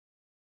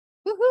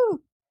Woohoo!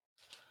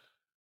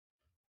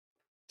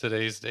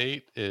 Today's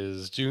date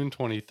is June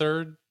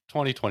 23rd,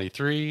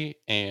 2023,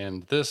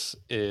 and this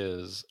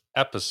is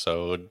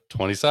episode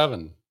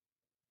 27.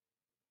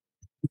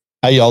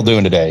 How y'all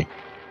doing today?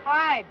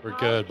 Hi, We're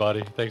good,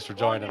 buddy. Thanks for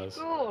joining us.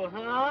 Cool,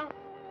 huh?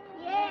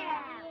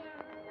 Yeah.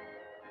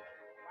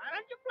 Why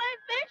don't you play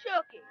fish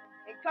hooky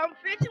and come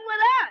fishing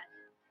with us?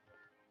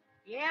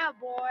 Yeah,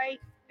 boy,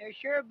 they're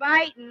sure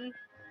biting.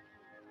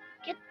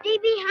 Get thee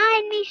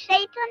behind me,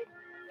 Satan,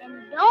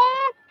 and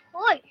don't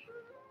push.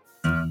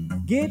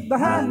 Get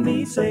behind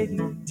me,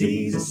 Satan.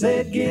 Jesus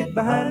said, get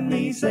behind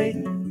me,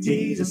 Satan.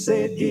 Jesus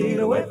said, get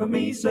away from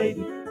me,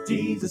 Satan.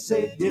 Jesus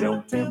said, you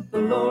don't tempt the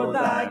Lord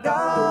thy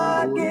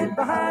God. Get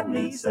behind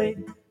me,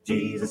 Satan.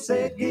 Jesus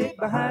said, get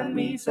behind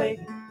me,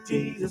 Satan.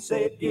 Jesus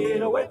said,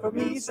 get away from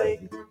me,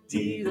 Satan.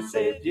 Jesus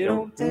said, you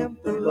don't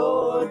tempt the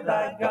Lord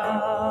thy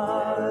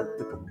God.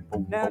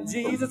 Now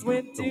Jesus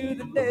went to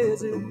the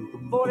desert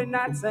 40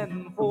 nights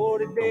and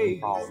 40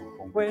 days.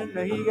 When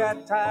he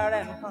got tired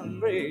and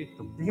hungry,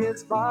 to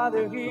his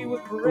father he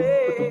would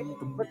pray.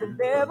 But the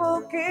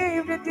devil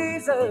came to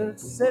Jesus,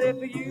 said,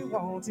 if you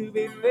want to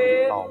be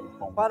fed,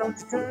 why don't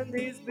you turn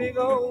these big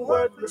old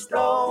worthless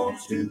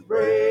stones to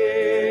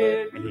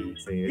bread? He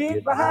said,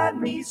 get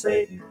behind me,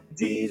 Satan.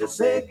 Jesus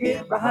said,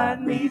 get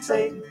behind me,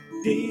 Satan.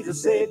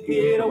 Jesus said,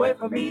 get away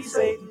from me,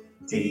 Satan.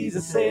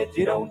 Jesus said,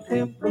 you don't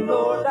tempt the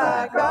Lord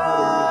thy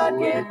God.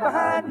 Get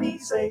behind me,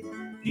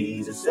 Satan.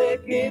 Jesus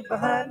said, get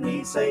behind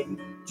me, Satan.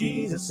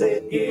 Jesus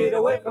said, get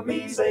away from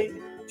me,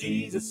 Satan.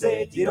 Jesus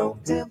said, you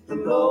don't tempt the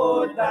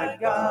Lord thy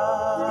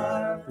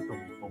God.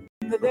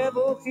 The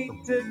devil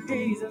came to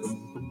Jesus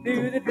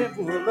through the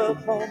temple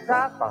up on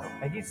top.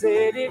 And he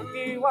said, if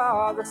you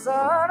are the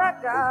Son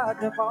of God,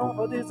 jump off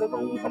of this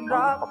roof and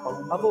drop.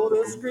 For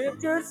the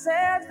scripture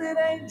says that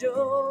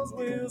angels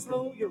will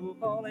slow your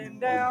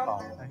falling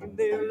down, and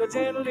they'll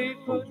gently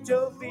put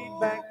your feet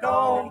back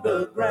on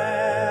the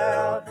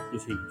ground. He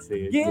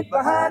said, get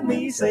behind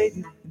me,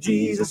 Satan.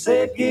 Jesus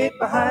said, get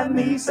behind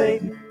me,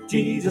 Satan.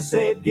 Jesus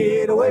said,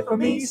 get away from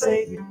me,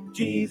 Satan.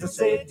 Jesus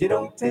said, you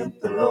don't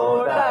tempt the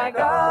Lord thy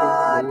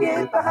God.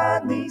 Get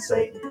behind me,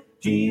 Satan.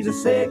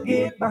 Jesus said,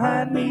 get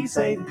behind me,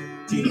 Satan.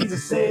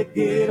 Jesus said,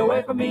 get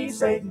away from me,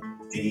 Satan.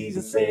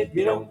 Jesus said,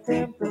 you don't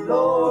tempt the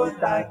Lord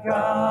thy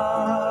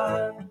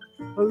God.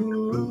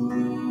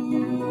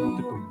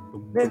 Ooh.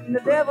 Then the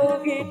devil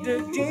came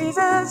to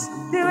Jesus,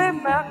 to a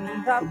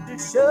mountaintop to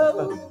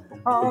show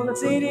all the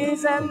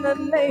cities and the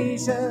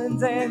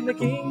nations and the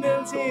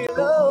kingdoms here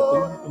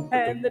below.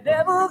 And the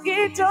devil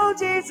he told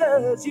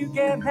Jesus, you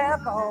can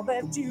have all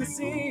that you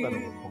see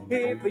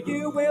if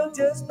you will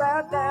just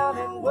bow down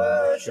and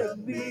worship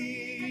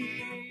me.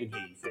 He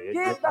said,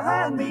 get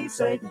behind me,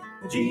 Satan.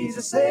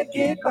 Jesus said,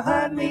 get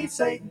behind me,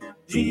 Satan.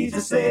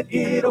 Jesus said,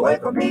 get away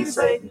from me,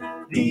 Satan.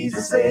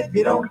 Jesus said,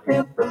 you don't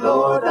tempt the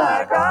Lord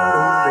thy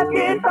God.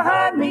 Get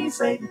behind me,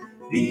 Satan.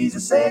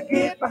 Jesus said,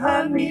 get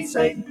behind me,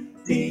 Satan.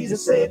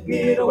 Jesus said,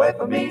 get away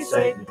from me,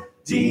 Satan.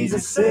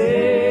 Jesus said,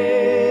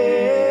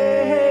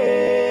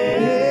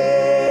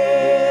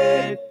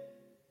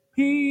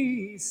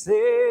 he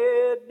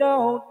said,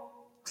 don't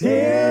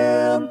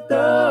tempt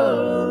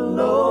the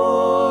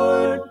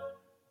Lord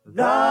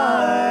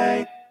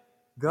thy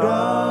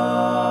God.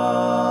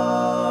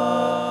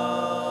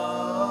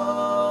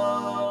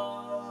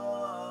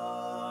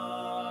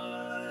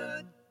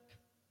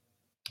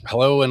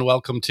 Hello and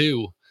welcome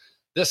to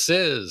This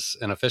is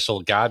an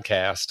official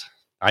Godcast.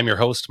 I'm your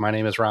host. My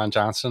name is Ron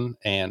Johnson,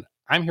 and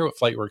I'm here with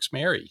Flightworks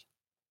Mary.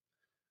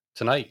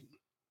 Tonight,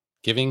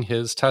 giving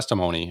his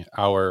testimony,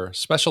 our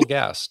special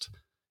guest.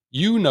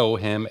 You know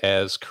him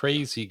as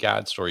Crazy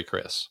God Story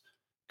Chris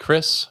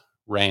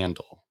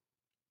Randall.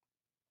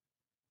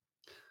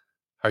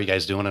 How are you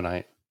guys doing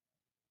tonight?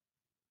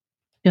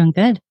 Doing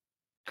good.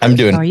 I'm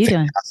doing How are you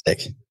doing?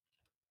 fantastic.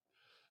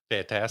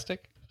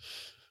 Fantastic.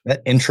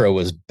 That intro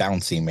was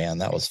bouncy, man.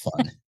 That was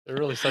fun. It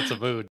really sets a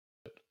mood.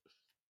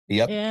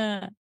 Yep.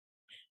 Yeah.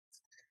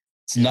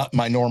 It's not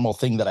my normal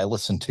thing that I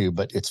listen to,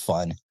 but it's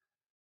fun.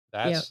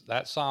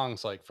 That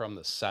song's like from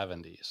the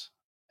 70s.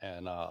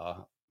 And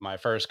my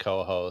first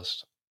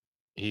co-host,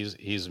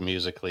 he's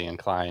musically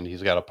inclined.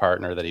 He's got a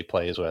partner that he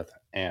plays with,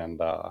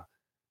 and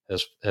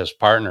his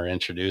partner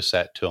introduced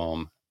that to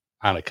him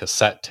on a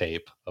cassette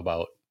tape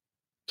about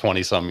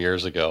 20 some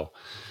years ago,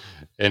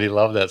 and he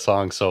loved that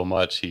song so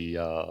much he's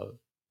got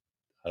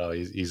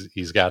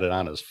it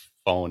on his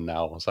phone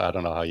now. So I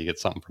don't know how you get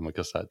something from a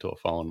cassette to a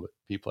phone, but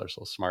people are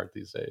so smart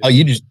these days. Oh,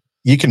 you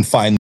can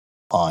find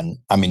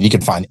you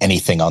can find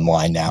anything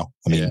online now.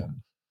 I mean, yeah.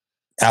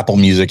 Apple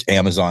Music,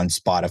 Amazon,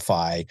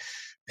 Spotify,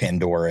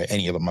 Pandora,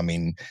 any of them. I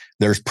mean,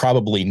 there's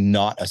probably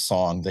not a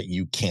song that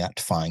you can't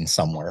find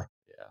somewhere.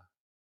 Yeah.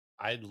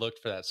 I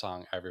looked for that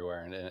song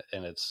everywhere,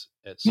 and it's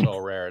so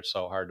rare. It's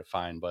so hard to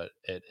find, but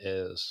it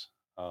is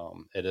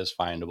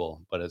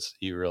findable, but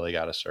you really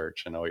got to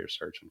search and know what you're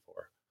searching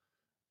for.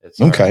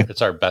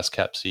 It's our best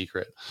kept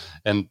secret.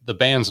 And the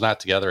band's not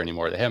together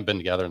anymore. They haven't been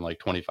together in like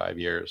 25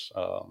 years.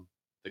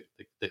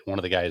 One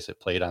of the guys that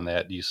played on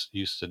that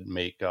used to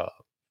make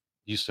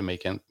used to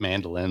make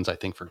mandolins, I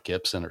think, for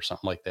Gibson or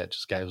something like that.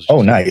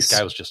 Nice.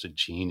 Guy was just a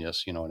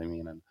genius, you know what I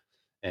mean?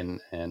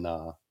 And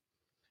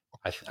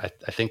I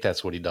think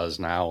that's what he does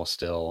now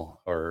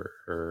still,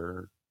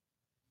 or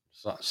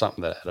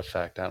something to that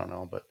effect. I don't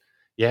know, but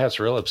yeah, it's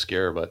real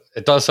obscure, but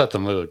it does set the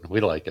mood. We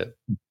like it.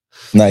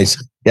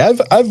 Nice. Yeah,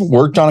 I've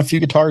worked on a few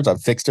guitars.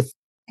 I've fixed a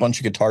bunch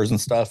of guitars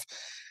and stuff,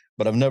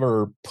 but I've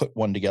never put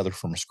one together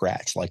from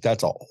scratch. Like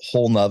that's a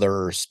whole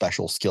nother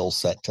special skill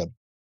set to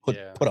put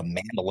a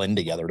mandolin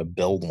together to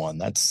build one.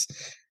 That's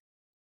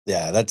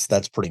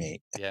pretty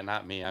neat. Yeah,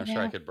 not me. I'm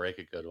sure I could break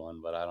a good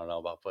one, but I don't know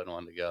about putting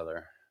one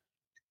together.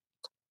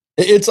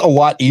 It's a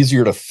lot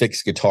easier to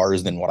fix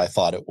guitars than what I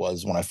thought it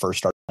was when I first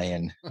started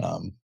playing.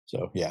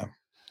 So yeah.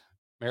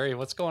 Mary,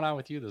 what's going on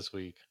with you this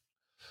week?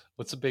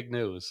 What's the big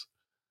news?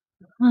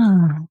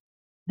 I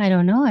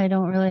don't know. I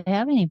don't really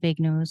have any big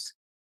news.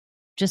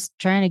 Just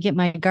trying to get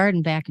my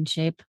garden back in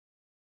shape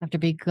after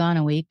being gone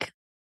a week.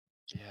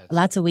 Yeah,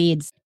 lots of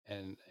weeds.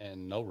 And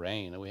no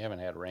rain. We haven't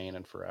had rain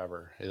in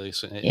forever. At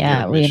least here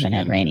in Michigan, haven't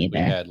had rain either.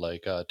 We had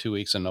like 2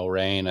 weeks of no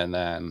rain, and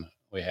then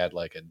we had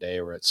like a day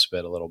where it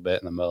spit a little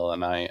bit in the middle of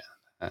the night,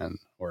 and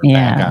we're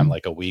back on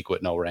like a week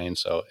with no rain.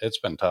 So it's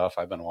been tough.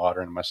 I've been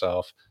watering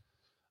myself.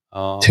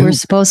 We're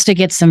supposed to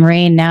get some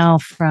rain now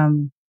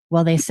from,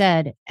 well, they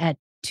said at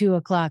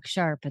 2:00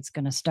 sharp it's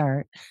going to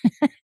start,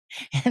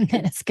 and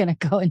then it's going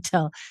to go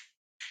until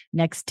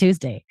next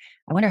Tuesday.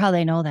 I wonder how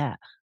they know that.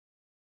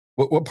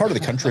 What part of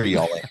the country are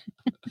y'all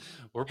in?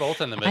 We're both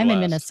in the Midwest. I'm in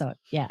Minnesota.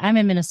 Yeah, I'm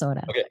in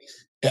Minnesota. Okay.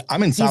 Yeah,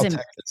 I'm in South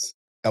Texas.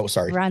 Oh,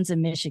 sorry. Ron's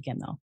in Michigan,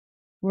 though.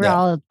 We're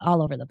all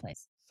over the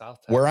place. South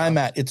Texas. Where I'm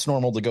at, it's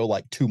normal to go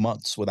like 2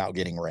 months without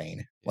getting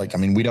rain. Like, I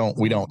mean, we don't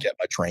get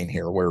much rain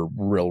here. We're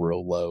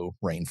real low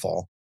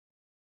rainfall.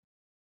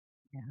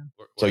 Yeah.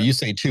 So you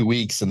say 2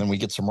 weeks and then we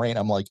get some rain.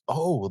 I'm like,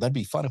 oh, that'd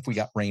be fun if we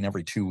got rain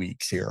every 2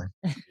 weeks here.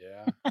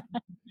 Yeah.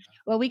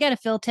 Well, we got to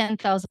fill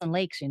 10,000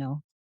 lakes, you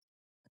know.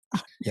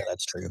 Yeah,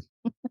 that's true.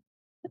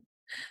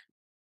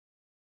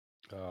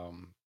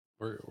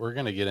 We're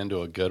gonna get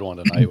into a good one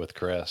tonight with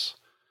Chris.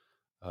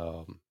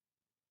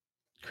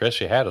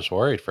 Chris, you had us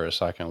worried for a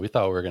second. We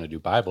thought we were going to do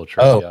Bible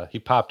trivia. He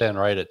popped in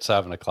right at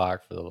 7:00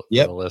 for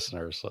the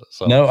listeners.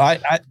 So no,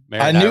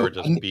 Mary and I were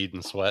just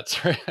beading sweats.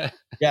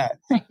 Yeah,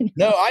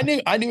 no, I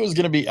knew it was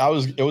going to be. It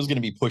was going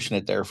to be pushing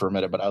it there for a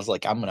minute, but I was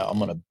like, I'm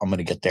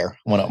gonna get there.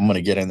 I'm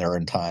gonna get in there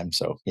in time.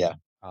 So yeah.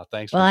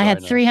 Thanks. Well, I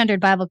had 300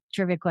 Bible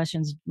trivia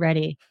questions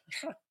ready.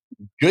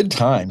 Good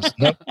times.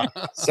 No,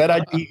 I said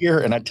I'd be here,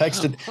 and I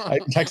texted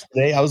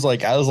today. I was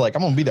like,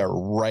 I'm gonna be there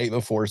right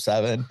before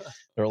 7.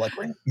 They were like,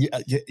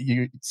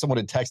 someone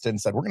had texted and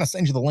said, we're gonna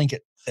send you the link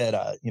at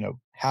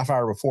half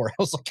hour before. I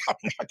was like, I'm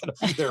not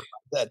gonna be there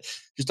by that.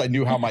 Just I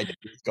knew how my day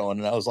was going,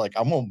 and I was like,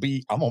 I'm gonna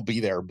be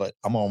there, but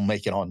I'm gonna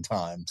make it on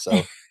time.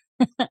 So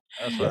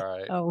that's all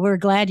right. Oh, we're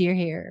glad you're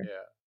here. Yeah.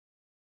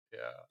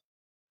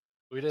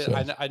 We did. So,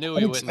 I knew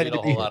we wouldn't need a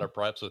whole lot of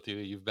preps with you.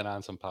 You've been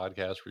on some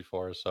podcasts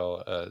before,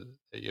 so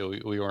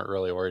we weren't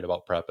really worried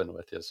about prepping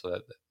with you, so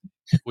that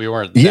we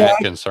weren't that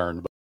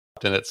concerned.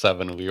 But then at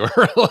 7, we were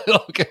a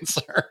little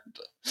concerned.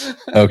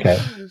 Okay,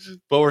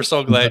 but we're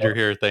so glad you're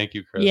here. Thank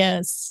you, Chris.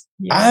 Yes.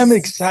 I'm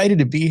excited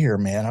to be here,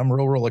 man. I'm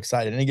real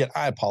excited. And again,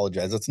 I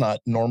apologize. It's not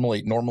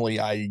normally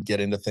I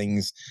get into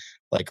things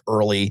like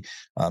early.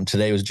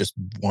 Today was just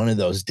one of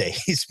those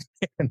days.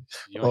 Man.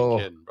 You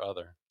ain't kidding,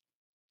 brother.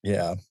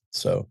 Yeah.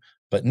 So.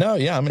 But no,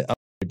 yeah, I'm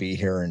to be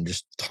here and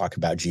just talk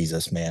about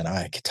Jesus, man.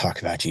 I could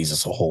talk about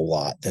Jesus a whole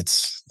lot.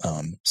 That's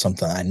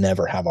something I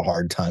never have a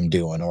hard time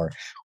doing, or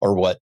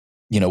what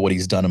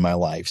he's done in my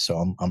life.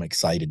 So I'm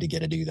excited to get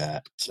to do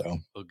that. So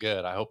well,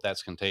 good. I hope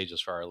that's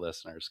contagious for our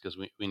listeners, because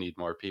we need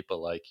more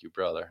people like you,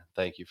 brother.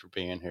 Thank you for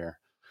being here.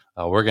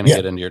 We're going to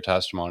get into your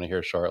testimony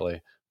here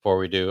shortly. Before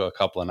we do, a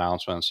couple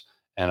announcements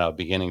and a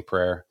beginning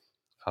prayer.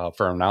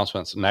 For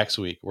announcements next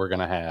week, we're going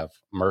to have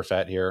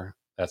Murphet here.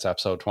 That's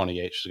episode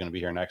 28. She's going to be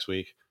here next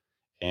week.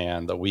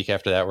 And the week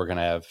after that, we're going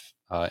to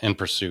have In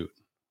Pursuit,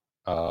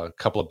 a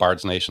couple of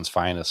Bard's Nation's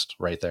finest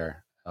right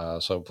there.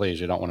 So please,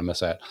 you don't want to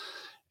miss that.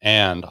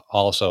 And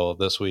also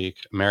this week,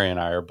 Mary and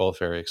I are both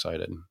very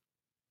excited.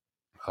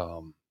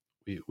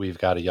 We've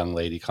got a young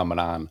lady coming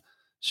on.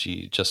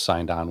 She just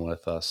signed on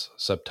with us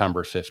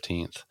September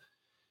 15th.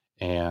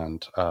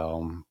 And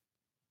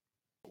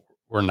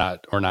we're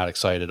not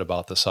excited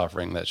about the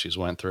suffering that she's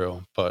went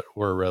through, but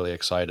we're really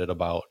excited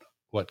about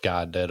what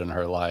God did in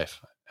her life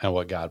and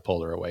what God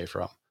pulled her away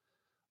from.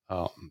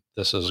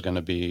 This is going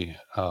to be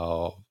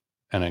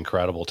an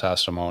incredible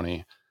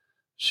testimony.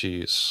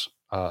 She's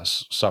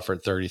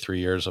suffered 33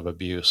 years of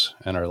abuse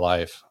in her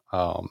life,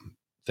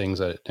 things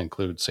that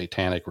include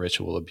satanic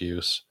ritual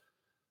abuse.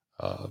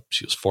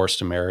 She was forced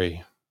to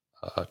marry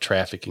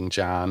trafficking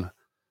John.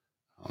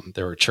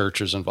 There were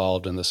churches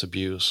involved in this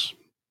abuse.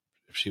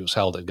 She was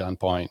held at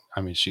gunpoint.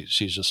 I mean, she's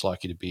just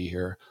lucky to be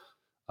here.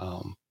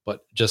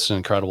 But just an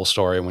incredible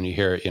story. When you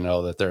hear it, you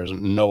know that there's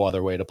no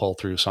other way to pull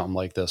through something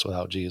like this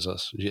without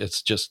Jesus.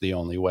 It's just the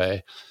only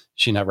way.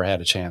 She never had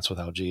a chance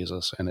without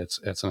Jesus. And it's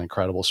an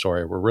incredible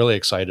story. We're really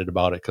excited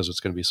about it because it's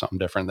going to be something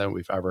different than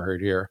we've ever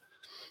heard here.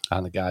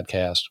 on the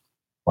Godcast.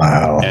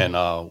 Wow.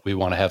 And we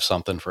want to have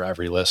something for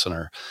every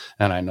listener.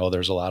 And I know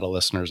there's a lot of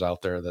listeners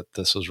out there that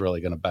this is really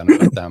going to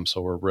benefit them.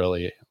 So we're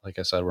really, like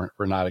I said,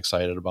 we're not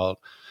excited about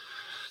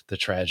the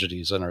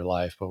tragedies in her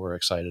life, but we're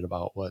excited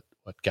about what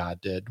God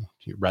did.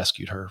 He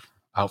rescued her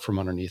out from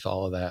underneath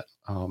all of that.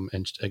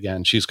 And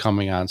again, she's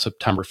coming on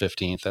September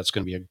 15th. That's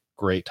going to be a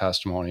great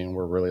testimony, and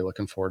we're really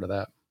looking forward to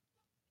that.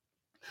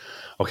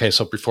 Okay,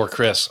 so before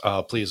Chris,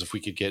 please, if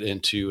we could get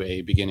into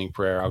a beginning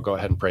prayer, I'll go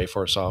ahead and pray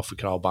for us all. If we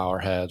could all bow our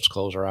heads,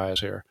 close our eyes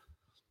here.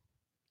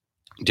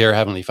 Dear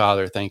Heavenly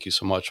Father, thank you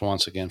so much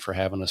once again for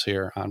having us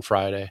here on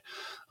Friday.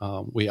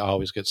 We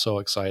always get so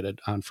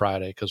excited on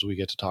Friday because we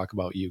get to talk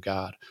about you,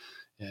 God.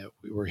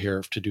 We were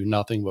here to do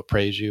nothing but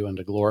praise you and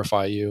to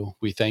glorify you.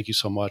 We thank you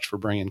so much for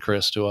bringing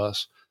Chris to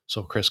us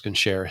so Chris can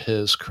share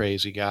his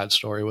crazy God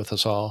story with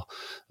us all,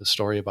 the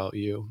story about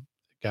you.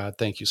 God,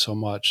 thank you so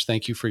much.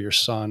 Thank you for your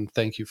son.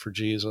 Thank you for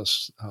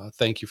Jesus.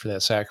 Thank you for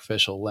that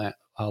sacrificial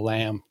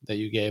lamb that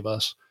you gave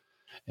us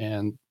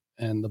and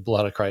the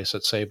blood of Christ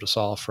that saved us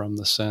all from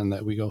the sin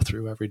that we go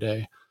through every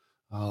day.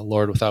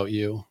 Lord, without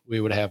you, we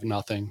would have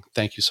nothing.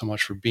 Thank you so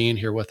much for being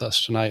here with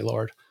us tonight,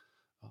 Lord.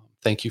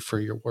 Thank you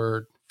for your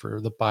word, for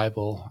the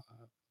Bible.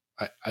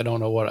 I don't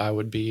know what I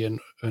would be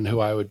and who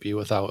I would be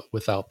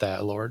without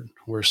that, Lord.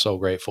 We're so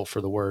grateful for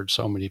the word.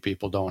 So many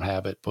people don't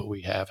have it, but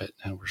we have it,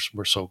 and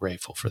we're so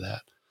grateful for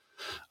that.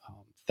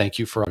 Thank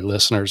you for our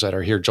listeners that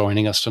are here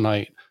joining us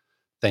tonight.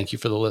 Thank you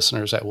for the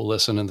listeners that will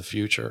listen in the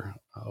future.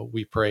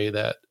 We pray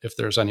that if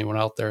there's anyone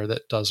out there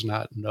that does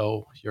not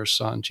know your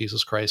son,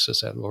 Jesus Christ, as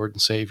that Lord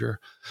and Savior,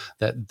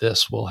 that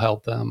this will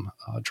help them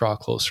draw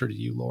closer to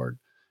you, Lord.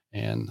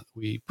 And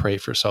we pray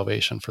for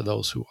salvation for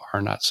those who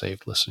are not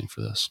saved listening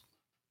for this.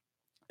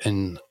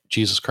 In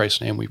Jesus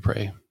Christ's name we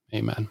pray.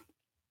 Amen.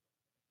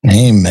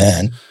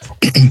 Amen.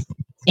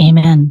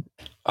 Amen.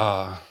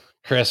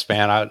 Chris,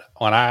 man, I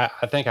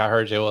think I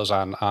heard you was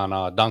on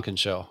Duncan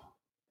show.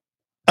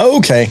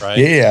 Okay. Right?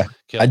 Yeah.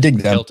 I dig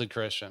them. Kilted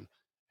Christian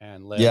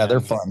and Lynn, yeah, they're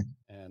fun.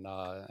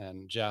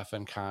 And Jeff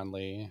and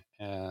Conley,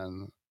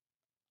 and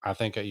I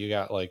think you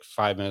got like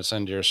 5 minutes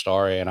into your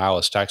story, and I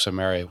was texting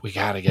Mary, we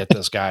got to get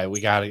this guy.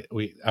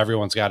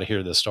 Everyone's got to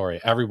hear this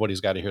story.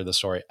 Everybody's got to hear this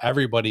story.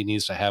 Everybody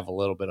needs to have a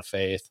little bit of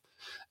faith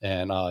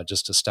and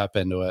just to step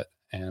into it.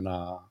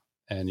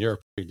 And you're a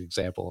perfect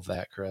example of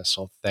that, Chris.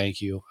 So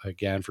thank you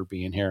again for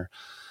being here.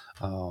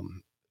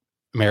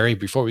 Mary,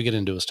 before we get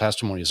into his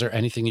testimony, is there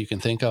anything you can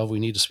think of we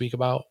need to speak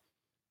about?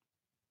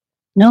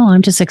 No,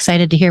 I'm just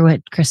excited to hear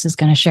what Chris is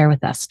going to share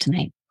with us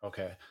tonight.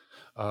 Okay.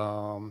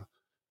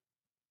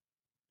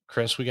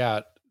 Chris, we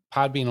got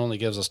Podbean only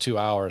gives us 2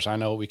 hours. I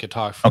know we could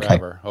talk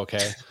forever.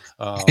 Okay.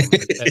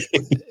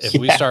 If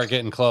we start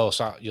getting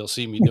close, you'll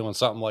see me doing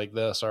something like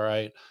this. All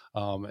right.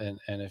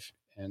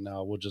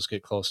 We'll just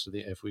get close to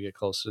if we get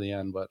close to the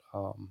end, but,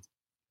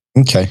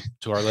 okay.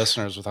 To our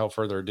listeners, without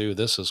further ado,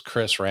 this is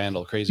Chris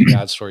Randall, Crazy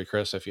God Story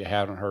Chris. If you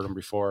haven't heard him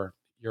before,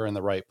 you're in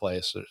the right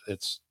place.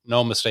 It's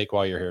no mistake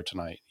why you're here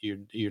tonight. You're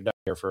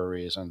here for a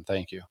reason.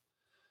 Thank you.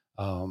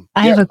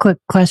 I have a quick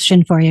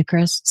question for you,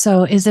 Chris.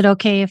 So is it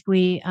okay if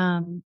we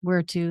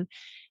were to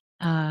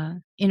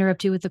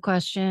interrupt you with a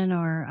question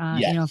or,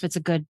 yes. if it's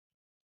a good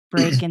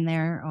break in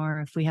there or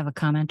if we have a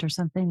comment or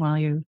something while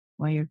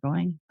you're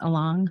going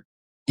along?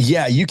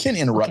 Yeah, you can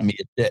interrupt me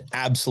at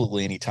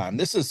absolutely any time.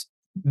 This is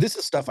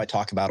stuff I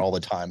talk about all the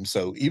time.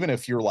 So even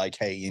if you're like,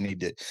 hey, you need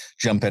to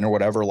jump in or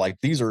whatever, like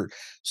these are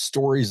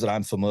stories that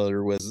I'm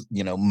familiar with,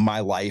 my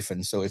life.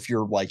 And so if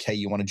you're like, hey,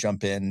 you want to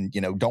jump in,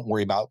 don't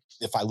worry about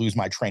if I lose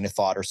my train of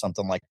thought or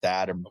something like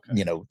that. Or,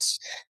 it's,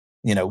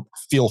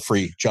 feel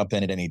free, jump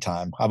in at any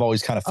time. I've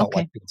always kind of felt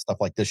like stuff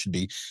like this should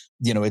be,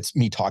 it's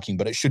me talking,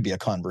 but it should be a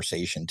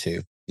conversation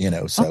too,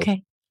 so.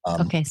 Okay.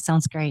 Okay.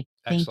 Sounds great.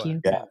 Thank you.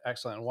 Yeah.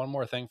 Excellent. One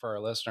more thing for our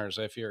listeners.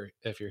 If you're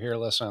here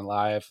listening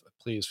live,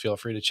 please feel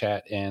free to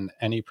chat in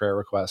any prayer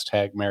request,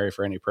 tag Mary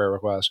for any prayer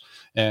request.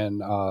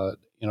 And,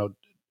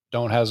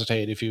 don't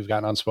hesitate. If you've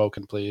got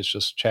unspoken, please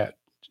just chat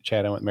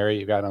in with Mary.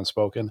 You've got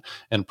unspoken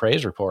and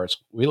praise reports.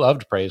 We love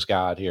to praise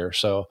God here.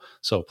 So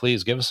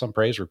please give us some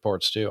praise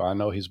reports too. I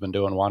know he's been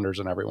doing wonders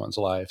in everyone's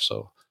life.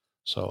 So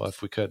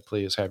if we could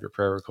please have your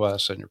prayer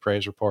requests and your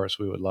praise reports,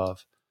 we would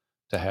love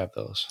to have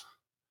those.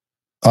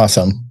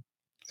 Awesome.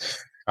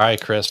 All right,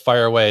 Chris,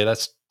 fire away.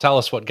 Tell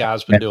us what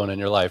God's been doing in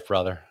your life,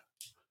 brother.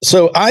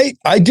 So I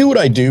do what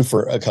I do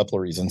for a couple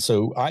of reasons.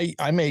 So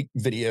I make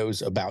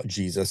videos about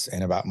Jesus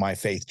and about my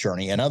faith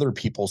journey and other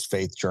people's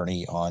faith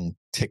journey on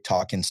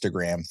TikTok,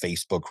 Instagram,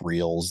 Facebook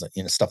Reels,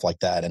 stuff like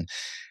that. And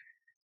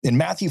in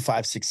Matthew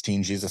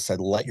 5:16, Jesus said,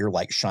 let your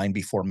light shine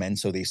before men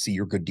so they see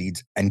your good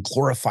deeds and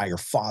glorify your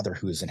Father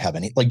who is in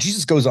heaven. Like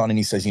Jesus goes on and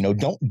he says,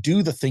 don't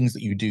do the things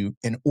that you do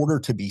in order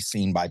to be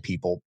seen by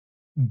people,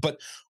 but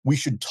we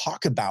should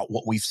talk about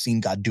what we've seen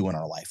God do in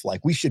our life.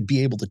 Like we should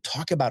be able to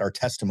talk about our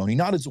testimony,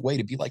 not as a way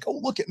to be like, oh,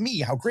 look at me,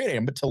 how great I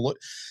am, but to look,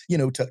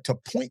 to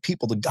point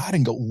people to God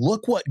and go,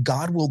 look what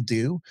God will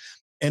do.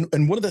 And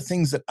one of the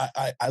things that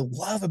I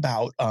love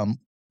about,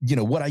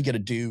 what I get to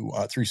do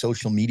through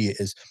social media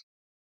is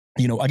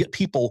I get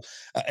people,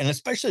 and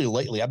especially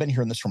lately, I've been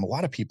hearing this from a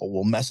lot of people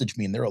will message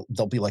me and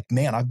they'll be like,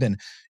 man, I've been,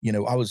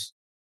 I was,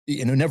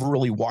 never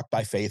really walked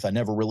by faith. I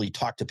never really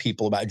talked to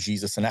people about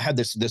Jesus. And I had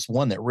this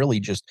one that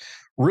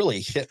really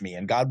hit me.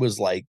 And God was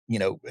like,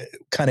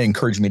 kind of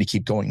encouraged me to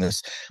keep going.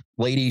 This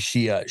lady,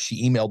 she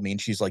emailed me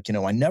and she's like,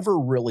 I never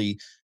really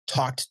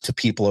talked to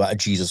people about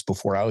Jesus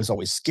before. I was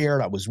always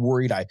scared. I was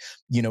worried. And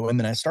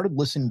then I started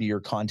listening to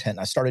your content. And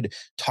I started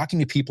talking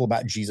to people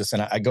about Jesus.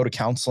 And I go to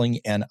counseling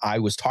and I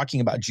was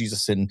talking about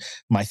Jesus in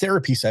my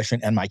therapy session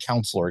and my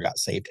counselor got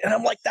saved. And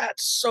I'm like,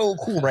 that's so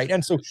cool. Right.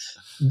 And so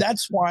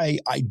that's why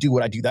I do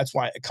what I do. That's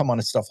why I come on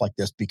to stuff like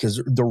this,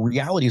 because the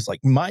reality is like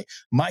my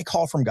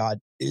call from God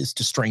is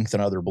to strengthen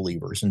other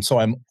believers. And so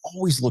I'm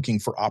always looking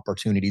for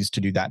opportunities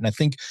to do that. And I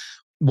think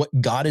what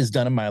God has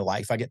done in my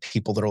life, I get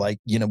people that are like,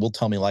 will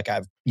tell me like I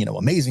have,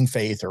 amazing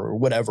faith or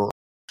whatever. And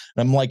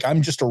I'm like,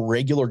 I'm just a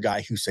regular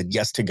guy who said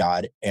yes to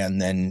God.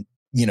 And then,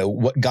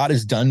 what God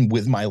has done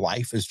with my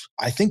life is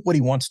I think what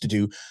he wants to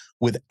do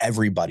with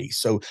everybody.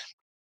 So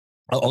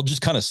I'll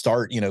just kind of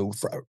start,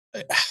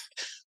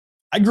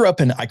 I grew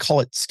up in, I call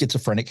it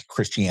schizophrenic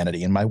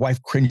Christianity, and my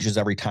wife cringes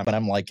every time. And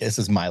I'm like, this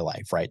is my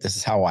life, right? This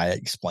is how I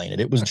explain it.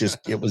 It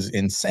was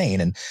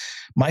insane. And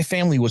my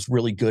family was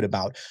really good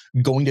about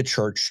going to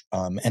church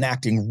and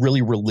acting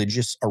really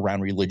religious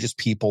around religious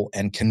people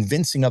and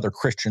convincing other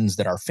Christians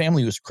that our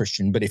family was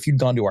Christian. But if you'd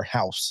gone to our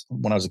house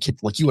when I was a kid,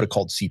 like you would have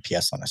called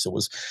CPS on us. It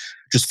was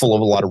just full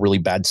of a lot of really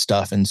bad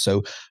stuff. And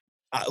so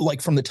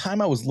like from the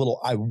time I was little,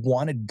 I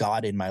wanted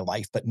God in my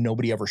life, but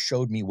nobody ever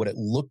showed me what it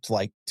looked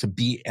like to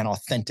be an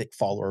authentic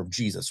follower of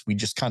Jesus. We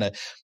just kind of,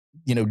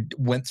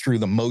 went through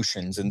the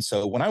motions. And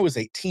so when I was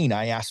 18,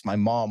 I asked my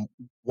mom,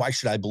 why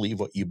should I believe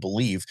what you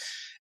believe?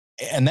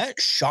 And that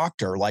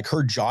shocked her, like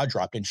her jaw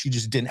dropped, and she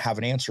just didn't have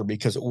an answer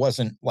because it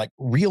wasn't like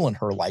real in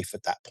her life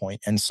at that point.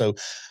 And so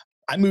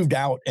I moved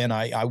out and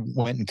I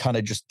went and kind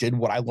of just did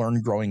what I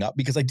learned growing up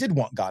because I did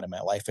want God in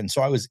my life. And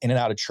so I was in and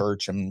out of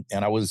church and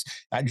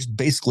I just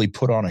basically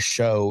put on a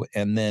show.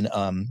 And then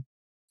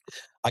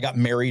I got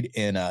married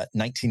in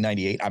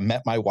 1998. I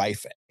met my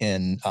wife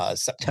in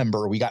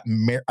September. We got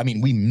married. I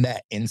mean, we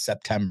met in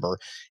September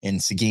in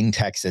Seguin,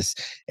 Texas.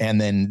 And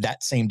then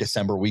that same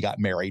December, we got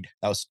married.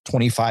 That was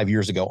 25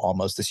 years ago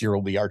almost. This year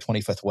will be our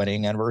 25th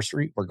wedding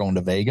anniversary. We're going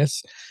to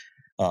Vegas.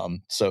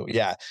 So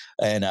yeah.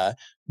 And,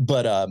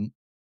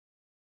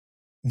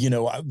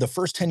 the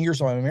first 10 years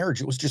of my marriage,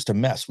 it was just a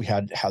mess. We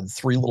had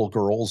 3 little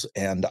girls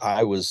and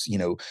I was,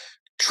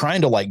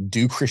 trying to like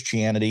do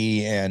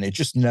Christianity and it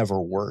just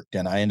never worked.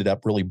 And I ended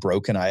up really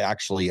broken. I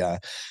actually, I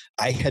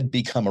had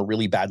become a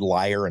really bad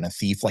liar and a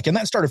thief. And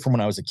that started from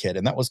when I was a kid.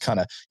 And that was kind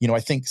of, I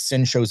think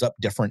sin shows up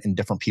different in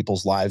different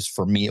people's lives.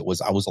 For me, I was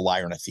a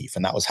liar and a thief.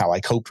 And that was how I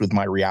coped with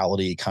my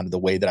reality, kind of the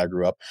way that I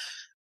grew up.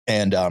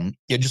 And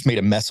it just made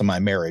a mess of my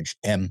marriage.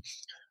 And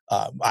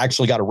I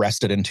actually got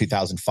arrested in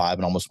 2005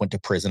 and almost went to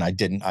prison.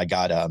 I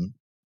got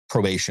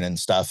probation and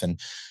stuff.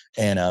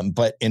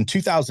 But in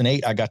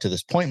 2008, I got to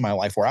this point in my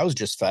life where I was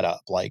just fed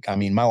up.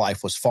 My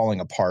life was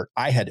falling apart.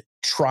 I had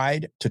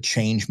tried to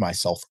change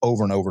myself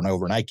over and over and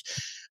over. And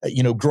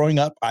growing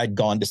up, I'd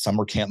gone to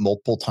summer camp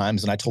multiple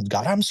times and I told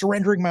God, I'm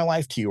surrendering my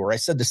life to you. Or I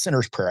said the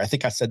sinner's prayer. I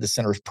think I said the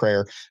sinner's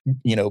prayer,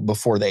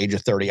 before the age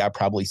of 30. I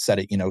probably said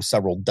it,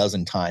 several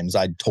dozen times.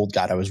 I told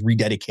God I was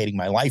rededicating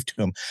my life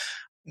to him.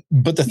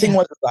 But the thing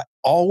was, I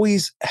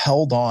always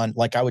held on.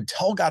 Like I would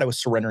tell God I was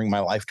surrendering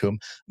my life to him,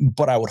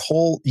 but I would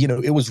hold,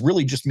 it was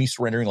really just me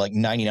surrendering like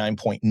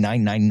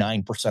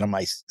 99.999% of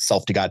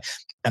myself to God.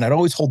 And I'd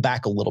always hold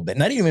back a little bit.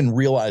 And I didn't even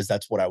realize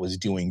that's what I was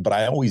doing, but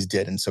I always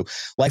did. And so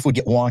life would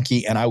get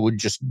wonky and I would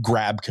just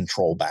grab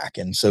control back.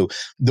 And so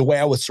the way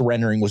I was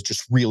surrendering was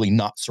just really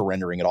not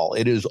surrendering at all.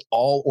 It is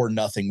all or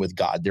nothing with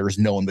God. There is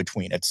no in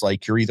between. It's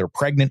like you're either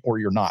pregnant or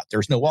you're not.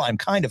 There's no, well, I'm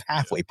kind of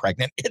halfway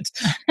pregnant. It's,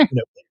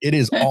 it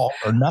is all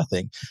or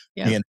nothing.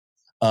 Yeah.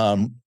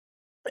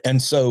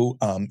 And so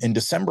in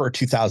December of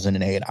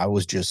 2008, I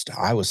was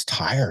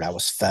tired. I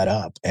was fed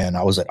up and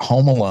I was at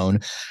home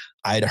alone.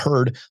 I'd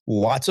heard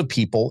lots of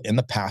people in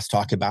the past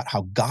talk about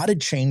how God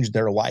had changed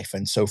their life.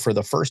 And so for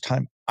the first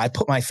time, I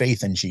put my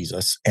faith in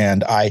Jesus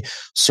and I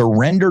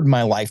surrendered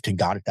my life to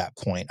God at that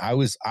point. I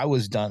was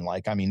done.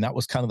 That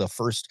was kind of the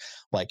first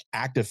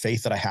act of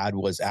faith that I had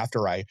was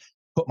after I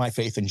put my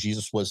faith in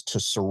Jesus was to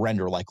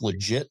surrender,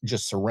 legit,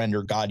 just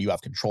surrender. God, you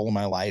have control of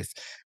my life.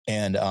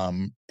 And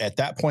at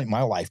that point,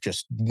 my life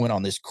just went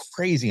on this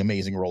crazy,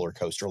 amazing roller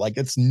coaster.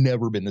 It's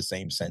never been the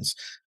same since.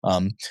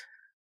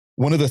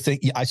 One of the things,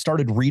 I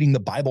started reading the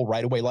Bible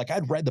right away.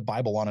 I'd read the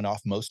Bible on and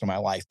off most of my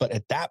life, but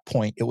at that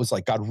point, it was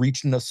like God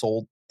reached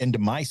into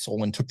my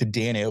soul and took the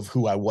DNA of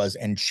who I was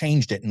and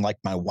changed it. And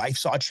my wife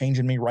saw a change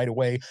in me right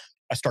away.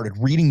 I started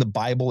reading the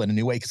Bible in a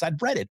new way because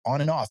I'd read it on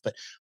and off, but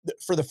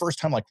for the first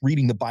time,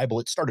 reading the Bible,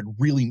 it started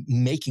really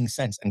making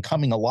sense and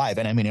coming alive.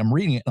 And I'm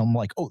reading it and I'm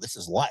like, oh, this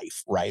is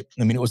life, right?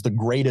 It was the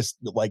greatest,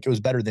 it was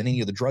better than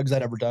any of the drugs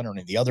I'd ever done or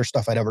any of the other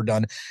stuff I'd ever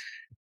done.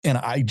 And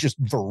I just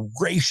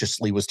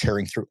voraciously was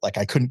tearing through,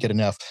 I couldn't get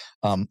enough.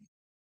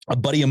 a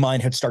buddy of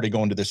mine had started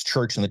going to this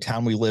church in the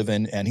town we live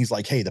in. And he's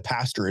like, hey, the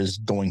pastor is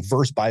going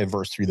verse by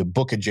verse through the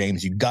book of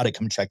James. You got to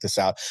come check this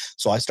out.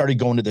 So I started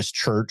going to this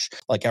church,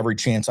 like every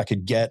chance I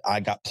could get.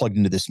 I got plugged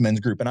into this men's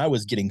group and I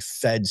was getting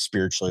fed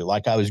spiritually.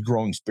 Like I was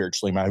growing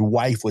spiritually. My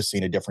wife was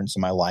seeing a difference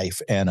in my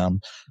life.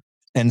 And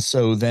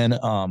so then,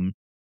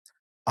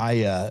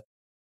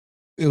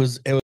 it was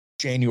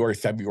January,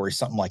 February,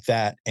 something like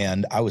that.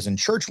 And I was in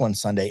church one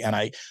Sunday and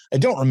I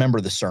don't remember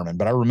the sermon,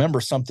 but I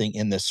remember something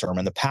in this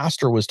sermon. The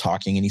pastor was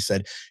talking and he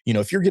said,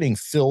 if you're getting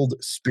filled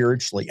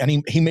spiritually,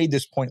 and he made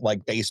this point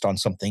like based on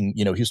something,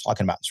 he was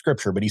talking about in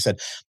scripture, but he said,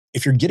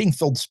 if you're getting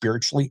filled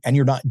spiritually and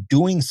you're not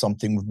doing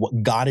something with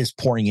what God is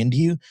pouring into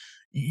you,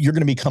 you're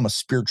going to become a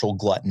spiritual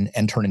glutton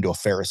and turn into a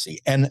Pharisee.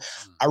 And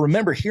I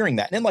remember hearing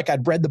that. And then like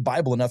I'd read the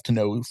Bible enough to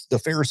know the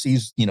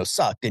Pharisees,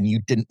 sucked and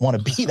you didn't want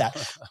to be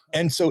that.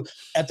 And so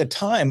at the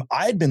time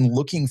I had been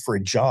looking for a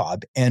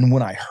job. And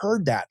when I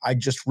heard that, I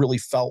just really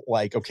felt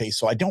like, okay,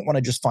 so I don't want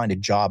to just find a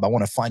job. I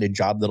want to find a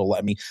job that'll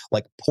let me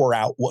like pour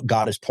out what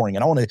God is pouring.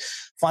 And I want to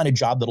find a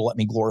job that'll let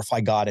me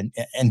glorify God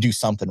and do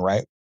something,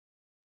 right?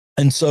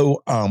 And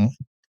so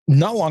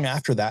not long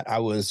after that, I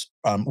was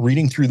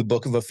reading through the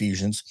book of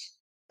Ephesians.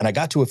 And I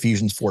got to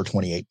Ephesians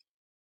 4:28.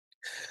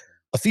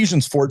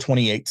 Ephesians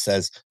 4:28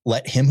 says,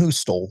 let him who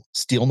stole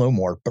steal no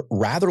more, but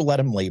rather let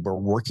him labor,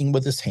 working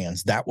with his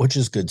hands, that which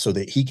is good, so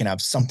that he can have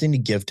something to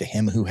give to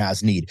him who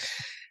has need.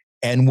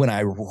 And when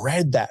I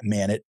read that,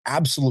 man, it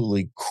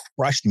absolutely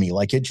crushed me.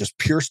 Like it just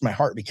pierced my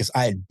heart because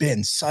I had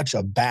been such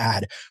a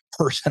bad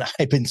person. I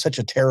had been such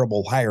a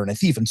terrible liar and a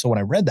thief. And so when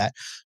I read that,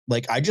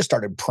 like I just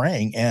started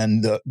praying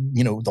and the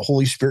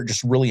Holy Spirit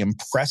just really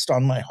impressed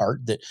on my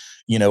heart that,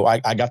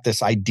 I got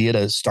this idea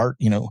to start,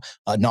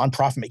 a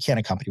nonprofit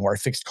mechanic company where I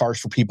fixed cars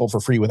for people for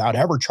free without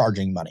ever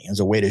charging money as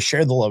a way to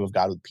share the love of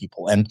God with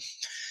people. And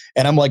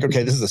I'm like,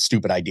 okay, this is a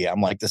stupid idea.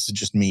 I'm like, this is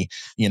just me,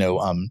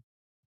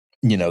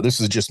 this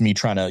is just me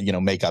trying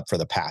to, make up for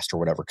the past or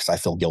whatever, because I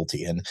feel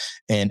guilty. And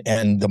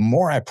the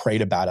more I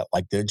prayed about it,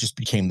 like there just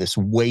became this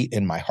weight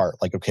in my heart.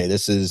 Like, okay,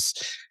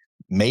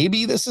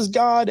 maybe this is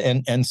God.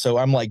 And so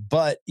I'm like,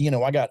 but,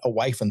 I got a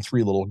wife and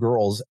 3 little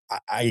girls.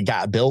 I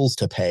got bills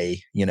to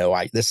pay,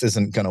 this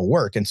isn't going to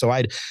work. And so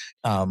I'd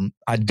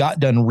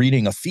got done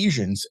reading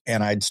Ephesians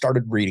and I'd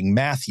started reading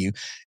Matthew.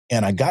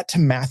 And I got to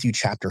Matthew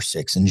chapter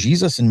 6, and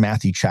Jesus in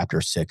Matthew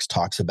chapter 6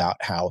 talks about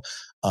how,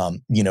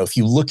 if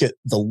you look at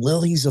the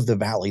lilies of the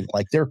valley,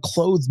 like they're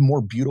clothed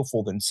more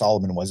beautiful than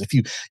Solomon was. If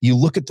you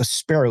look at the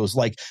sparrows,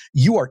 like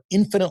you are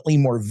infinitely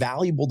more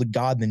valuable to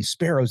God than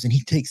sparrows, and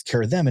he takes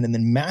care of them. And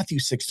then Matthew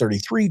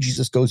 6:33,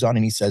 Jesus goes on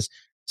and he says,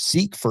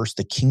 seek first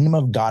the kingdom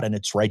of God and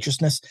its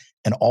righteousness,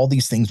 and all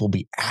these things will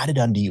be added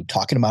unto you,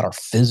 talking about our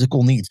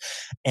physical needs.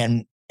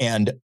 And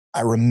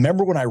I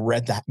remember when I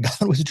read that,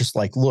 God was just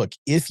like, look,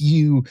 if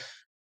you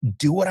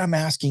do what I'm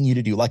asking you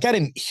to do, like I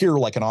didn't hear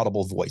like an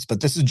audible voice,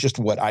 but this is just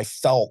what I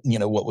felt,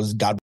 what was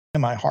God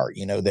in my heart,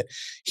 that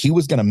he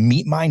was going to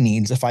meet my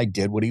needs if I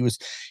did what he was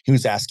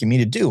asking me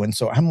to do. And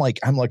so I'm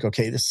like,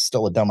 okay, this is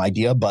still a dumb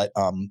idea, but,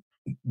 let's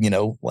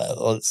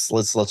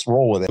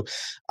roll with it.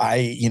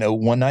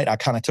 One night I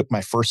kind of took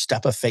my first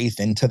step of faith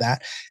into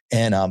that.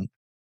 And,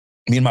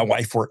 me and my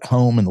wife were at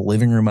home in the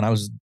living room and I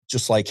was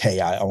just like, hey,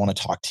 I want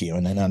to talk to you.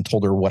 And then I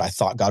told her what I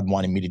thought God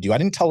wanted me to do. I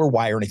didn't tell her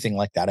why or anything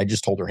like that. I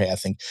just told her, hey, I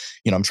think,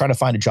 I'm trying to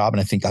find a job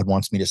and I think God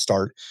wants me to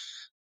start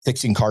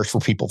fixing cars for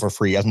people for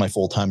free as my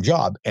full-time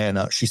job. And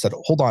she said,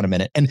 hold on a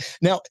minute. And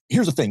now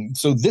here's the thing.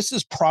 So this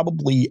is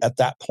probably at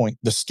that point,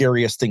 the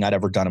scariest thing I'd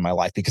ever done in my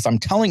life, because I'm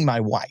telling my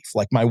wife,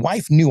 like my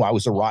wife knew I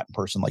was a rotten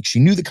person. Like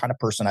she knew the kind of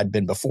person I'd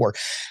been before.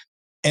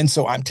 And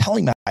so I'm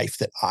telling my wife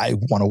that I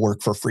want to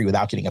work for free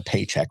without getting a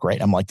paycheck, right?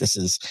 I'm like,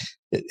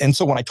 and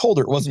so when I told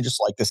her, it wasn't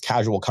just like this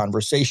casual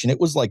conversation. It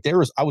was like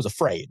I was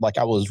afraid, like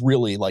I was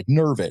really like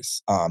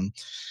nervous, kind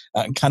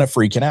of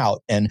freaking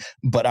out.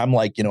 But I'm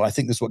like, I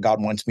think this is what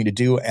God wants me to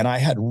do. And I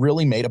had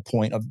really made a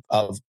point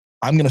of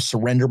I'm going to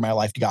surrender my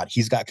life to God.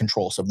 He's got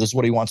control. So if this is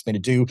what he wants me to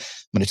do,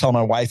 I'm going to tell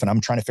my wife, and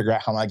I'm trying to figure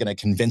out how am I going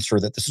to convince her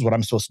that this is what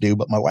I'm supposed to do.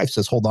 But my wife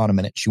says, hold on a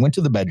minute. She went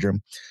to the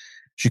bedroom.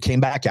 She came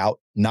back out,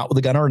 not with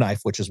a gun or a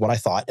knife, which is what I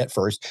thought at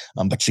first.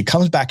 But she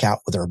comes back out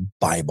with her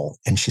Bible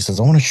and she says,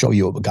 I want to show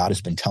you what God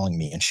has been telling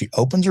me. And she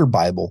opens her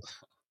Bible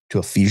to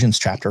Ephesians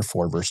chapter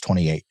 4, verse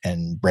 28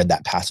 and read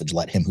that passage,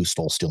 let him who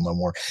stole steal no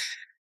more.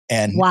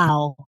 And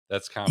wow,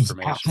 that's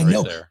confirmation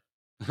right there.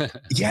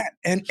 Yeah.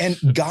 And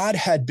God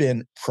had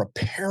been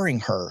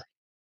preparing her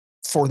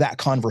for that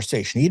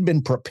conversation. He'd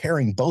been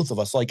preparing both of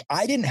us. Like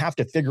I didn't have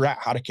to figure out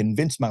how to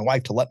convince my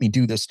wife to let me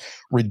do this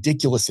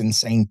ridiculous,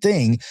 insane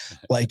thing.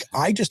 Like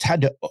I just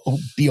had to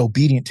be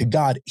obedient to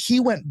God. He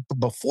went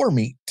before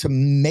me to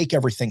make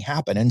everything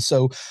happen. And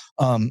so,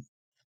 and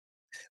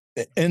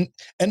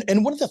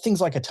one of the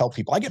things like I tell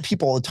people, I get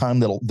people all the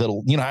time that'll,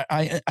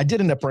 I did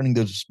end up running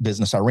this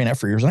business. I ran it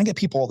for years, and I get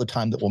people all the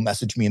time that will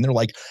message me and they're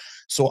like,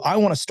 so I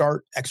want to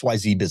start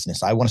XYZ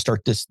business. I want to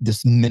start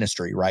this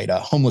ministry, right? A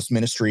homeless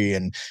ministry.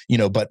 And,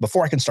 but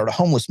before I can start a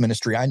homeless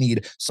ministry, I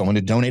need someone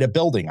to donate a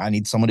building. I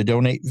need someone to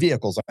donate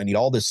vehicles. I need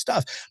all this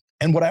stuff.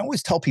 And what I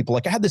always tell people,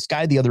 like I had this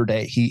guy the other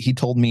day, he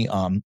told me,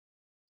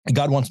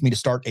 God wants me to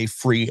start a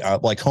free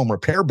like home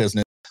repair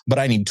business, but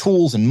I need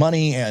tools and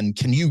money. And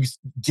can you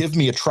give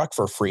me a truck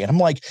for free? And I'm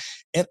like,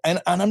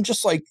 and I'm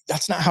just like,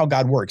 that's not how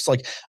God works.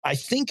 Like I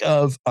think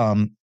of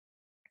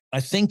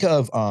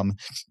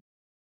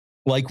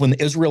like when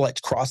the Israelites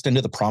crossed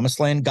into the promised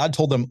land, God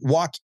told them,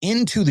 walk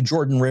into the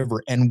Jordan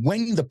River. And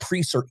when the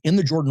priests are in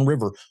the Jordan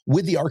River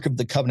with the Ark of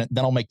the Covenant,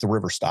 then I'll make the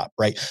river stop,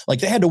 right?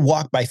 Like they had to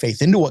walk by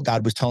faith into what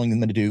God was telling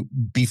them to do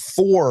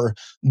before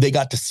they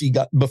got to see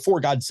God, before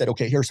God said,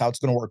 okay, here's how it's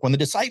going to work.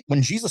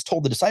 When Jesus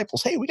told the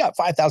disciples, hey, we got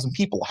 5,000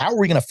 people, how are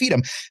we going to feed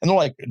them?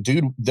 And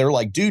they're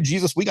like, dude,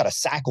 Jesus, we got a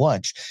sack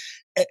lunch.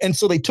 And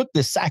so they took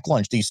this sack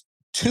lunch, these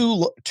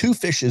two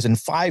fishes and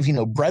 5,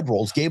 bread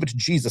rolls, gave it to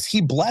Jesus. He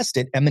blessed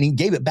it, and then he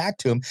gave it back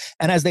to him.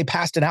 And as they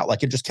passed it out,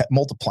 like it just kept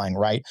multiplying,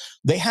 right?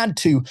 They had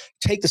to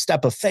take the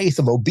step of faith,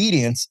 of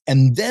obedience,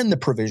 and then the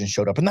provision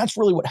showed up. And that's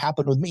really what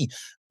happened with me.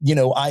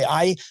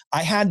 I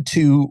had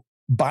to,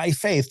 by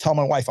faith, tell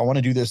my wife, I want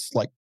to do this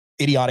like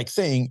idiotic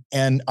thing.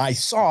 And I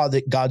saw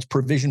that God's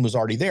provision was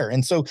already there.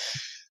 And so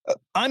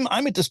I'm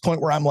at this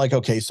point where I'm like,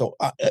 okay, so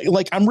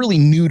like I'm really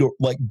new to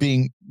like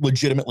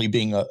legitimately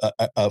being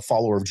a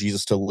follower of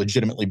Jesus, to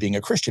legitimately being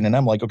a Christian. And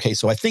I'm like, okay,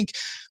 so I think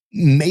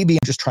maybe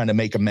I'm just trying to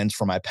make amends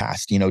for my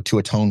past, to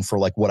atone for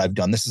like what I've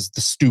done. This is the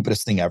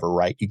stupidest thing ever,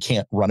 right? You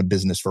can't run a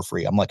business for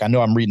free. I'm like, I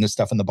know I'm reading this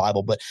stuff in the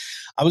Bible, but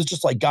I was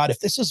just like, God, if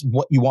this is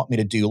what you want me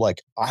to do,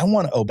 like I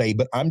want to obey,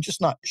 but I'm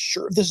just not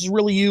sure if this is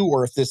really you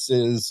or if this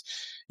is,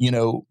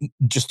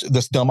 just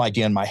this dumb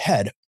idea in my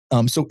head.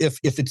 So if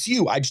it's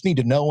you, I just need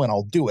to know and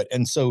I'll do it.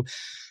 And so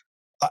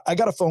I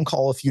got a phone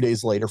call a few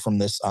days later from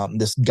this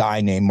guy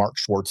named Mark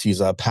Schwartz.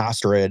 He's a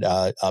pastor at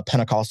a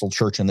Pentecostal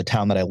church in the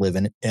town that I live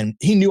in. And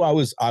he knew I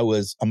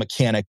was a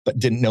mechanic, but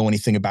didn't know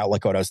anything about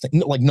like what I was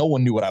thinking. Like no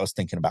one knew what I was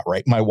thinking about,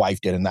 right? My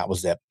wife did, and that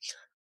was it.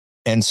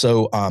 And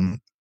so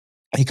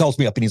he calls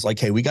me up and he's like,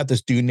 hey, we got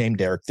this dude named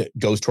Derek that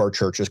goes to our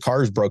church. His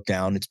car is broke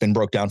down. It's been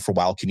broke down for a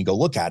while. Can you go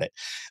look at it?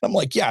 And I'm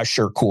like, yeah,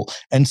 sure. Cool.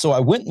 And so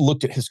I went and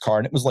looked at his car,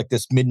 and it was like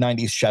this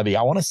mid-90s Chevy.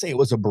 I want to say it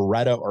was a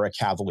Beretta or a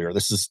Cavalier.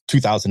 This is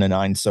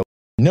 2009. So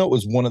I know it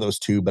was one of those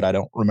two, but I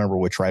don't remember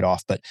which right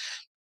off. But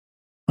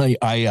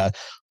I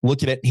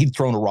look at it. He'd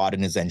thrown a rod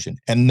in his engine.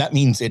 And that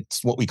means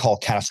it's what we call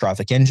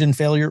catastrophic engine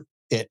failure.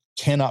 It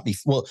cannot be,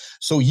 well,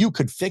 so you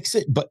could fix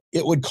it, but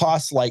it would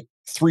cost like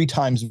 3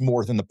 times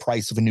more than the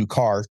price of a new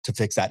car to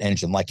fix that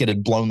engine. Like it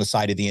had blown the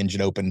side of the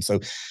engine open. So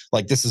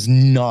like, this is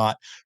not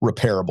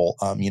repairable.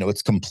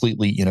 It's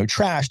completely,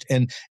 trashed.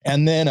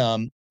 And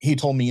then, he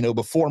told me,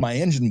 before my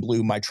engine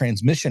blew, my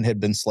transmission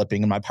had been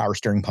slipping and my power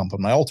steering pump and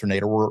my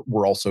alternator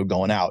were also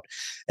going out.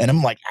 And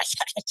I'm like,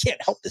 I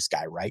can't help this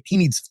guy, right? He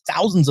needs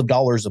thousands of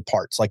dollars of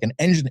parts, like an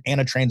engine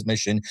and a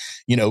transmission.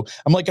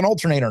 I'm like, an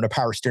alternator and a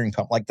power steering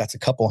pump, like that's a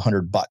couple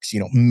 $100,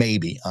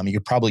 maybe. You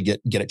could probably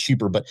get it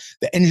cheaper, but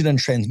the engine and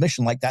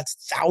transmission, like that's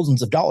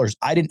thousands of dollars.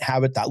 I didn't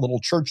have it. That little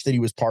church that he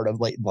was part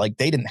of, like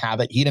they didn't have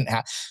it. He didn't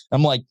have.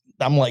 I'm like,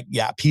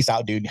 yeah, peace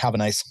out, dude. Have a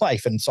nice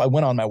life. And so I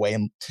went on my way,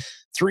 and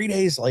 3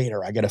 days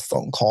later, I get a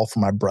phone call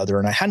from my brother,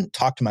 and I hadn't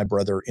talked to my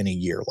brother in a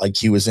year. Like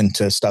he was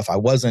into stuff I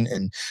wasn't.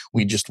 And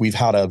we've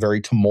had a very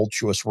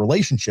tumultuous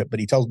relationship, but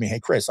he tells me, hey,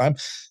 Chris, I'm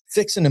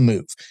fixing to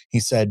move. He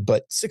said,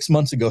 but 6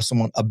 months ago,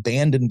 someone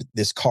abandoned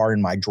this car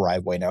in my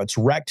driveway. Now it's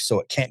wrecked,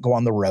 so it can't go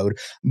on the road,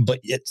 but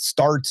it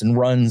starts and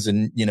runs.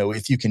 And,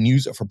 if you can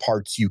use it for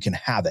parts, you can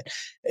have it.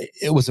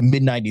 It was a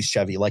mid-90s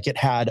Chevy. Like it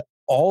had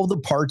all the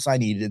parts I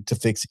needed to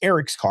fix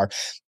Eric's car.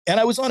 And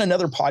I was on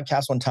another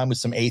podcast one time with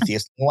some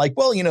atheists, like,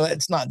 well,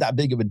 it's not that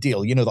big of a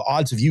deal. The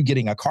odds of you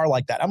getting a car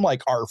like that, I'm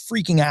like, are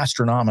freaking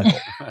astronomical.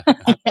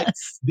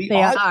 Yes, the they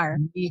odds are.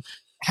 of me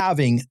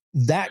having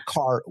that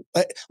car,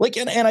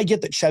 and I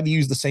get that Chevy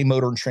used the same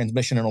motor and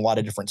transmission and a lot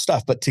of different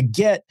stuff, but to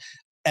get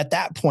at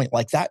that point,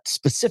 like that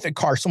specific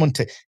car, someone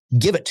to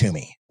give it to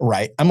me,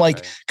 right? I'm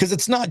like, because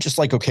it's not just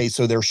like, okay,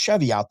 so there's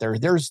Chevy out there.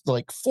 There's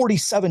like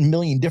 47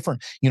 million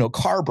different,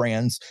 car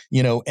brands,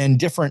 and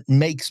different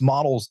makes,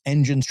 models,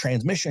 engines,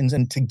 transmissions.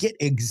 And to get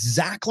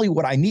exactly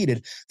what I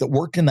needed that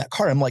worked in that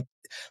car, I'm like,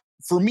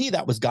 for me,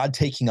 that was God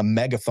taking a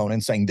megaphone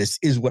and saying, this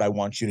is what I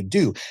want you to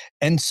do.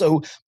 And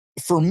so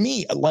for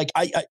me, like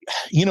I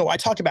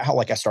talk about how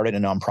like I started a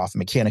nonprofit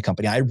mechanic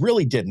company. I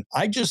really didn't.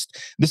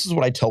 This is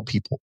what I tell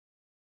people.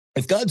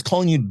 If God's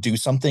calling you to do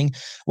something,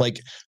 like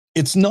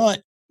it's not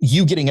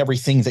you getting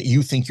everything that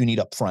you think you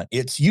need up front.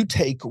 It's you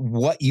take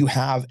what you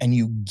have and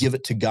you give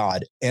it to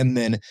God. And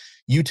then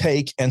you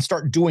take and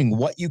start doing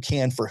what you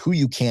can for who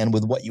you can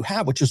with what you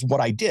have, which is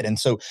what I did. And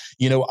so,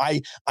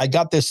 I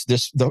got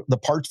the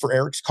parts for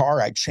Eric's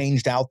car. I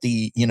changed out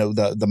the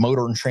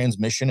motor and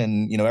transmission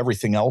and,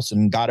 everything else,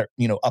 and got it,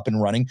 up and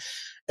running.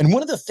 And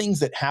one of the things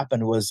that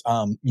happened was,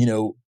 I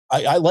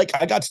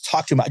got to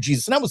talk to him about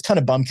Jesus, and I was kind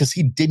of bummed because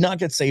he did not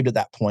get saved at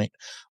that point.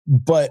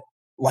 But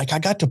like I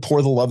got to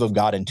pour the love of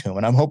God into him,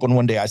 and I'm hoping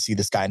one day I see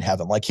this guy in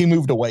heaven. Like he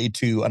moved away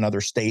to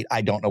another state.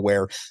 I don't know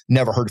where,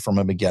 never heard from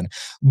him again.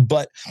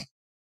 But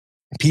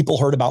people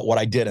heard about what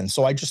I did. And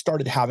so I just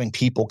started having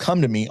people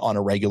come to me on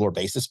a regular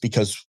basis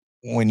because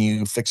when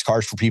you fix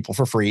cars for people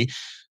for free,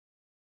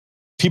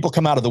 people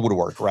come out of the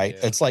woodwork, right?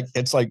 Yeah. It's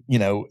like, you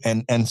know,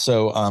 and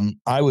so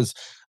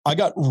I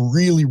got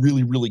really,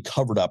 really, really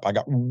covered up. I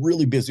got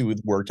really busy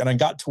with work, and I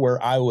got to where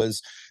I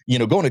was, you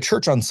know, going to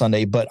church on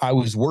Sunday, but I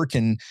was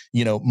working,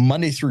 you know,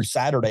 Monday through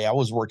Saturday, I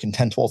was working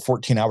 10, 12,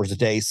 14 hours a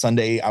day.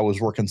 Sunday, I was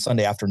working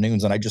Sunday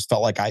afternoons, and I just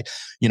felt like I,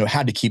 you know,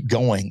 had to keep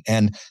going.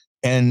 And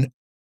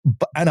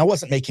I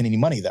wasn't making any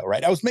money though,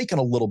 right? I was making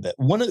a little bit.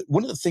 One of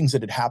the things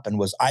that had happened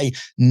was I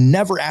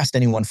never asked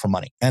anyone for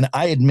money, and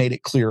I had made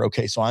it clear,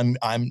 okay, so I'm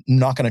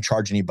not going to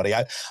charge anybody.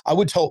 I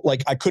would tell,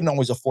 like, I couldn't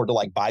always afford to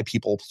like buy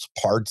people's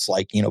parts.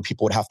 Like, you know,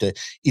 people would have to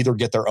either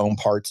get their own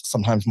parts.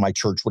 Sometimes my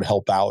church would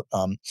help out.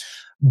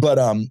 But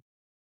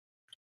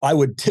I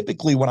would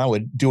typically, when I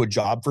would do a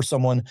job for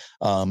someone,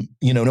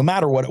 you know, no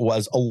matter what it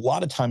was, a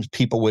lot of times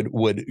people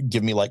would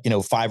give me like, you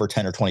know, $5 or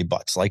 $10 or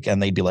 $20, like, and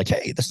they'd be like,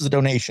 hey, this is a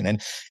donation.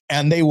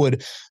 And they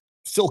would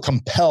feel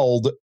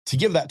compelled to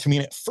give that to me.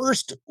 And at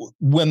first,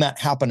 when that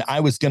happened,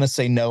 I was going to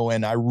say no.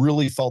 And I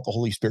really felt the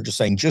Holy Spirit just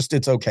saying,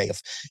 it's okay.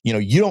 If, you know,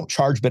 you don't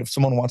charge, but if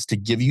someone wants to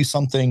give you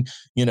something,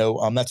 you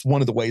know, that's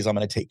one of the ways I'm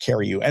going to take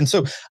care of you. And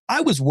so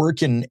I was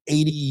working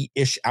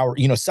 80-ish hours,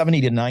 you know,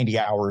 70 to 90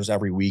 hours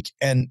every week.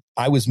 And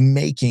I was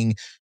making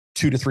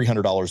 $200 to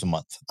 $300 a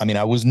month. I mean,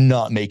 I was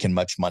not making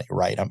much money,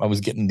 right? I was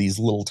getting these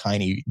little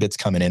tiny bits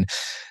coming in.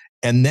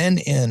 And then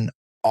in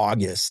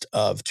August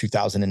of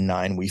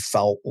 2009,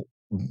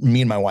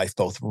 me and my wife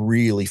both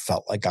really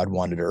felt like God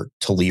wanted her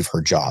to leave her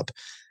job.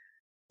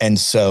 And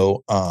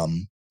so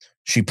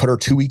she put her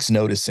 2 weeks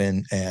notice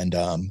in, and,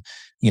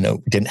 you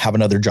know, didn't have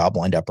another job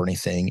lined up or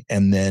anything.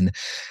 And then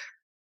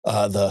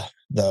the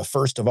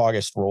 1st of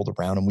August rolled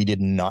around, and we did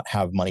not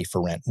have money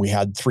for rent. We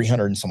had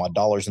 $300 and some odd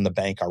dollars in the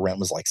bank. Our rent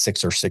was like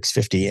 $600 or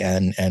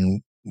 $650.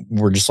 And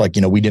we're just like,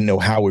 you know, we didn't know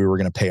how we were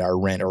going to pay our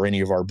rent or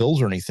any of our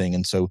bills or anything.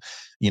 And so,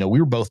 you know, we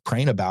were both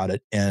praying about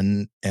it.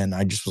 And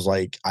I just was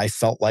like, I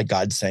felt like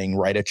God saying,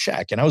 write a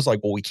check. And I was like,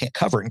 well, we can't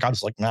cover it. And God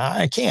was like, nah,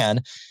 I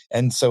can.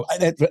 And so,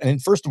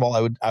 and first of all,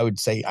 I would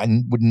say, I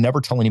would never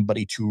tell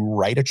anybody to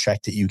write a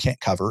check that you can't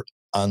cover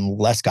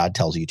unless God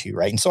tells you to,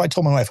 right? And so I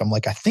told my wife, I'm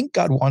like, I think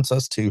God wants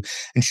us to.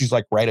 And she's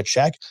like, write a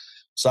check.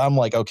 So I'm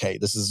like, okay,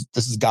 this is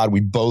God.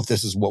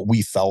 This is what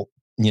we felt,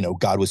 you know,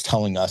 God was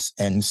telling us.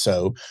 And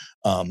so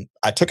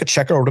I took a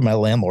check over to my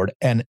landlord,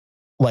 and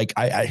like,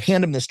 I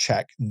hand him this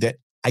check that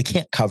I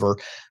can't cover.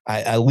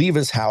 I leave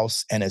his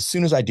house, and as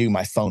soon as I do,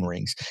 my phone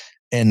rings.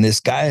 And this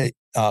guy,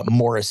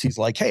 Morris, he's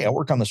like, hey, I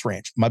work on this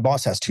ranch. My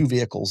boss has 2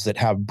 vehicles that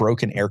have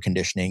broken air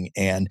conditioning,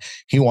 and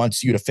he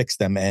wants you to fix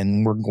them,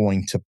 and we're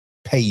going to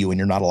pay you, and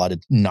you're not allowed to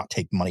not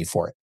take money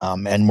for it.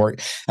 And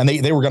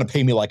they were going to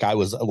pay me like I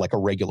was like a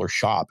regular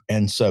shop.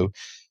 And so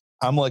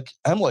I'm like,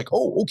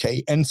 oh,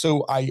 okay. And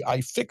so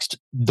I fixed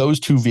those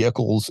 2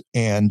 vehicles.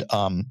 And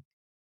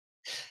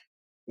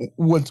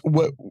what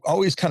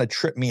always kind of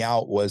tripped me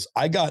out was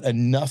I got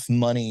enough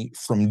money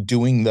from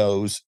doing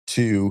those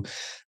to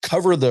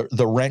cover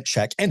the rent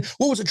check. And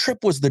what was a trip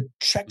was the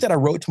check that I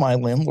wrote to my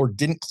landlord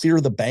didn't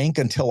clear the bank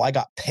until I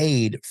got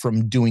paid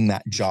from doing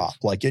that job.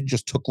 Like, it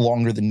just took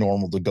longer than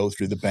normal to go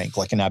through the bank,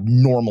 like an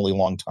abnormally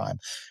long time.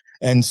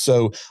 And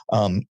so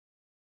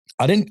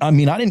I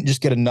didn't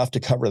just get enough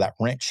to cover that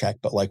rent check,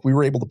 but like, we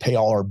were able to pay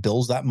all our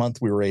bills that month.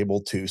 We were able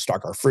to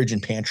stock our fridge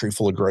and pantry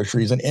full of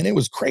groceries, and it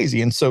was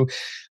crazy. And so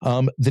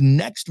the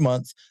next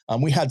month,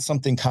 we had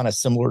something kind of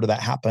similar to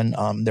that happen.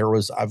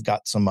 I've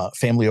got some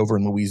family over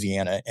in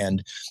Louisiana,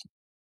 and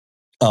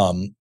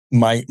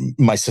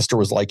my sister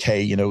was like,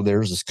 hey, you know,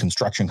 there's this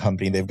construction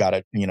company. They've got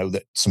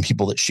some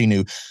people that she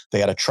knew, they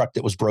had a truck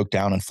that was broke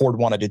down, and Ford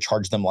wanted to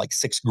charge them like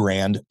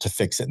 $6,000 to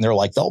fix it. And they're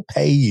like, they'll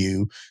pay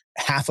you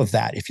half of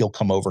that if you'll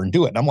come over and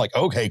do it. And I'm like,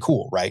 okay,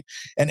 cool. Right.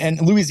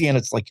 And Louisiana,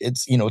 it's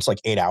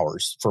like 8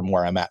 hours from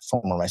where I'm at,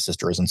 from where my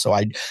sister is. And so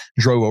I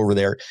drove over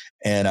there,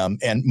 and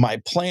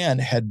my plan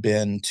had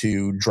been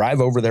to drive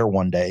over there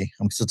one day.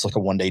 It's like a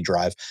 1-day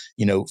drive,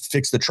 you know,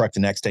 fix the truck the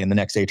next day, and the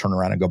next day turn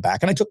around and go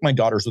back. And I took my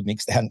daughters with me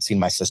because they hadn't seen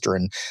my sister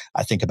in,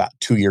 I think, about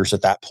 2 years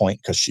at that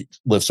point, because she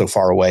lived so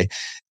far away.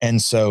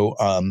 And so,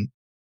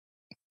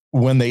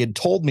 when they had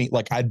told me,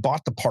 like, I'd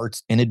bought the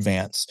parts in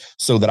advance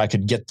so that I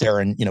could get there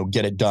and, you know,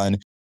 get it done,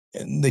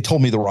 and they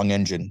told me the wrong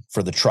engine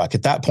for the truck.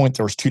 At that point,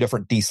 there was 2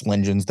 different diesel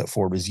engines that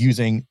Ford was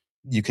using.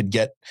 You could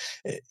get,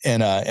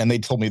 and they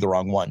told me the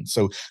wrong one.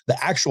 So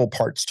the actual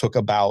parts took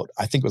about,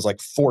 I think it was like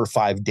 4 or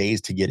 5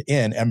 days to get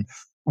in. And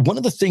one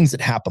of the things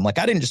that happened, like,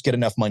 I didn't just get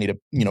enough money to,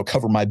 you know,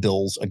 cover my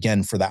bills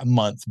again for that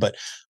month, but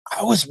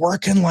I was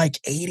working like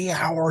 80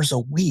 hours a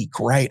week.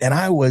 Right. And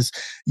I was,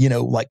 you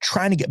know, like,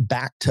 trying to get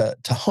back to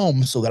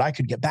home so that I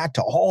could get back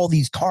to all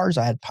these cars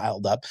I had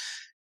piled up.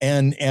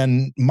 And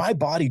my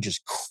body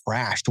just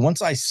crashed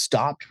once I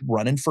stopped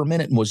running for a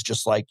minute and was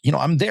just like, you know,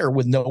 I'm there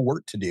with no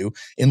work to do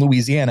in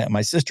Louisiana at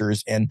my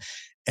sister's. And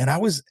I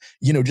was,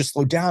 you know, just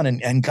slowed down.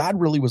 And God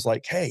really was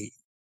like, hey,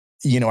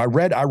 I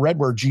read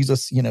where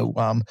Jesus,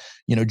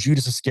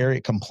 Judas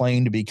Iscariot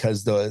complained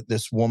because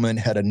this woman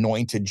had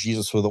anointed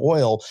Jesus with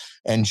oil,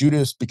 and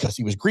Judas, because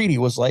he was greedy,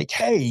 was like,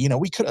 hey,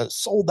 we could have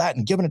sold that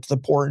and given it to the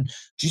poor. And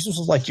Jesus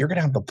was like, you're going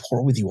to have the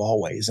poor with you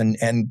always.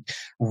 And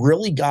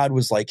really God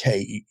was like,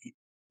 hey,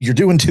 you're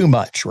doing too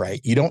much,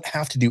 right? You don't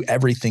have to do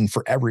everything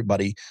for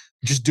everybody.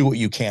 Just do what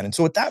you can. And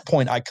so at that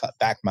point, I cut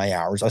back my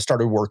hours. I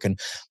started working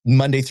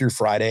Monday through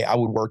Friday. I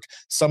would work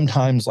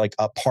sometimes like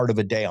a part of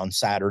a day on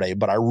Saturday,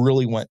 but I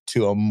really went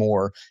to a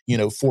more,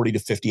 40 to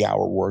 50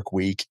 hour work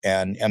week.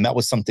 And that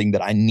was something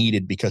that I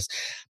needed, because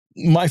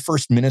my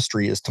first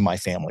ministry is to my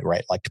family,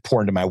 right? Like to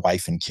pour into my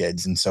wife and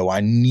kids. And so I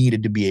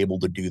needed to be able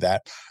to do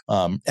that.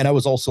 And I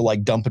was also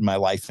like dumping my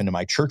life into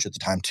my church at the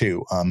time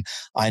too.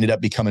 I ended up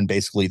becoming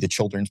basically the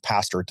children's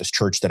pastor at this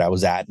church that I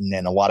was at, and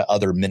then a lot of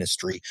other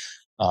ministry.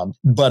 Got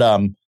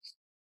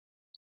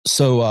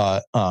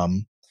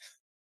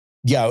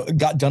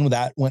done with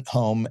that, went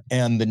home.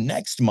 And the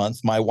next month,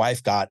 my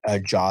wife got a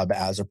job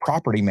as a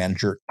property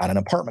manager at an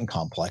apartment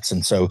complex.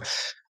 And so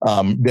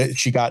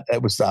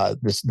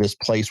this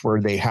place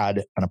where they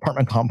had an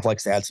apartment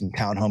complex, they had some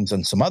townhomes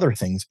and some other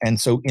things.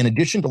 And so in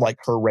addition to like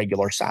her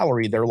regular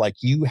salary, they're like,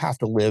 you have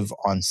to live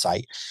on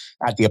site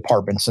at the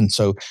apartments. And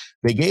so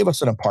they gave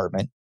us an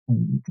apartment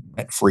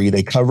free.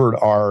 They covered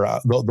our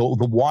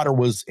the water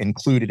was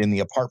included in the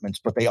apartments,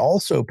 but they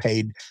also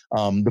paid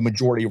the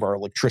majority of our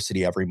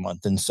electricity every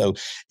month. And so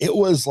it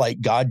was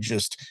like God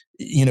just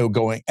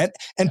going, and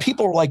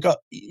people were like,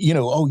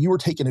 oh, you were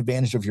taking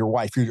advantage of your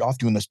wife. You're off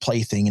doing this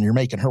play thing and you're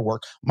making her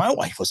work. My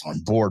wife was on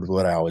board with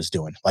what I was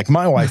doing. Like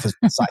my wife was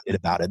excited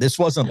about it. This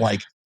wasn't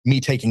like me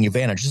taking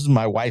advantage. This is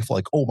my wife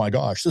like, oh my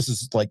gosh, this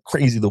is like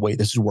crazy the way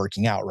this is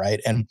working out. Right.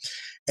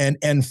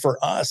 And for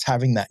us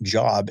having that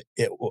job,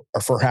 it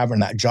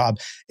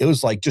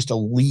was like just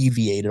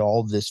alleviated all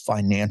of this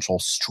financial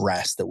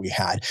stress that we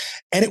had.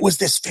 And it was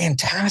this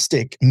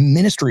fantastic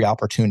ministry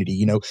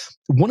opportunity.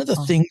 One of the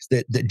things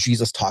that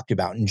Jesus talked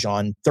about in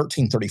John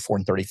 13, 34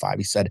 and 35,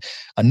 he said,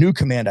 a new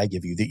command I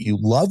give you, that you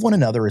love one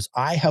another as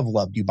I have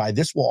loved you. By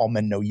this will all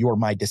men know you are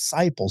my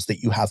disciples, that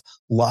you have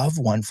love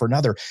one for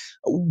another.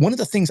 One of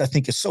the things I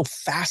think is so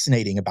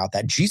fascinating about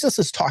that, Jesus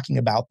is talking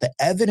about the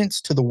evidence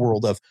to the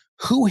world of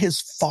who his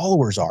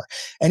followers are.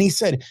 And he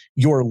said,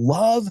 your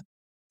love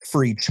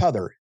for each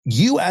other,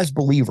 you as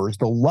believers,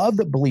 the love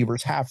that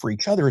believers have for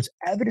each other is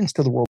evidence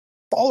to the world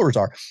who followers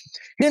are.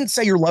 He didn't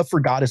say your love for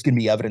God is going to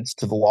be evidence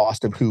to the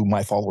lost of who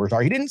my followers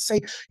are. He didn't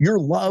say your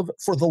love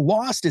for the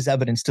lost is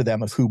evidence to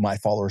them of who my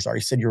followers are.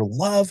 He said your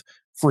love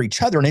for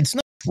each other. And it's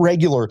not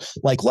regular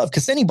like love,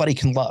 because anybody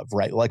can love,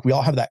 right? Like we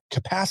all have that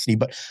capacity.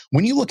 But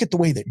when you look at the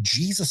way that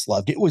Jesus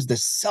loved, it was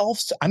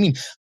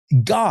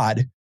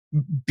God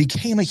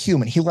became a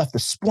human. He left the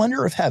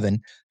splendor of heaven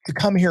to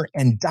come here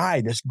and die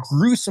this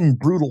gruesome,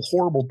 brutal,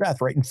 horrible death,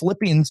 right? In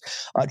Philippians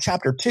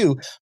chapter 2,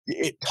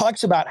 it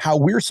talks about how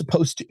we're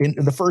supposed to,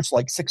 in the first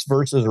like 6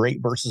 verses or 8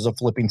 verses of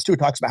Philippians 2, it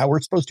talks about how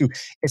we're supposed to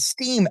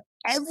esteem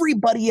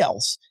everybody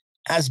else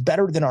as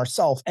better than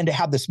ourselves, and to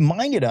have this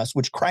mind in us,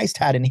 which Christ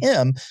had in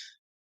him,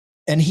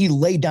 and he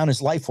laid down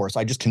his life for us.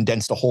 I just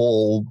condensed a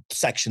whole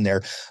section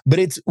there. But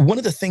it's one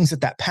of the things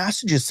that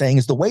passage is saying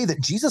is the way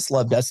that Jesus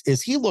loved us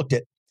is he looked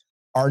at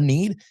our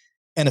need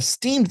and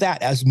esteemed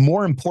that as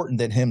more important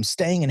than him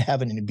staying in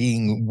heaven and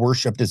being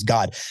worshiped as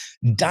God,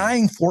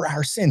 dying for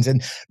our sins.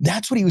 And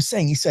that's what he was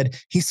saying. He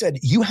said,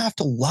 you have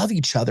to love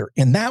each other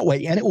in that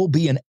way, and it will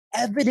be an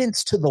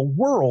evidence to the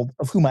world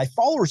of who my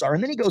followers are.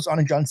 And then he goes on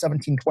in John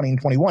 17, 20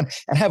 and 21, and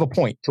I have a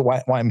point to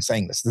why I'm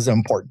saying this. This is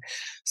important. He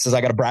says,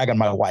 I got to brag on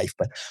my wife.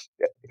 But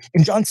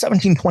in John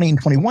 17, 20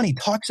 and 21, he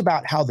talks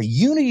about how the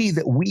unity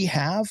that we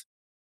have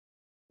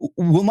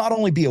will not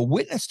only be a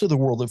witness to the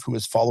world of who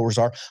his followers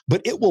are,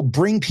 but it will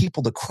bring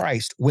people to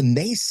Christ when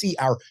they see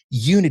our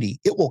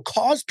unity. It will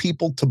cause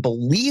people to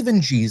believe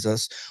in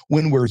Jesus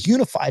when we're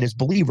unified as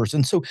believers.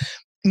 And so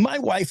my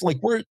wife, like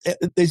we're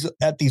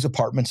at these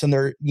apartments, and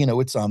they're,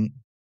 it's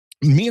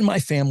me and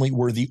my family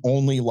were the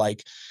only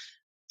like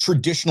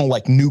traditional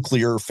like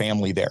nuclear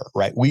family there,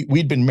 right?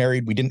 We'd been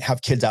married. We didn't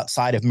have kids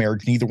outside of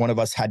marriage. Neither one of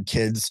us had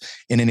kids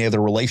in any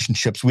other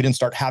relationships. We didn't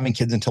start having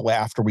kids until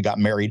after we got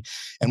married,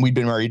 and we'd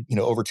been married,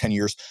 over 10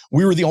 years.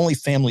 We were the only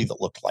family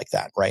that looked like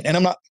that, right? And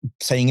I'm not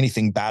saying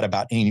anything bad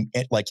about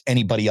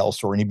anybody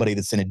else or anybody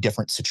that's in a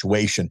different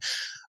situation.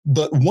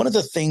 But one of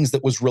the things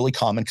that was really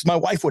common, because my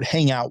wife would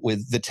hang out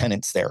with the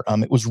tenants there,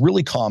 it was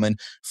really common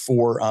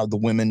for the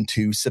women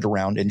to sit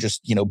around and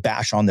just,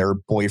 bash on their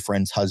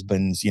boyfriends,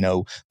 husbands,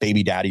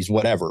 baby daddies,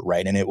 whatever,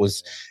 right? And it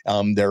was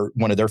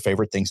one of their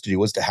favorite things to do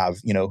was to have,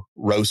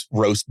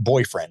 roast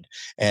boyfriend.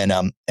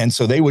 And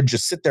so they would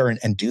just sit there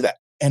and do that.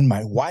 And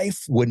my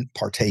wife wouldn't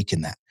partake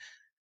in that.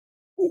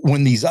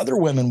 When these other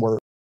women were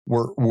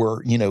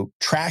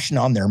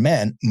trashing on their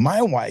men,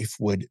 my wife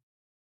would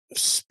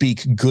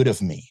speak good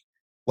of me.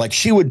 Like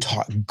she would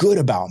talk good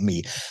about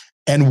me.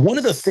 And one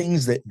of the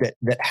things that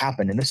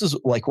happened, and this is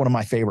like one of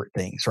my favorite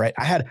things, right?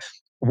 I had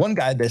one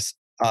guy,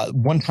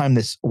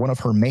 one of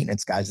her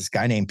maintenance guys, this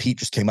guy named Pete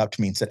just came up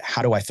to me and said,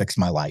 how do I fix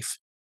my life?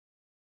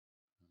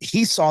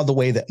 he saw the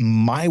way that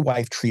my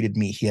wife treated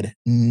me. He had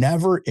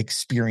never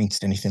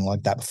experienced anything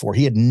like that before.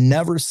 He had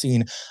never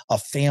seen a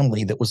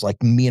family that was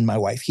like me and my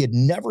wife. He had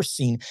never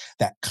seen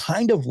that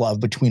kind of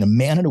love between a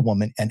man and a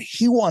woman. And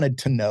he wanted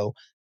to know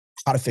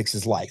how to fix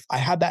his life. I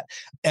had that.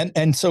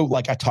 And so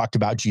like I talked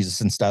about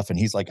Jesus and stuff, and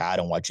he's like, I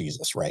don't want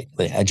Jesus, right?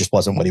 It just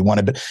wasn't what he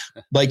wanted. But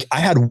like I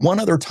had one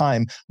other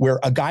time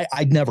where a guy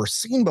I'd never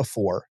seen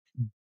before,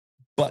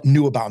 but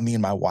knew about me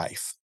and my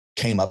wife,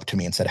 came up to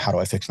me and said, how do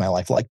I fix my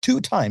life? Like 2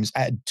 times,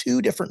 I had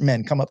 2 different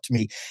men come up to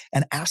me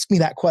and ask me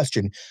that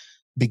question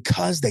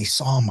because they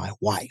saw my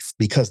wife,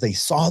 because they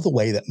saw the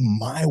way that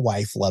my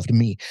wife loved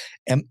me.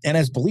 And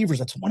as believers,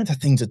 that's one of the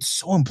things that's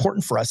so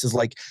important for us is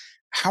like,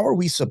 how are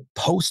we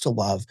supposed to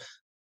love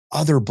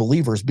other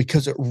believers?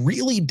 Because it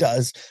really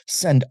does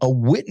send a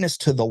witness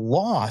to the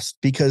lost,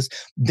 because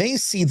they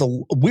see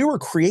we were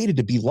created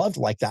to be loved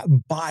like that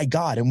by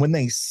God. And when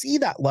they see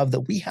that love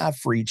that we have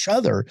for each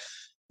other,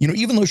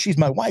 even though she's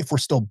my wife, we're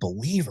still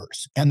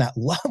believers. And that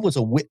love was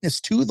a witness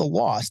to the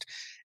lost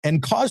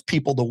and caused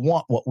people to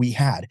want what we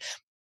had.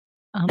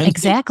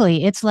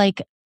 Exactly. It's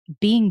like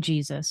being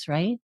Jesus,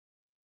 right?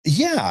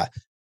 Yeah.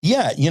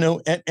 Yeah.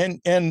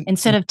 And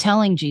instead of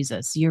telling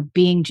Jesus, you're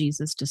being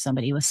Jesus to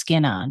somebody with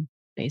skin on,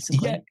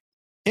 basically.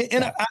 Yeah.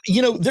 And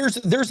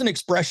there's an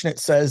expression that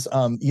says,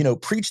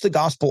 preach the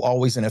gospel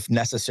always, and if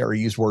necessary,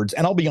 use words.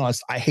 And I'll be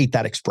honest, I hate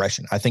that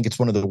expression. I think it's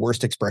one of the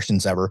worst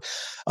expressions ever,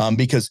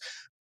 because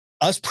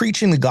us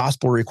preaching the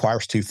gospel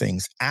requires 2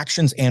 things: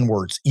 actions and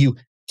words. You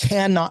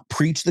cannot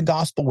preach the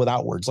gospel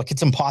without words. Like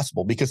it's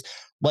impossible, because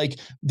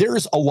like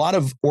there's a lot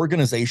of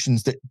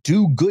organizations that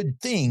do good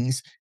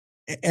things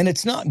and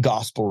it's not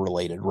gospel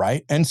related,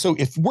 right? And so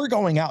if we're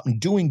going out and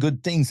doing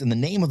good things in the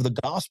name of the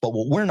gospel,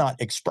 well, we're not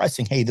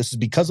expressing, hey, this is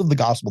because of the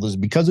gospel, this is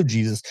because of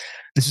Jesus,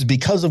 this is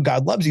because of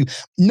God loves you.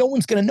 No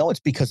one's going to know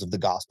it's because of the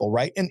gospel,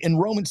 right? And in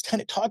Romans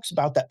 10, it talks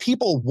about that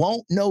people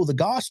won't know the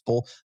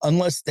gospel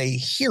unless they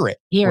hear it.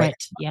 Right?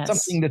 Yes.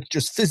 Something that's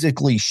just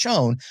physically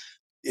shown.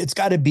 It's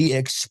got to be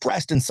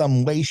expressed in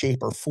some way, shape,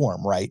 or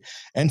form, right?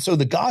 And so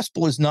the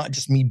gospel is not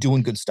just me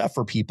doing good stuff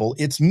for people.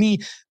 It's me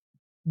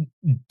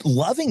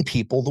loving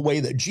people the way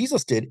that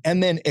Jesus did,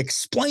 and then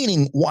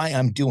explaining why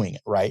I'm doing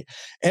it, right?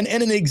 And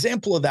an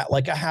example of that,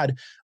 like I had,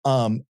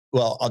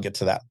 well, I'll get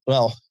to that.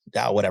 Well,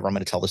 whatever. I'm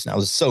going to tell this now.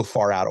 It's so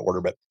far out of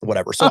order, but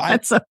whatever. So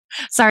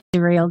sorry, I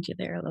derailed you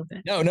there a little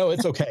bit. No,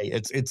 it's okay.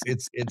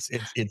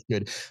 It's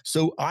good.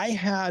 So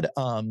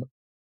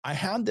I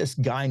had this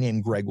guy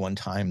named Greg one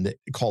time that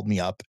called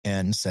me up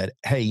and said,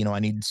 hey, I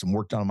need some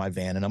work done on my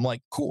van. And I'm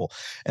like, cool.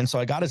 And so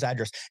I got his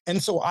address.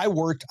 And so I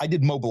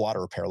did mobile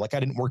auto repair. Like I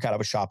didn't work out of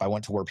a shop. I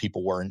went to where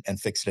people were and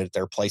fixed it at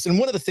their place. And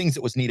one of the things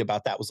that was neat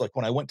about that was like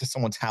when I went to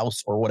someone's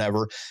house or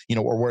whatever,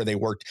 or where they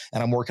worked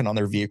and I'm working on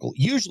their vehicle,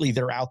 usually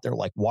they're out there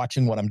like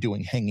watching what I'm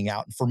doing, hanging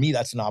out. And for me,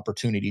 that's an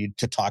opportunity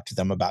to talk to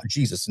them about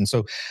Jesus. And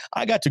so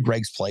I got to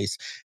Greg's place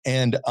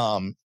and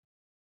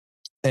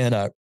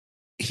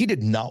he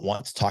did not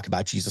want to talk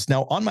about Jesus.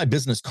 Now, on my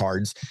business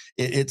cards,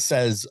 it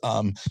says,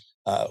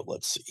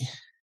 let's see,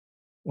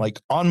 like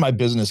on my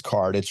business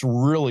card, it's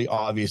really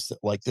obvious that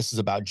like this is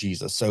about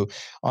Jesus. So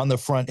on the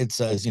front, it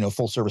says,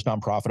 full service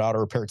nonprofit auto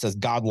repair. It says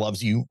God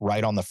loves you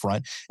right on the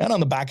front. And on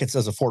the back, it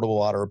says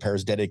affordable auto repair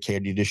is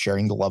dedicated to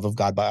sharing the love of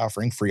God by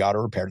offering free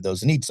auto repair to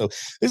those in need. So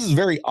this is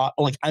very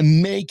like I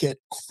make it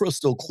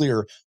crystal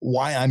clear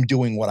why I'm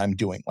doing what I'm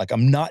doing. Like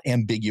I'm not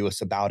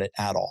ambiguous about it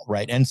at all.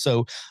 Right. And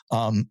so,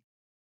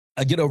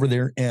 I get over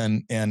there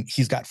and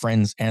he's got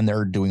friends and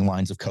they're doing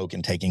lines of Coke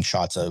and taking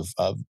shots of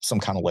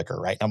some kind of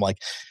liquor. Right. And I'm like,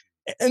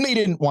 and they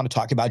didn't want to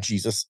talk about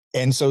Jesus.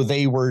 And so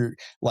they were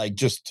like,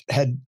 just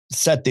had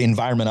set the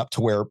environment up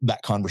to where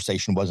that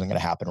conversation wasn't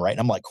going to happen. Right. And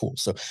I'm like, cool.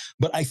 So,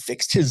 but I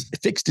fixed his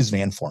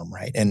van for him.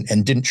 Right. And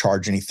didn't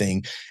charge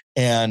anything.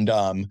 And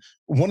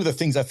one of the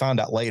things I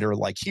found out later,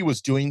 like he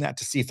was doing that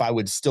to see if I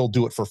would still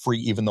do it for free,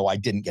 even though I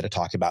didn't get to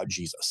talk about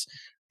Jesus.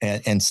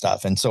 And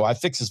stuff. And so I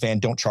fixed his van,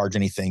 don't charge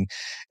anything.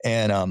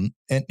 And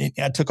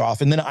I took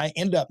off. And then I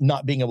ended up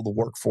not being able to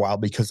work for a while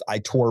because I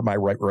tore my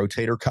right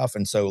rotator cuff.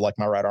 And so like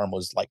my right arm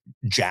was like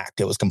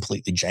jacked. It was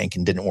completely jank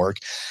and didn't work.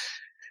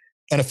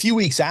 And a few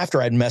weeks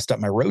after I'd messed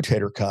up my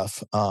rotator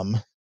cuff,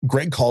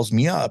 Greg calls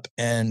me up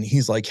and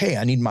he's like, hey,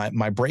 I need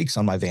my brakes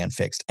on my van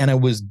fixed. And I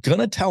was going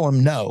to tell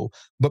him no,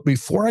 but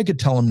before I could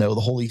tell him no, the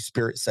Holy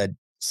Spirit said,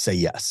 say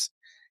yes.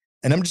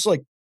 And I'm just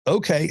like,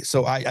 okay.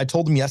 So I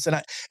told him yes.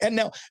 And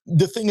now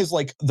the thing is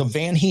like the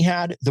van he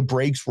had, the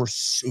brakes were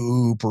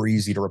super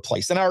easy to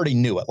replace. And I already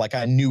knew it. Like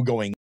I knew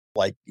going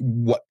like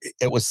what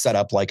it was set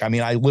up. Like, I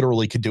mean, I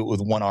literally could do it with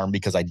one arm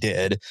because I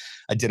did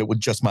it with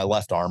just my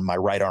left arm. My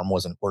right arm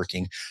wasn't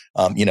working,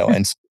 and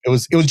it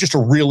was just a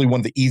really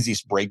one of the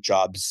easiest brake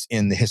jobs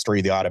in the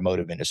history of the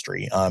automotive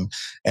industry. But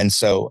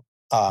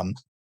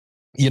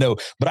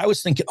I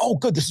was thinking, oh,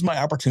 good, this is my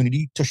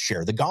opportunity to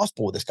share the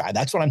gospel with this guy.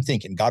 That's what I'm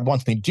thinking. God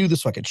wants me to do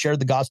this so I can share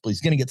the gospel.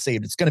 He's going to get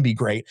saved. It's going to be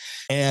great.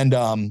 And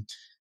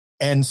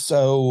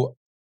so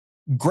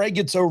Greg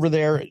gets over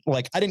there.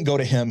 Like, I didn't go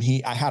to him.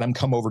 I had him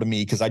come over to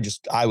me because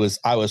I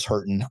was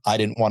hurting. I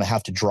didn't want to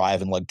have to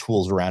drive and lug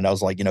tools around. I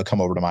was like,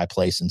 come over to my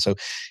place. And so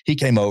he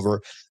came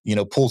over,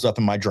 pulls up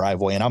in my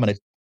driveway, and I'm going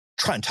to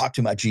try and talk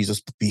to him about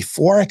Jesus. But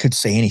before I could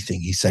say anything,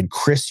 he said,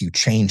 "Chris, you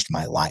changed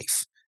my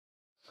life."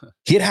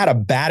 He had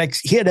had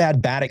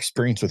bad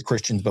experience with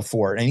Christians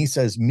before. And he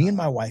says, "Me and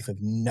my wife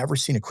have never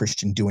seen a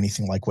Christian do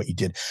anything like what you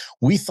did.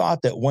 We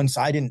thought that once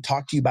I didn't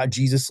talk to you about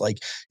Jesus, like,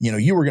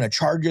 you were going to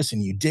charge us,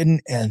 and you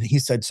didn't." And he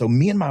said, "So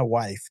me and my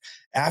wife,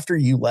 after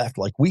you left,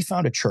 like, we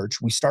found a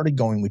church, we started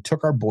going, we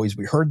took our boys,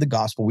 we heard the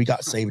gospel, we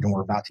got saved, and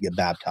we're about to get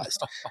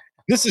baptized."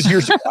 This is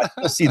years ago. I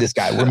still see this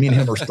guy where me and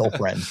him are still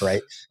friends.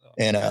 Right.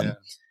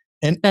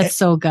 And that's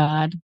so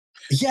God.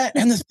 Yeah.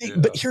 And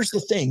but here's the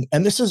thing.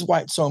 And this is why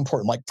it's so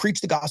important. Like,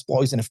 preach the gospel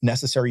always. And if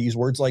necessary, use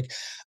words like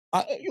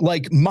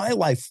my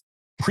life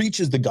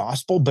preaches the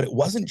gospel, but it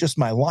wasn't just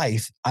my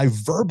life. I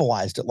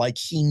verbalized it. Like,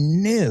 he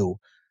knew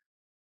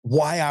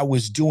why I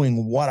was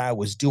doing what I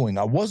was doing.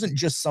 I wasn't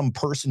just some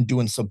person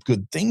doing some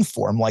good thing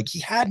for him. Like, he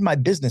had my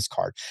business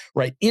card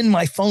right in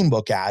my phone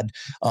book ad,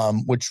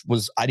 which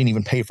was, I didn't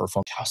even pay for a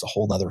phone. That's a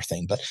whole other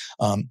thing. But,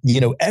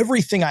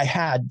 everything I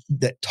had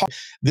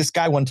this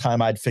guy, one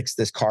time I'd fixed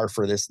this car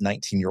for this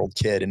 19-year-old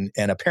kid. And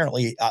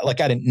apparently, I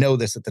didn't know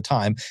this at the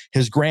time,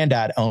 his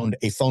granddad owned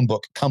a phone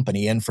book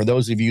company. And for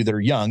those of you that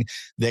are young,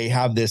 they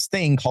have this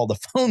thing called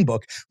a phone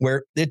book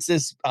where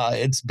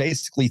it's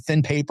basically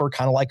thin paper,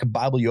 kind of like a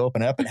Bible. You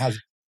open it up, it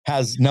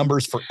has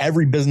numbers for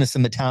every business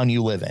in the town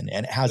you live in,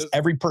 and it has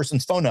every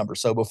person's phone number.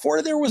 So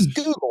before there was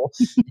Google,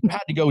 you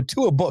had to go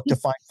to a book to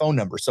find phone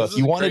numbers. So if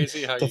you wanted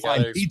to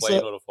find pizza,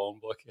 what a phone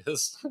book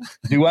is.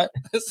 Do what?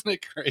 Isn't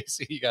it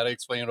crazy? You got to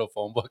explain what a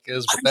phone book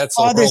is, but that's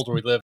the world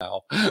we live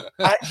now.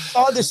 I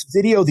saw this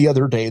video the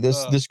other day.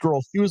 This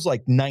girl, she was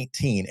like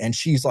 19, and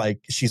she's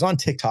on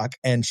TikTok,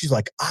 and she's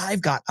like,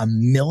 "I've got $1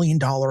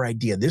 million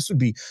idea. This would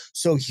be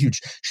so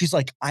huge." She's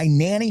like, "I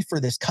nanny for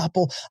this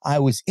couple. I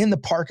was in the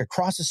park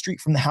across the street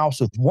from the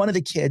house with one of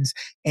the kids,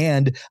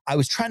 and I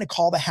was trying to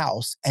call the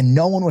house, and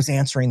no one was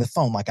answering the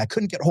phone. Like, I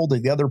couldn't get hold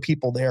of the other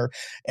people there."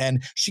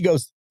 And she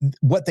goes,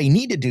 "What they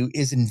need to do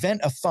is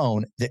invent a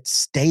phone that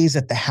stays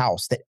at the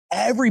house, that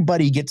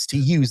everybody gets to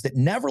use, that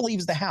never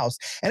leaves the house.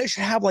 And it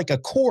should have like a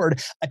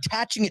cord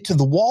attaching it to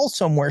the wall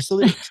somewhere so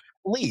that it can't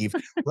leave."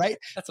 Right.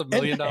 That's $1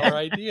 million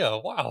idea.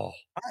 Wow.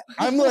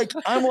 I'm like,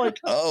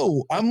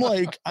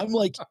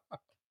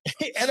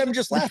 and I'm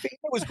just laughing.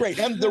 It was great.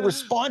 And the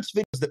response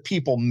videos that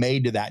people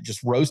made to that, just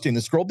roasting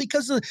this girl,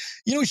 because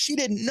she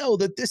didn't know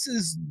that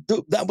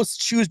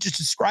she was just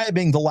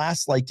describing the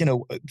last,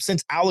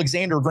 since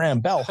Alexander Graham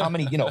Bell, how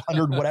many,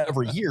 100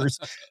 whatever years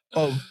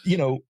of,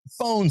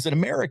 phones in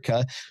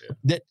America,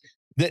 that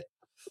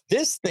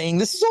this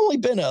has only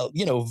been a,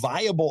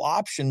 viable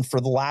option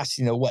for the last,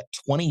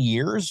 20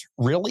 years,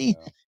 really,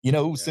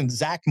 since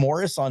Zach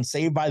Morris on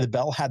Saved by the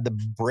Bell had the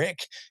brick,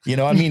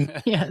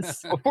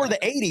 Yes, before the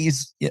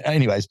 80s.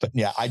 Anyways, but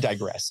yeah, I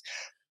digress.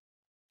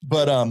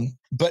 But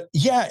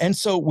yeah. And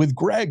so with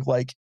Greg,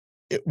 like,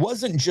 it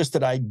wasn't just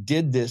that I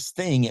did this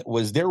thing.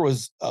 There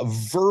was a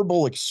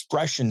verbal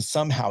expression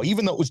somehow,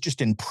 even though it was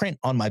just in print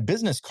on my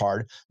business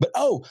card.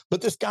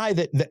 But this guy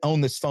that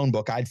owned this phone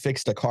book, I'd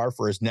fixed a car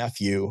for his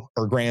nephew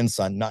or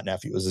grandson, not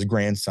nephew, it was his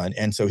grandson.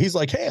 And so he's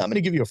like, "Hey, I'm going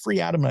to give you a free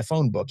ad of my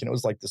phone book." And it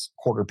was like this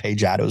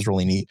 1/4-page ad. It was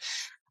really neat.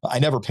 I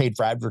never paid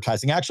for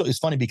advertising. Actually, it's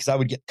funny because I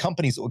would get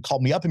companies that would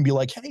call me up and be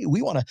like, "Hey,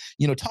 we want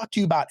to, talk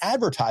to you about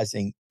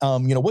advertising.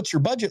 What's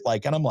your budget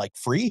like?" And I'm like,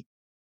 "Free?"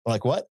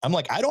 Like, what? I'm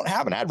like, "I don't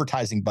have an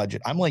advertising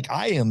budget." I'm like,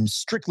 "I am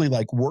strictly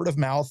like word of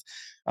mouth."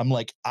 I'm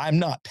like, "I'm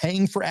not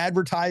paying for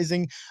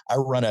advertising. I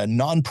run a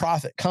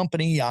nonprofit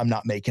company. I'm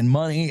not making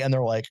money." And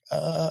they're like,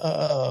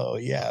 "Oh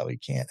yeah, we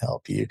can't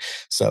help you."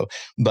 So,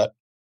 but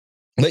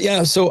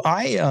yeah, so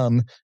I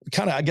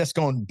kind of, I guess,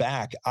 going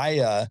back,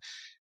 my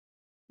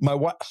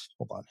wife,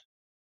 hold on.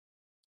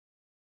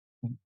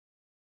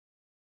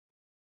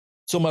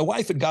 So my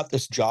wife had got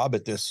this job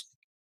at this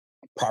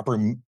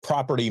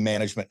property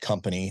management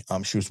company.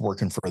 She was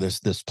working for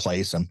this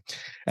place, and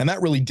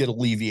that really did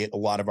alleviate a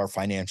lot of our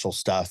financial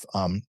stuff.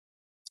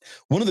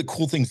 One of the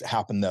cool things that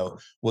happened, though,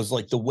 was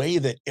like the way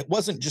that it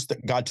wasn't just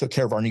that God took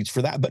care of our needs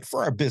for that, but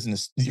for our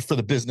business, for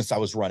the business I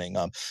was running.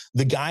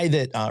 The guy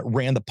that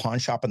ran the pawn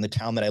shop in the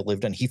town that I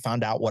lived in, he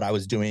found out what I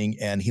was doing,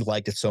 and he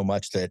liked it so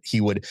much that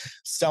he would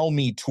sell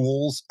me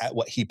tools at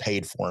what he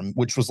paid for them,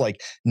 which was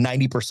like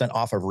 90%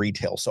 off of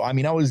retail. So, I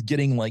mean, I was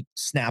getting like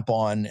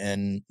Snap-on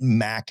and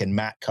Mac and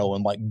Matco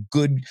and like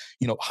good,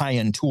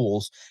 high-end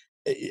tools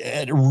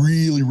at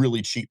really,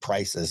 really cheap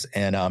prices.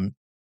 And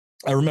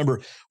I remember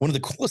one of the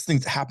coolest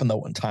things that happened, though,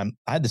 one time.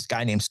 I had this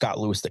guy named Scott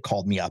Lewis that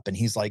called me up, and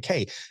he's like,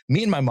 "Hey,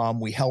 me and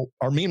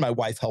my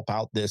wife help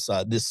out this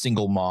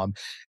single mom,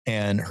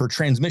 and her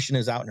transmission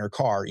is out in her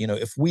car.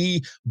 If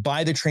we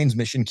buy the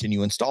transmission, can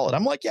you install it?"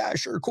 I'm like, "Yeah,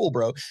 sure, cool,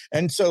 bro."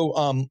 And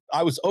so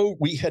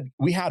we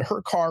had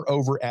her car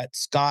over at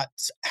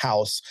Scott's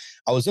house.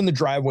 I was in the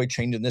driveway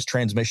changing this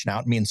transmission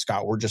out. Me and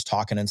Scott were just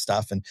talking and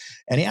stuff, and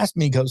he asked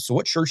me, he goes, "So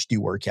what church do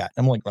you work at?"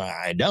 And I'm like,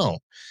 "I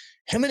don't."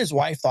 him and his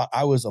wife thought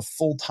I was a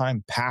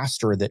full-time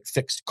pastor that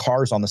fixed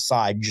cars on the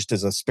side just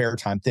as a spare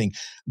time thing.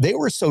 They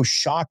were so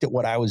shocked at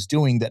what I was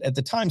doing that at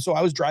the time, so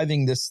I was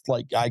driving this,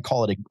 like, I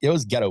call it, it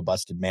was ghetto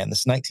busted, man,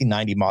 this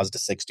 1990 Mazda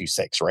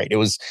 626, right?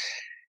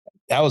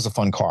 That was a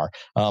fun car.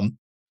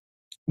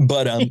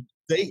 But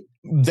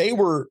they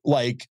were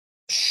like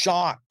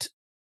shocked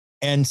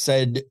and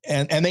said,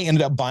 and they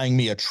ended up buying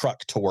me a truck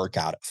to work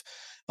out of,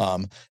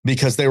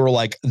 because they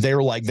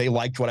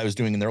liked what I was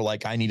doing, and they're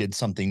like, I needed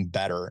something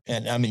better.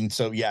 And I mean,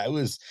 so yeah, it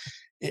was,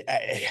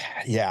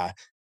 yeah.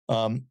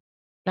 God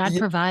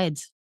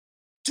provides.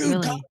 Dude,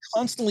 really. God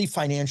constantly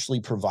financially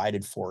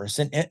provided for us.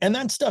 And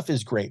that stuff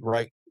is great,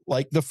 right?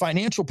 Like the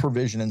financial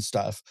provision and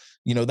stuff,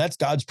 that's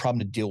God's problem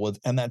to deal with.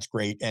 And that's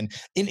great. And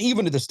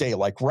even to this day,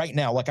 like right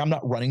now, like I'm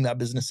not running that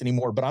business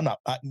anymore, but I'm not,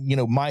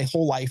 my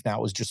whole life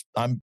now is just,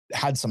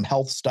 had some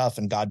health stuff,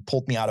 and God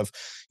pulled me out of,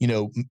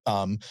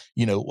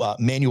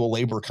 manual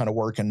labor kind of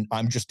work. And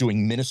I'm just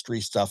doing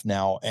ministry stuff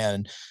now.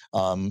 And,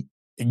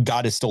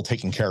 God is still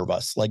taking care of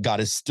us. Like God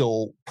is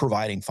still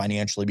providing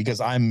financially, because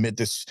I'm at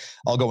this,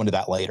 I'll go into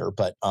that later,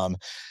 but,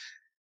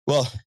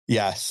 well,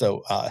 yeah.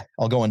 So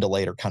I'll go into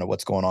later kind of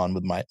what's going on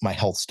with my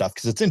health stuff,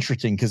 because it's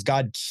interesting, because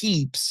God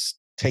keeps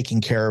taking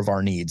care of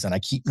our needs, and I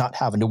keep not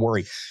having to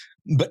worry.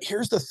 But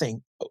here's the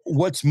thing: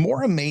 what's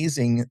more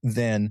amazing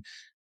than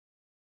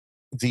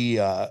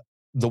the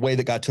way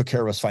that God took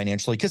care of us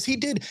financially, because he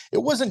did, it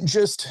wasn't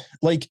just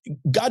like,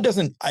 God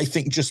doesn't, I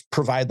think, just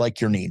provide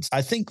like your needs.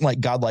 I think like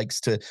God likes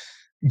to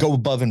go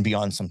above and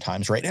beyond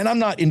sometimes, right? And I'm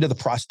not into the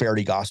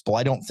prosperity gospel.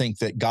 I don't think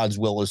that God's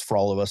will is for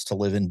all of us to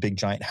live in big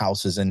giant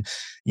houses and,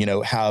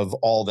 have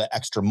all the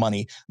extra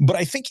money. But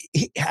I think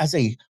he, as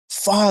a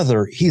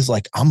father, he's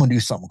like, I'm gonna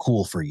do something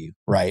cool for you,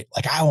 right?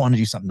 Like I want to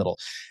do something little.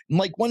 And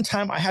like one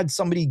time I had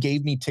somebody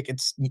gave me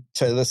tickets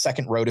to the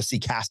second row to see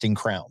Casting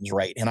Crowns,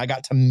 right? And I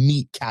got to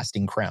meet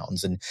Casting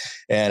Crowns, and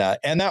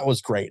that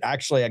was great.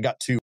 Actually, I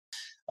got to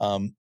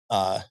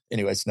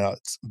anyways, no,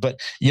 but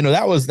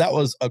that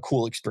was a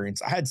cool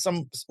experience. I had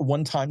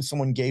one time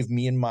someone gave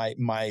me and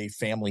my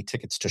family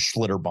tickets to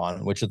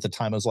Schlitterbahn, which at the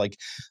time was like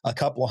a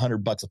couple of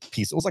 $100 a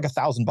piece. It was like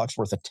 $1,000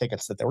 worth of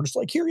tickets that they were just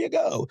like, here you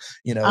go.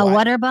 A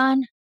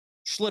Waterbahn?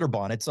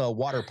 Schlitterbahn. It's a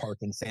water park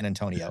in San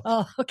Antonio.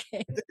 Oh,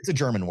 okay. It's a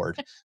German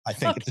word. I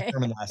think it's a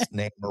German last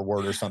name or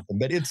word or something,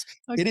 but it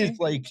is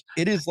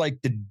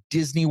like the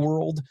Disney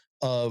World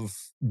of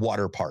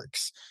water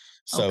parks.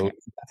 So okay.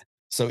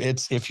 So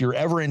if you're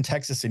ever in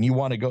Texas and you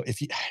want to go,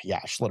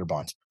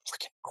 Schlitterbahn's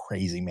freaking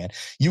crazy, man.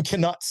 You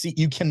cannot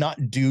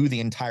do the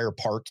entire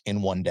park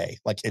in one day.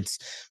 Like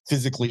it's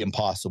physically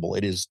impossible.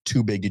 It is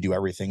too big to do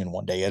everything in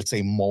one day. It's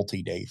a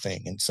multi-day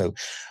thing. And so,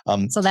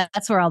 so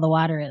that's where all the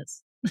water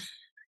is.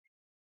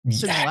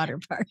 It's in the water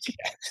park.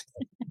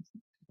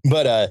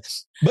 But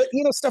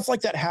stuff like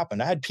that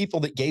happened. I had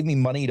people that gave me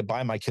money to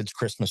buy my kids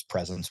Christmas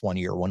presents one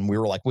year when we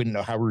were like, we didn't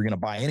know how we were going to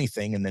buy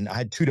anything. And then I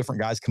had two different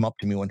guys come up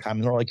to me one time,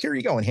 and they're like, here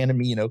you go, and handed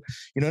me,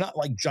 not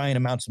like giant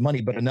amounts of money,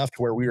 but enough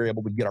to where we were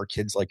able to get our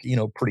kids like,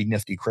 pretty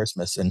nifty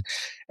Christmas and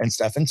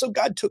stuff. And so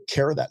God took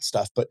care of that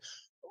stuff. But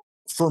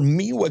for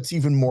me, what's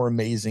even more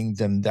amazing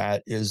than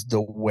that is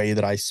the way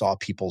that I saw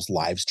people's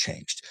lives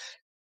changed.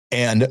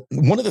 And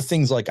one of the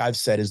things, like I've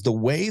said, is the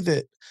way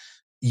that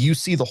you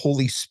see the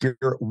Holy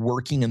Spirit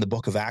working in the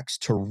book of Acts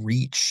to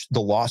reach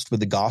the lost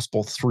with the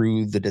gospel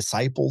through the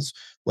disciples.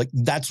 Like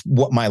that's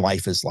what my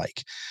life is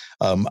like.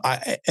 And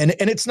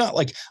it's not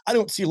like I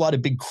don't see a lot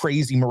of big,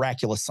 crazy,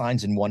 miraculous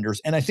signs and wonders.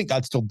 And I think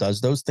God still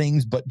does those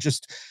things, but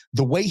just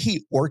the way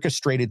he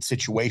orchestrated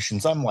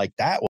situations, I'm like,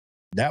 that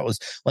was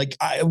like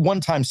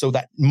one time. So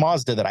that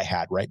Mazda that I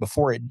had right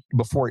before it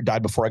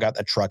died, before I got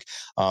that truck,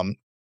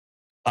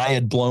 I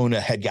had blown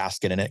a head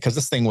gasket in it because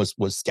this thing was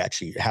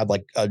sketchy. It had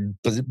like a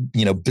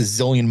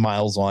bazillion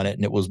miles on it,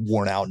 and it was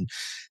worn out, and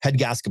head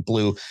gasket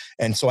blew.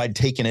 And so I'd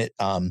taken it.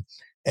 I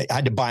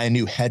had to buy a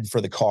new head for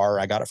the car.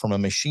 I got it from a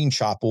machine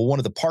shop. Well, one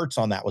of the parts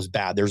on that was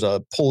bad. There's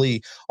a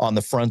pulley on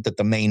the front that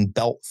the main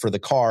belt for the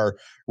car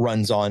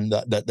runs on,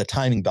 the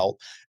timing belt.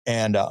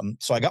 And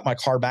so I got my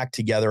car back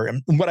together,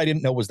 and what I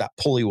didn't know was that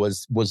pulley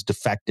was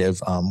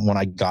defective when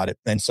I got it.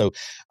 And so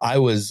I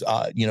was,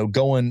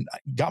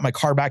 got my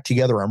car back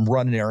together. I'm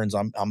running errands.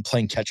 I'm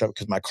playing catch up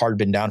because my car had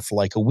been down for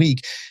like a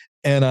week.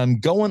 And I'm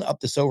going up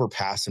this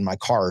overpass, and my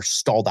car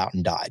stalled out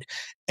and died.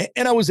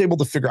 And I was able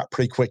to figure out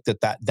pretty quick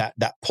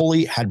that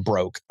pulley had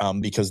broke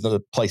because the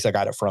place I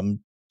got it from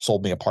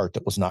sold me a part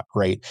that was not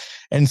great.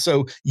 And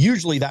so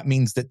usually that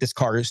means that this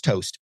car is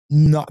toast,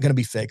 not going to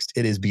be fixed.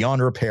 It is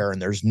beyond repair,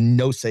 and there's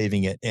no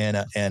saving it. And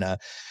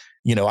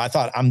I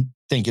thought, I'm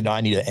thinking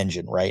I need an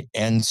engine, right?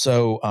 And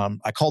so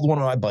I called one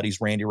of my buddies,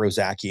 Randy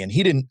Rozaki, and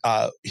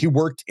he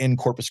worked in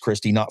Corpus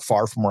Christi, not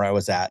far from where I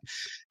was at.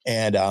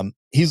 And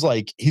he's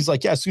like,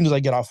 yeah, as soon as I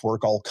get off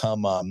work, I'll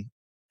come,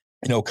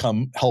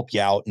 come help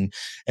you out.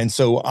 And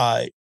so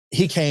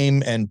he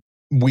came, and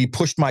we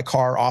pushed my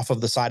car off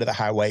of the side of the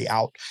highway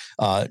out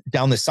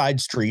down the side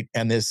street,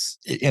 and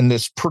in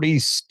this pretty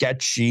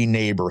sketchy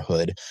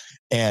neighborhood.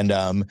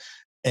 And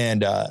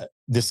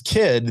this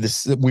kid,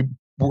 we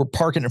we're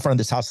parking in front of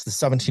this house. The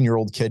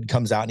 17-year-old kid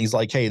comes out and he's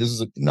like, hey, this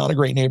is not a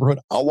great neighborhood.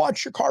 I'll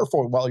watch your car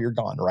for while you're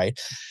gone. Right.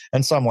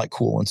 And so I'm like,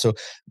 cool. And so,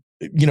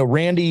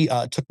 Randy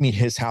took me to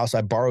his house.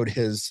 I borrowed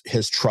his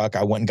truck.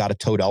 I went and got a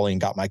tow dolly and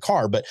got my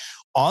car. But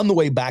on the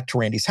way back to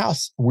Randy's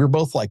house, we're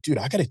both like, dude,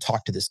 I got to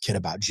talk to this kid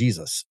about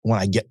Jesus when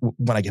I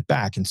get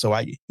back. And so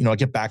I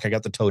get back, I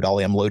got the tow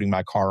dolly, I'm loading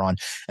my car on,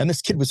 and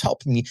this kid was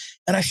helping me,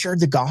 and I shared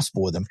the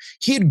gospel with him.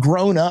 He had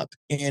grown up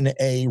in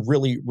a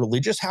really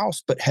religious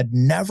house, but had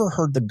never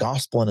heard the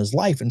gospel in his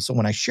life. And so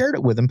when I shared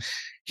it with him,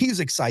 he's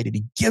excited.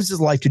 He gives his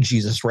life to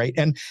Jesus, right?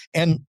 And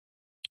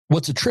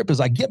what's a trip is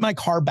I get my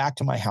car back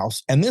to my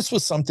house, and this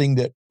was something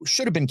that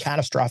should have been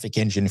catastrophic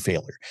engine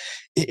failure.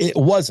 It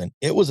wasn't.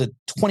 It was a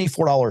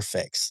 $24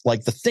 fix.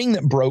 Like, the thing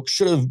that broke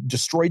should have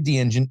destroyed the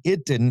engine.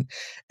 It didn't.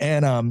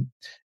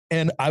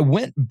 And I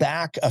went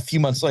back a few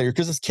months later,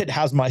 because this kid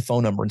has my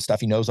phone number and stuff.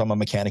 He knows I'm a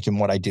mechanic and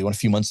what I do. And a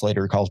few months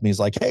later, he calls me. He's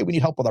like, hey, we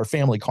need help with our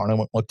family car. And I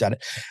went and looked at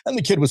it. And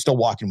the kid was still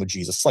walking with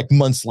Jesus. Like,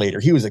 months later,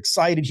 he was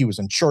excited. He was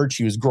in church.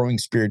 He was growing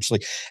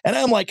spiritually. And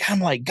I'm like,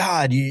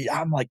 God,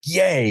 I'm like,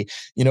 yay.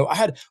 I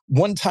had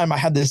one time I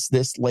had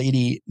this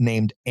lady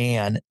named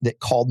Ann that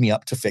called me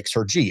up to fix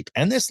her Jeep.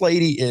 And this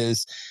lady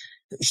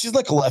she's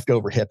like a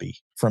leftover hippie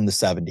from the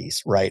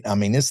 70s, right? I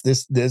mean, this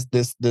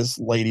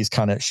lady's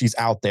she's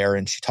out there,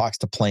 and she talks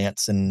to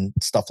plants and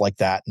stuff like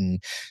that,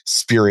 and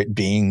spirit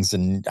beings,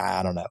 and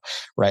I don't know,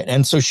 right?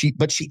 And so she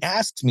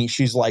asked me,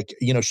 she's like,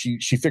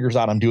 she figures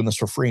out I'm doing this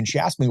for free, and she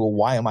asked me, well,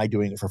 why am I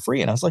doing it for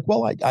free? And I was like,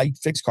 well, I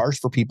fix cars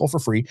for people for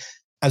free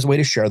as a way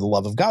to share the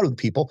love of God with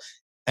people.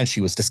 And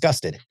she was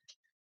disgusted.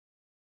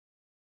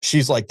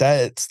 She's like,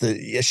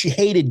 she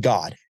hated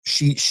God.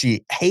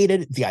 She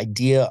hated the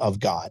idea of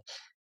God.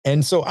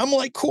 And so I'm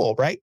like, cool,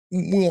 right?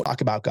 We won't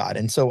talk about God.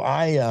 And so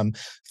I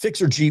fix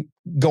her Jeep,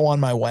 go on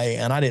my way,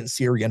 and I didn't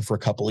see her again for a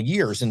couple of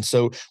years. And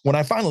so when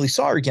I finally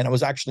saw her again, I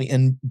was actually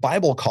in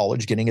Bible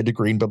college getting a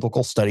degree in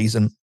biblical studies.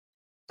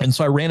 And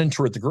so I ran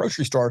into her at the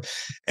grocery store,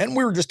 and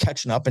we were just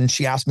catching up, and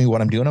she asked me what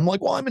I'm doing. I'm like,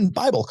 well, I'm in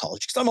Bible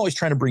college, because I'm always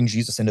trying to bring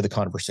Jesus into the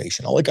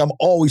conversation. I'm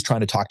always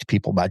trying to talk to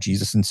people about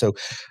Jesus. And so,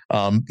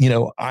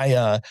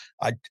 I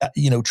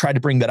tried to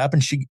bring that up.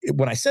 And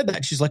when I said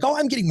that, she's like, oh,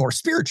 I'm getting more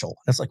spiritual.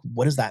 And it's like,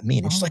 what does that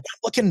mean? And she's like, I'm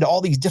looking into all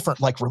these different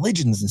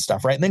religions and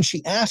stuff. Right. And then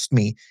she asked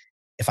me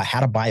if I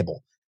had a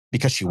Bible,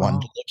 because she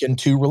wanted to look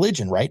into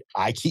religion. Right.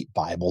 I keep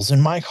Bibles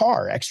in my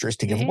car, extras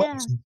to give away.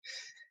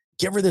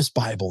 Give her this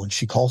Bible. And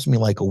she calls me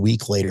like a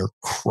week later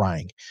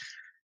crying.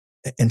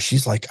 And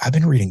she's like, I've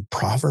been reading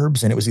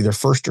Proverbs, and it was either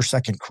 1st or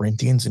 2nd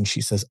Corinthians. And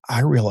she says, I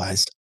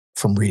realized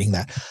from reading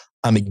that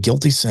I'm a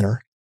guilty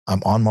sinner.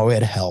 I'm on my way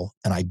to hell,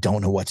 and I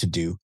don't know what to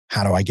do.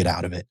 How do I get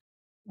out of it?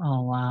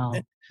 Oh, wow.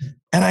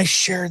 And I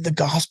shared the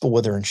gospel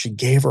with her, and she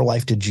gave her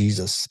life to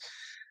Jesus.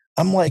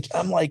 I'm like,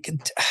 I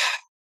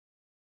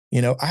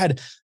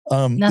had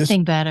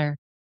nothing better.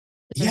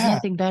 There's yeah,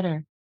 nothing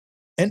better.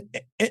 And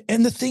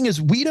the thing is,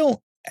 we don't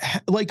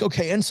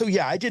okay. And so,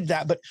 yeah, I did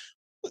that, but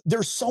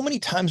there's so many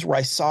times where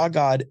I saw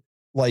God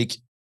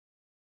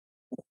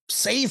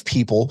save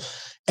people,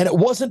 and it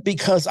wasn't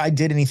because I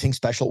did anything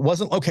special. It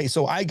wasn't okay.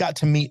 So I got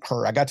to meet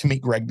her. I got to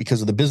meet Greg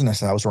because of the business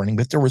that I was running,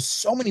 but there was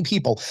so many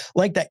people,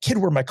 like that kid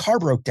where my car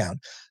broke down.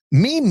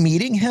 Me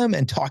meeting him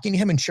and talking to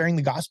him and sharing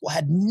the gospel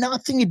had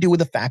nothing to do with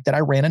the fact that I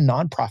ran a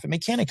nonprofit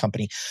mechanic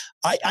company.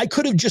 I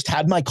could have just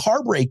had my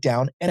car break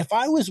down, and if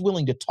I was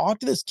willing to talk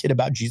to this kid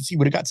about Jesus, he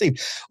would have got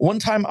saved. One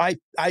time I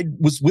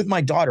was with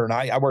my daughter, and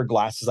I wear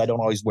glasses. I don't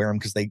always wear them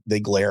because they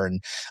glare,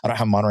 and I don't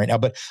have them on right now,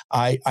 but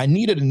I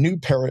needed a new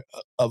pair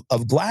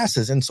of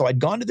glasses. And so I'd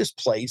gone to this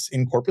place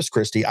in Corpus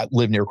Christi. I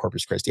live near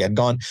Corpus Christi. I'd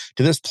gone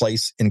to this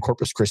place in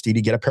Corpus Christi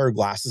to get a pair of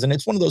glasses. And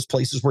it's one of those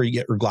places where you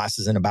get your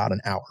glasses in about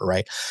an hour,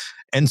 right?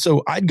 And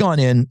so I'd gone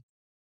in,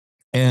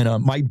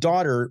 and my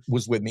daughter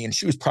was with me, and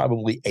she was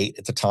probably 8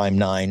 at the time,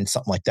 9,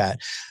 something like that.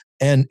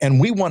 And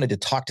we wanted to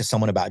talk to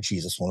someone about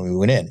Jesus when we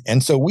went in.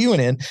 And so we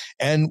went in,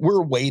 and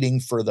we're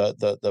waiting for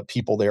the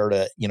people there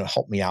to,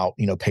 help me out,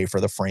 pay for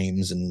the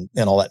frames and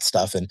all that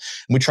stuff. And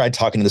we tried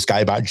talking to this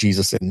guy about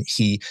Jesus, and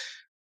he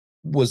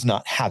was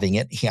not having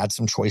it. He had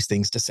some choice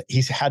things to say.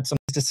 He had some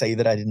to say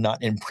that I did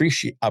not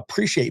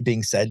appreciate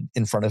being said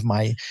in front of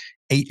my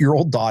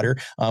 8-year-old daughter.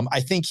 I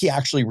think he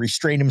actually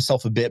restrained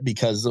himself a bit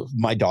because of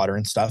my daughter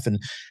and stuff. And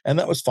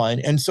that was fine.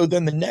 And so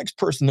then the next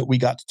person that we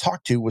got to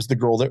talk to was the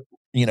girl that,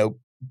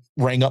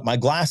 rang up my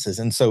glasses.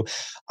 And so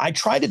I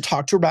tried to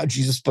talk to her about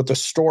Jesus, but the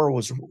store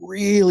was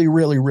really,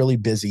 really, really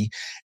busy.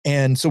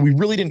 And so we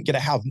really didn't get to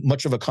have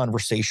much of a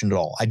conversation at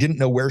all. I didn't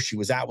know where she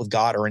was at with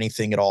God or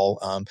anything at all.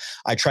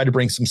 I tried to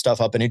bring some stuff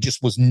up, and it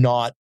just was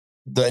not,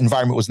 the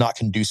environment was not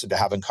conducive to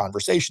having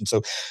conversation.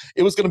 So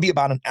it was going to be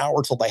about an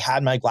hour till they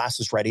had my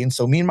glasses ready. And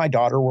so me and my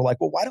daughter were like,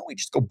 well, why don't we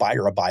just go buy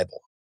her a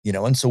Bible?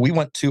 And so we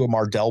went to a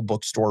Mardell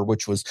bookstore,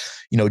 which was,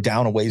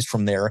 down a ways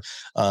from there.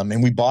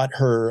 And we bought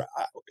her,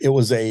 it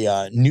was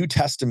a New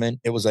Testament.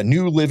 It was a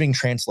New Living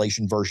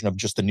Translation version of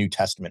just the New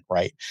Testament.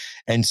 Right.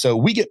 And so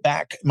we get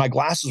back, my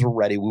glasses were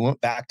ready. We went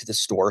back to the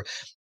store.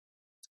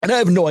 And I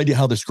have no idea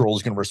how this girl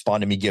is going to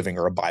respond to me giving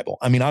her a Bible.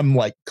 I mean, I'm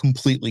like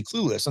completely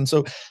clueless. And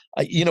so,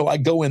 I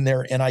go in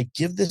there and I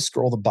give this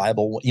girl the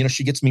Bible.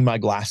 She gets me my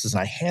glasses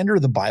and I hand her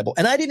the Bible.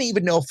 And I didn't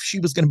even know if she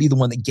was going to be the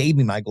one that gave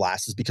me my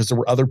glasses because there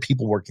were other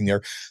people working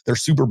there. They're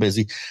super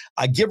busy.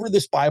 I give her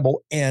this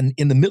Bible, and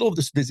in the middle of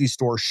this busy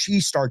store,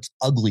 she starts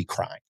ugly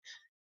crying.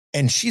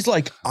 And she's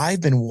like,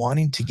 I've been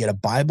wanting to get a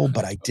Bible,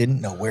 but I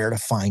didn't know where to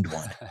find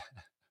one.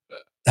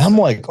 I'm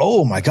like,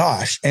 oh my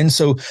gosh. And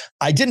so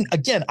I did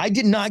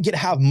not get to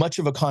have much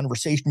of a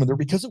conversation with her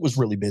because it was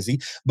really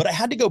busy, but I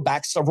had to go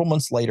back several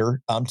months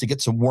later to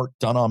get some work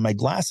done on my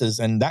glasses.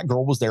 And that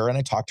girl was there and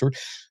I talked to her.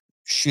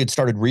 She had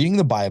started reading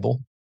the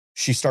Bible.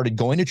 She started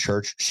going to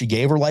church. She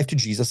gave her life to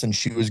Jesus and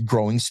she was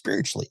growing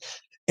spiritually.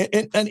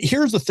 And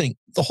here's the thing.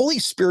 The Holy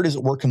Spirit is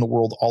at work in the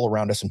world all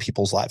around us in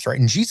people's lives, right?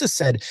 And Jesus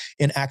said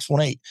in Acts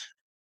 1:8,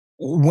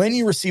 when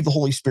you receive the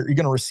Holy Spirit, you're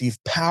going to receive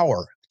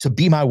power to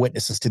be my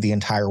witnesses to the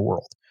entire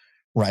world,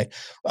 right?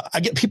 I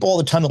get people all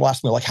the time that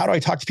ask me, like, how do I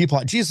talk to people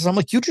about Jesus? I'm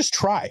like, you just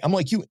try. I'm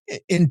like, you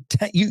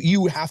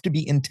have to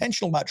be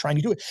intentional about trying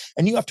to do it.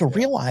 And you have to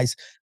realize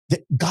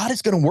that God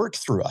is going to work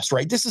through us,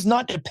 right? This is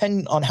not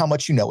dependent on how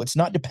much you know. It's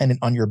not dependent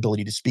on your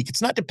ability to speak.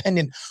 It's not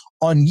dependent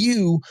on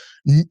you.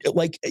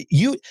 Like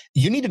you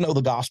need to know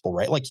the gospel,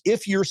 right? Like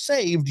if you're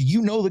saved,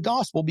 you know the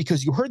gospel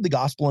because you heard the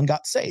gospel and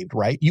got saved,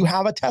 right? You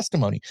have a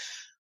testimony.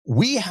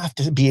 We have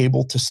to be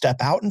able to step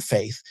out in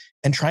faith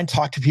and try and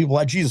talk to people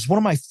about Jesus. One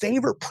of my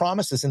favorite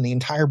promises in the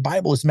entire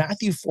Bible is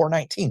Matthew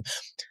 4:19.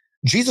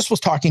 Jesus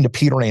was talking to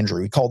Peter and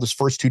Andrew. He called his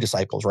first two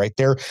disciples, right?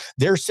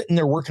 They're sitting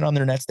there working on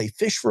their nets. They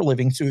fish for a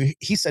living. So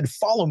he said,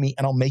 follow me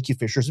and I'll make you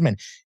fishers of men.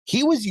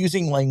 He was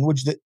using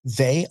language that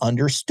they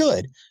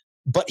understood,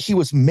 but he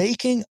was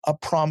making a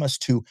promise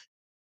to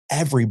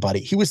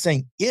everybody. He was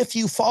saying, if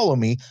you follow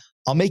me,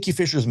 I'll make you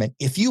fishers of men.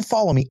 If you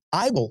follow me,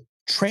 I will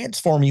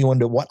transform you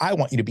into what I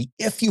want you to be.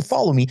 If you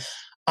follow me,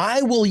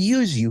 I will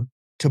use you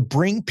to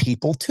bring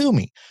people to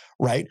me,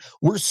 right?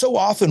 We're so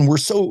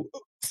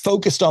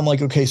focused on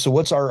like, okay, so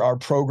what's our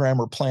program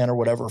or plan or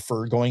whatever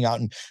for going out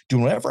and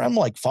doing whatever? I'm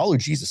like, follow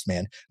Jesus,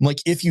 man. I'm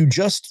like, if you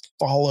just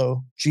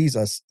follow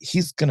Jesus,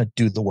 he's going to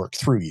do the work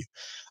through you.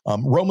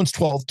 Romans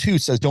 12:2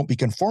 says, don't be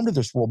conformed to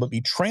this world, but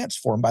be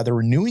transformed by the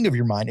renewing of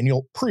your mind, and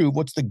you'll prove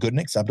what's the good and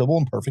acceptable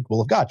and perfect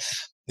will of God.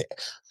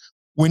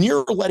 When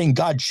you're letting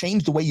God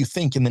change the way you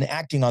think and then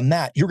acting on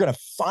that, you're going to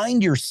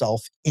find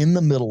yourself in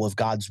the middle of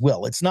God's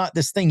will. It's not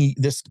this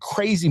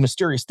crazy,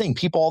 mysterious thing.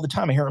 People all the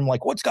time, I hear them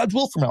like, what's God's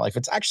will for my life?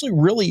 It's actually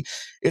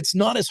it's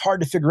not as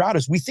hard to figure out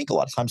as we think a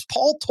lot of times.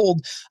 Paul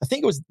told, I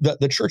think it was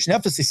the church in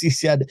Ephesus, he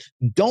said,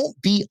 don't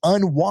be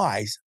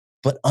unwise,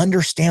 but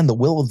understand the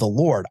will of the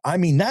Lord. I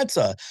mean,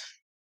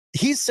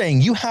 he's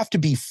saying you have to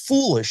be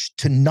foolish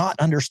to not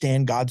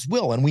understand God's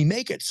will. And we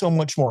make it so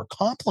much more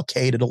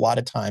complicated a lot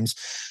of times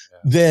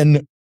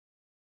than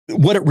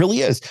what it really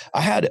is. I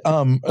had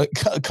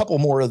a couple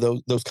more of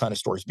those kind of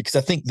stories because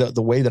I think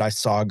the way that I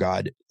saw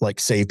God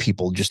like save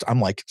people, I'm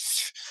like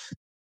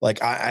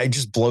I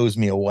just blows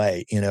me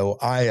away.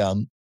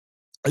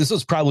 This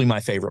was probably my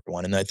favorite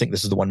one. And I think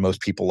this is the one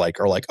most people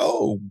are like,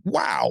 oh,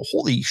 wow,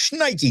 holy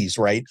shnikes,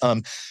 right?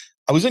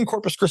 I was in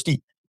Corpus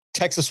Christi,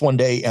 Texas one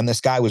day, and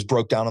this guy was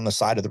broke down on the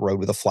side of the road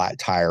with a flat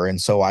tire.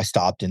 And so I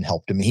stopped and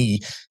helped him.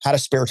 He had a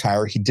spare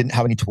tire. He didn't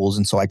have any tools.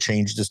 And so I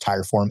changed his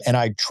tire for him. And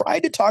I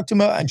tried to talk to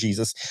him about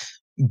Jesus,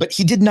 but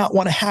he did not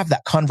want to have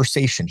that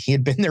conversation. He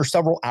had been there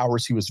several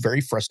hours. He was very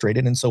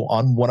frustrated. And so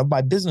on one of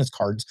my business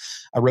cards,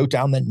 I wrote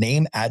down the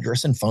name,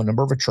 address, and phone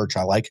number of a church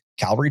I like,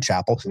 Calvary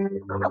Chapel.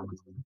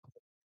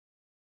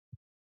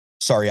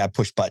 Sorry, I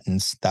pushed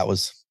buttons.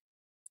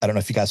 I don't know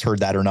if you guys heard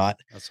that or not.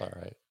 That's all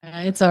right.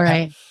 It's all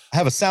right. I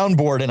have a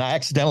soundboard and I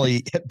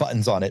accidentally hit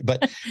buttons on it,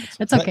 but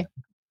it's okay.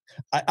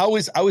 I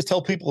always tell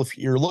people, if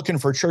you're looking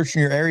for a church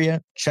in your area,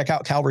 check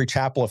out Calvary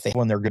Chapel. If they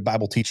when they're good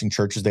Bible teaching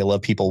churches, they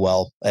love people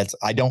well.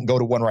 I don't go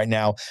to one right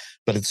now,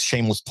 but it's a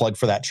shameless plug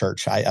for that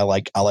church. I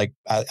like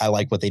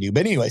what they do.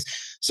 But anyways,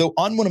 so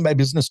on one of my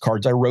business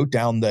cards, I wrote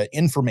down the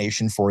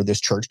information for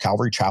this church,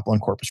 Calvary Chapel in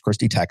Corpus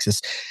Christi,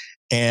 Texas,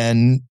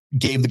 and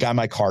gave the guy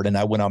my card, and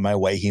I went on my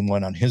way. He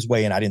went on his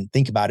way, and I didn't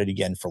think about it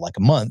again for like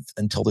a month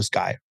until this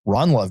guy,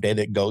 Ron Loveday,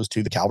 that goes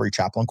to the Calvary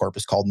Chapel in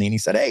Corpus, called me, and he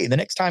said, hey, the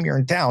next time you're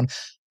in town,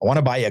 I want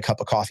to buy you a cup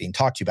of coffee and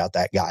talk to you about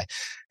that guy.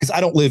 Because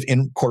I don't live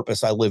in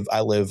Corpus. I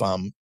live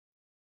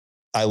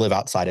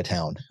outside of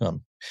town.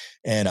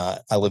 And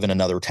I live in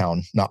another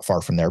town not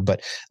far from there.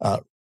 But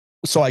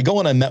so I go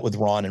and I met with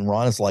Ron, and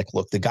Ron is like,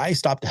 look, the guy he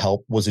stopped to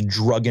help was a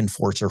drug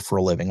enforcer for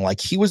a living. Like,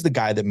 he was the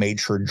guy that made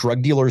sure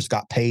drug dealers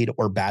got paid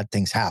or bad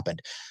things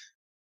happened.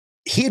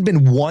 He had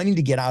been wanting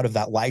to get out of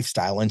that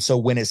lifestyle. And so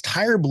when his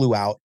tire blew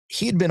out,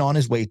 he had been on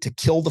his way to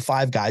kill the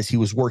 5 guys he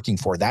was working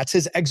for. That's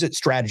his exit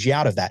strategy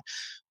out of that.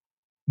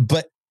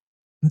 But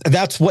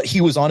that's what he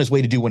was on his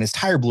way to do when his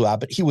tire blew out.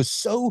 But he was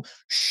so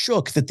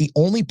shook that the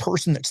only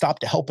person that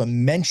stopped to help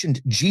him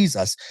mentioned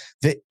Jesus,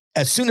 that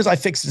as soon as I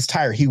fixed his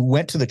tire, he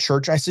went to the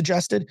church I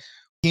suggested,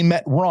 he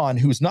met Ron,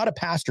 who's not a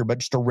pastor, but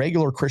just a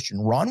regular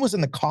Christian. Ron was in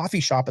the coffee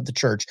shop at the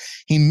church.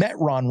 He met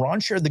Ron. Ron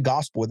shared the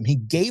gospel with him. He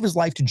gave his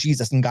life to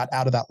Jesus and got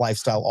out of that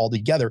lifestyle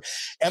altogether.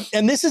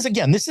 And this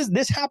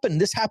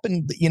happened,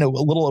 a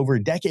little over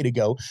a decade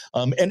ago.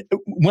 And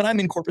when I'm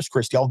in Corpus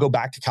Christi, I'll go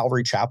back to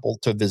Calvary Chapel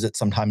to visit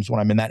sometimes when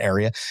I'm in that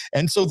area.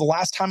 And so the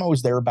last time I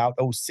was there about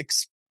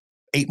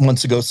 8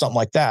 months ago, something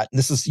like that. And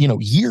this is,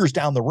 years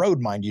down the road,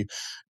 mind you.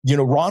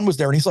 Ron was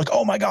there and he's like,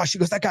 oh my gosh, he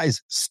goes, that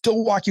guy's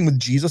still walking with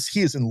Jesus.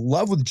 He is in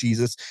love with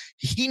Jesus.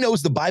 He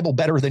knows the Bible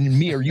better than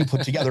me or you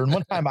put together. And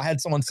one time I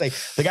had someone say,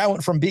 the guy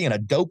went from being a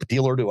dope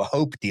dealer to a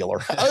hope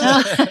dealer.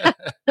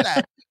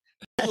 That's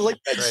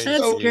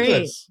so great.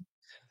 Good.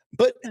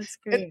 But that's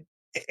great.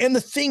 And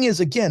the thing is,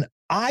 again,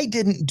 I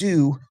didn't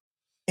do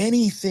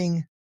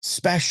anything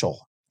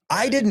special.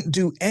 I didn't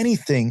do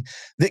anything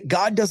that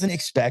God doesn't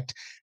expect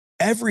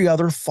every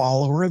other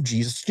follower of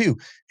Jesus do.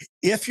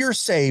 If you're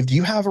saved,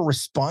 you have a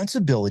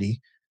responsibility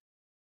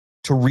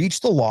to reach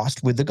the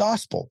lost with the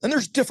gospel. And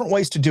there's different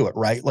ways to do it,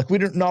 right? Like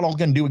we're not all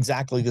going to do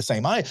exactly the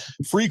same. I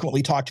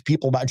frequently talk to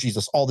people about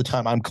Jesus all the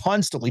time. I'm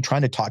constantly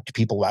trying to talk to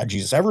people about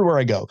Jesus everywhere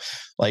I go.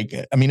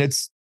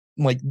 It's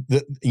like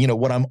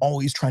what I'm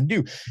always trying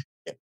to do.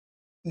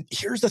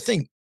 Here's the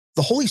thing.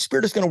 The Holy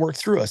Spirit is going to work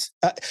through us.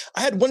 I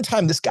had one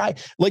time this guy,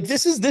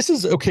 this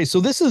is okay. So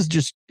this is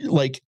just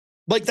like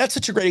that's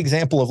such a great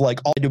example of all I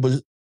did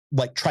was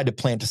tried to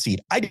plant a seed.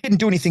 I didn't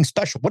do anything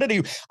special. What did I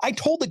do? I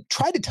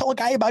tried to tell a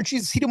guy about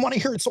Jesus. He didn't want to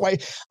hear it. So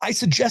I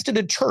suggested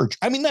a church.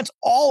 That's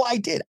all I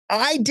did.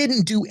 I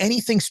didn't do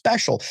anything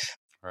special.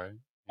 Right.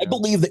 Yeah. I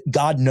believe that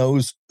God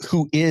knows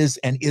who is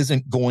and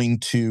isn't going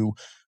to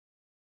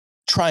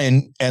try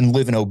and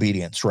live in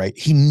obedience, right?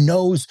 He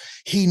knew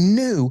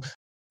the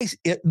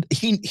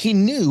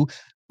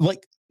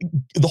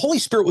Holy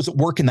Spirit was at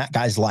work in that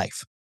guy's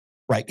life.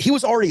 Right. He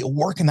was already at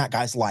work in that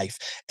guy's life.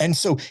 And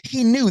so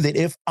he knew that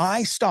if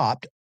I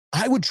stopped,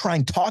 I would try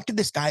and talk to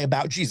this guy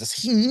about Jesus.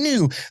 He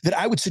knew that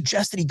I would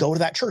suggest that he go to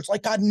that church.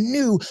 God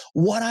knew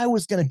what I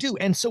was going to do.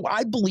 And so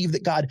I believe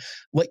that God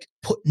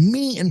put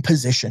me in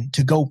position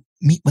to go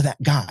meet with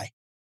that guy.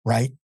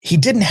 Right. He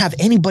didn't have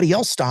anybody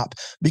else stop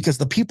because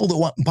the people that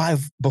went by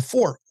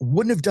before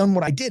wouldn't have done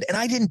what I did. And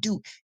I didn't do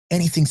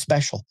anything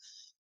special.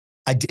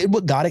 I did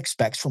what God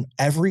expects from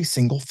every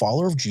single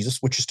follower of Jesus,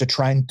 which is to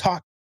try and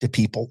talk to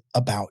people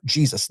about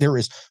Jesus. There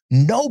is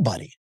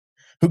nobody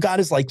who God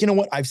is like, you know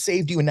what? I've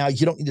saved you. And now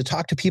you don't need to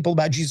talk to people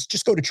about Jesus.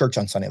 Just go to church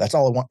on Sunday. That's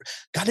all I want.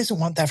 God doesn't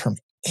want that from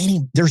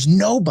there's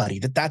nobody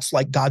that's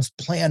like God's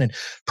plan and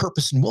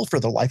purpose and will for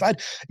their life.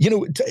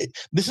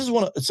 This is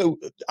one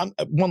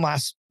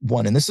last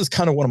one. And this is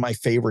kind of one of my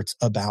favorites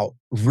about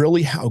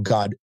really how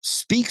God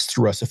speaks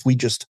through us if we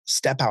just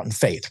step out in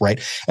faith,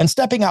 right? And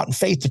stepping out in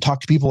faith to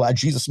talk to people about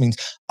Jesus means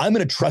I'm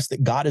going to trust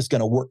that God is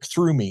going to work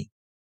through me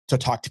to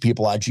talk to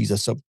people about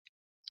Jesus. So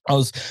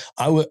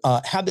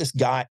I had this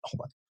guy,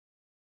 hold on.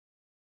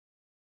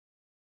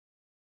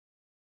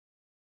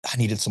 I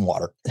needed some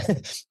water.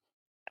 I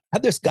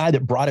had this guy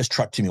that brought his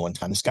truck to me one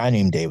time, this guy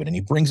named David, and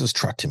he brings his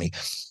truck to me.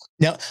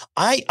 Now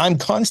I'm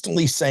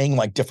constantly saying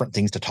different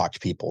things to talk to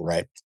people,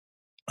 right?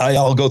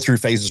 I'll go through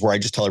phases where I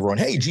just tell everyone,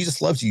 hey,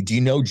 Jesus loves you. Do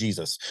you know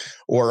Jesus?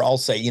 Or I'll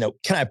say,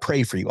 can I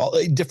pray for you?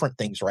 Different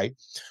things, right?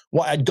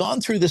 Well, I'd gone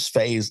through this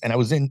phase and I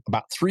was in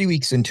about 3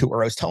 weeks into it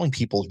where I was telling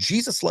people,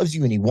 Jesus loves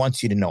you and he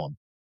wants you to know him.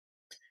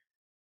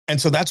 And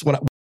so that's what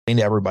I'm saying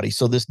to everybody.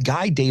 So this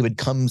guy, David,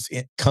 comes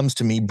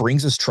to me,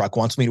 brings his truck,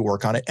 wants me to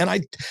work on it. And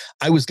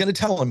I was going to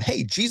tell him,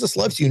 hey, Jesus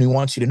loves you and he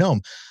wants you to know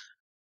him.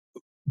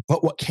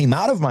 But what came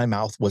out of my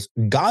mouth was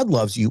God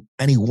loves you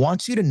and he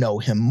wants you to know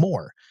him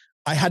more.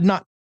 I had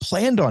not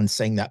planned on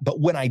saying that, but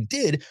when I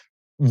did,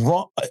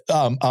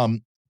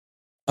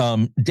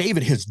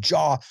 David, his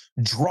jaw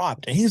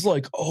dropped and he's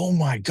like, oh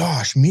my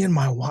gosh, me and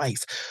my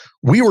wife,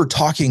 we were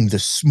talking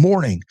this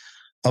morning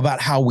about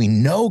how we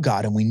know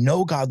God and we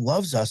know God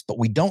loves us, but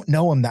we don't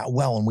know him that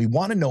well. And we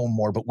want to know him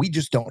more, but we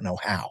just don't know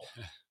how.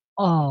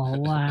 Oh,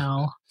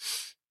 wow.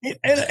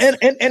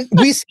 And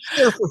we sat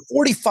there for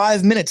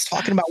 45 minutes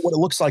talking about what it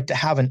looks like to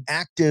have an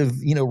active,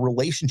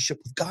 relationship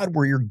with God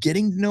where you're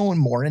getting to know him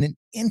more in an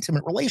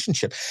intimate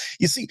relationship.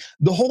 You see,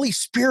 the Holy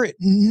Spirit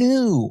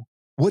knew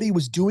what he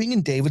was doing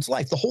in David's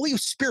life. The Holy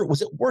Spirit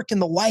was at work in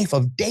the life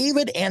of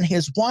David and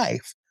his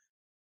wife.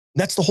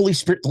 That's the Holy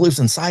Spirit that lives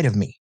inside of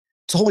me.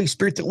 It's the Holy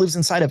Spirit that lives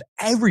inside of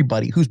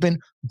everybody who's been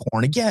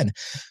born again.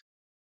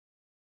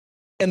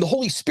 And the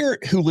Holy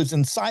Spirit who lives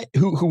inside,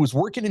 who was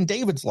working in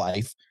David's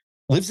life,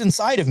 lives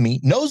inside of me,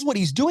 knows what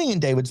he's doing in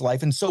David's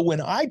life. And so when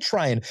I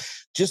try and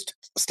just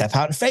step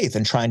out in faith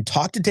and try and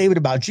talk to David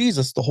about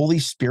Jesus, the Holy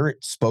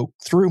Spirit spoke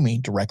through me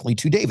directly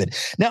to David.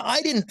 Now,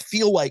 I didn't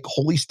feel like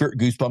Holy Spirit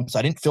goosebumps.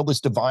 I didn't feel this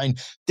divine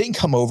thing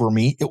come over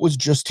me. It was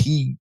just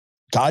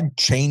God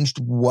changed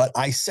what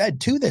I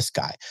said to this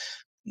guy.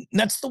 And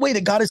that's the way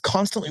that God is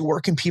constantly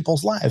working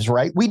people's lives,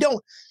 right? We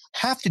don't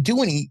have to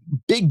do any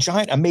big,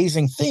 giant,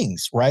 amazing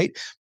things, right?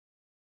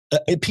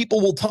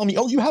 People will tell me,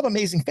 oh, you have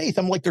amazing faith.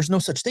 I'm like, there's no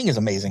such thing as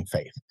amazing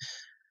faith.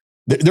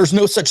 There's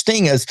no such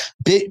thing as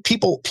big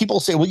people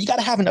say, well, you got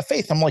to have enough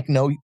faith. I'm like,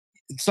 no,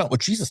 it's not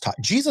what Jesus taught.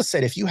 Jesus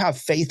said, if you have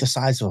faith the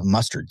size of a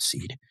mustard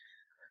seed,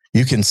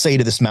 you can say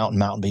to this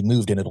mountain, be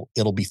moved, and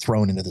it'll be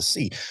thrown into the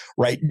sea,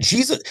 right?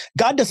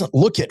 God doesn't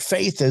look at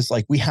faith as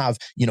like we have,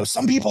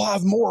 some people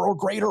have more or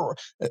greater. Or,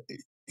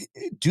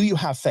 do you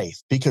have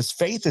faith? Because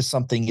faith is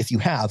something, if you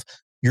have,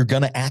 you're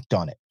going to act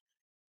on it.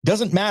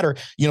 Doesn't matter.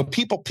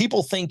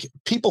 People think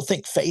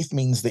faith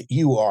means that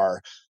you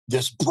are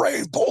this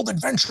brave, bold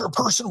adventure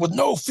person with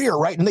no fear,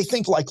 right? And they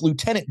think like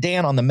Lieutenant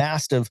Dan on the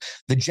mast of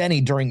the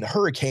Jenny during the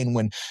hurricane,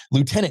 when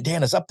Lieutenant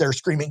Dan is up there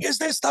screaming, "Is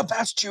this the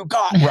best you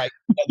got?" Right?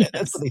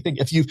 That's what they think.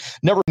 If you've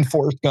never been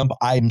Forrest Gump,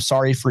 I'm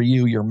sorry for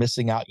you. You're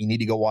missing out. You need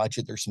to go watch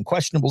it. There's some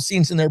questionable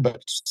scenes in there, but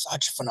it's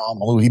such a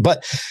phenomenal movie.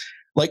 But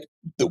like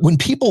when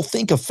people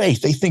think of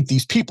faith, they think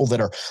these people that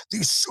are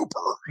these super,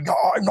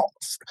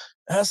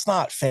 that's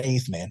not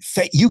faith, man.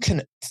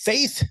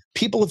 Faith,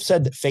 people have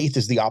said that faith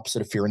is the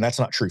opposite of fear, and that's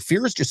not true.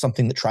 Fear is just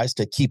something that tries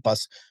to keep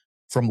us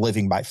from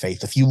living by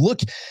faith. If you look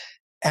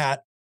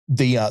at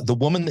the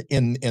woman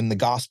in the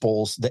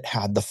Gospels that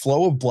had the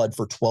flow of blood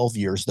for 12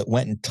 years that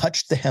went and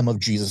touched the hem of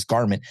Jesus'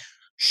 garment,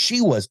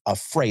 she was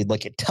afraid.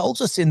 Like it tells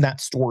us in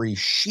that story,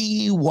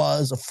 she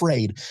was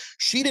afraid.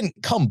 She didn't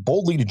come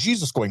boldly to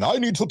Jesus going, "I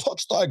need to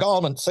touch thy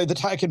garment, say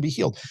that I can be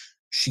healed."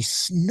 She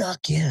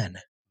snuck in.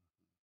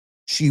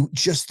 She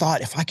just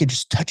thought, if I could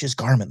just touch his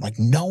garment, like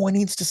no one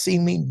needs to see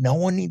me. No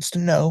one needs to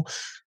know.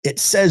 It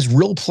says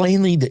real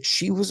plainly that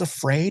she was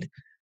afraid,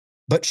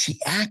 but she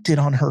acted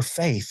on her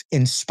faith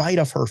in spite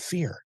of her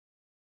fear.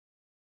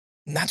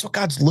 And that's what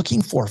God's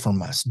looking for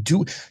from us.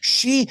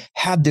 She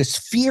had this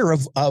fear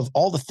of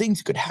all the things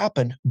that could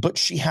happen, but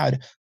she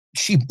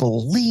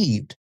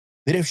believed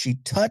that if she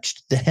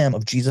touched the hem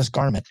of Jesus'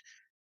 garment,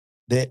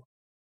 that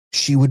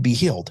she would be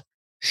healed.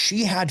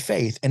 She had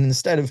faith, and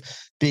instead of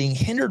being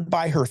hindered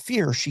by her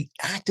fear, she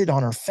acted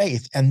on her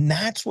faith. And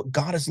that's what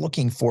God is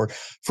looking for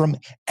from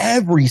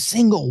every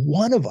single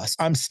one of us.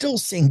 I'm still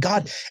seeing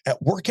God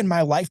at work in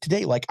my life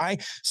today.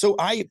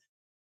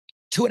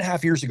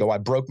 2.5 years ago, I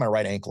broke my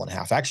right ankle in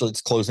half. Actually,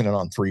 it's closing in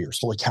on 3 years.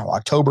 Holy cow,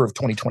 October of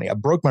 2020, I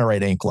broke my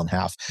right ankle in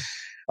half.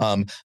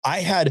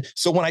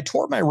 So when I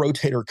tore my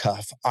rotator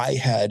cuff, I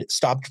had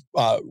stopped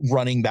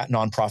running that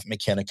nonprofit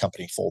mechanic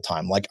company full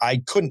time. Like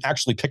I couldn't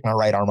actually pick my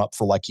right arm up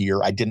for like a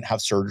year. I didn't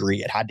have surgery.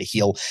 It had to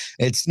heal.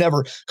 It's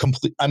never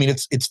complete. I mean,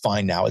 it's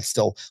fine now. It's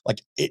still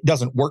like, it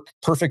doesn't work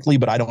perfectly,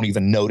 but I don't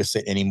even notice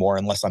it anymore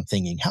unless I'm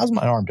thinking, how's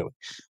my arm doing?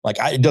 Like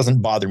it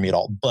doesn't bother me at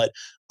all, but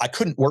I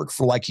couldn't work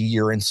for like a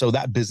year. And so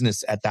that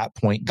business at that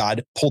point,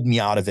 God pulled me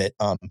out of it.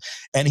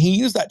 And he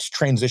used that to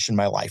transition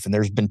my life. And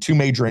there's been 2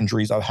 major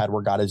injuries I've had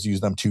where God has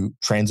used them to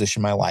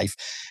transition my life.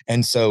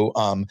 And so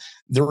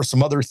there were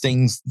some other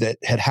things that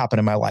had happened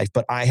in my life,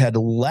 but I had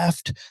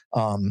left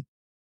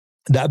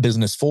that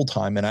business full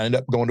time. And I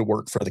ended up going to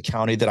work for the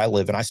county that I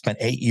live in. I spent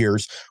 8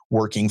 years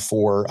working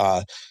for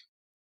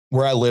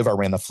where I live. I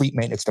ran the fleet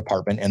maintenance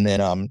department. And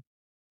then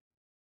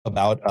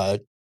about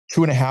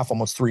 2.5,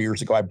 almost 3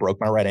 years ago, I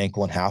broke my right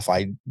ankle in half.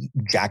 I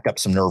jacked up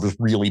some nerves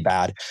really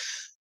bad.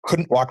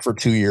 Couldn't walk for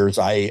 2 years.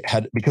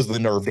 Because of the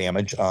nerve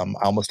damage, I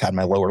almost had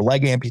my lower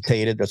leg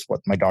amputated. That's what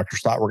my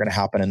doctors thought were going to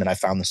happen. And then I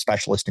found the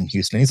specialist in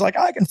Houston. He's like,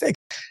 I can fix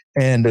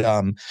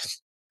it.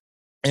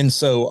 And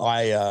so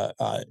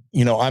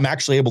I'm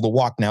actually able to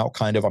walk now,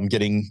 kind of. I'm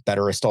getting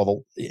better. I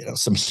still have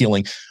some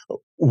healing.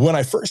 When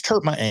I first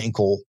hurt my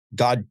ankle,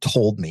 God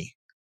told me,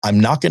 I'm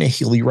not going to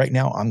heal you right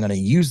now. I'm going to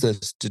use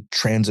this to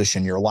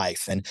transition your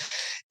life. And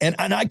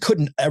I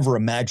couldn't ever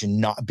imagine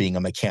not being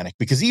a mechanic,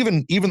 because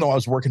even though I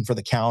was working for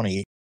the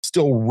county,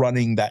 still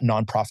running that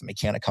nonprofit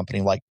mechanic company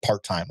like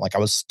part-time, like I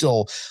was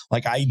still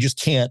like, I just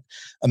can't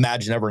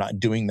imagine ever not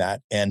doing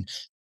that.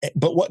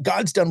 But what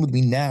God's done with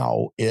me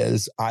now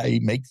is I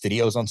make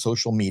videos on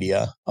social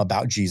media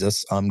about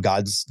Jesus.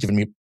 God's given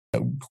me,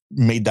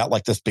 made that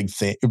like this big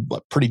thing,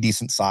 pretty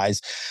decent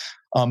size.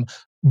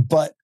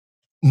 But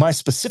my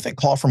specific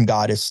call from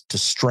God is to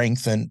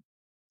strengthen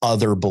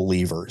other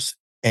believers.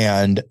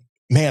 And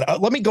man,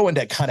 let me go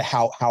into kind of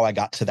how I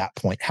got to that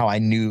point, how I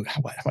knew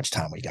how much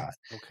time we got.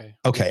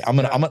 Okay. I'm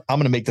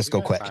gonna make this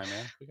go quick. Time,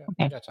 man. We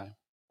got time.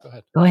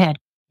 Go ahead.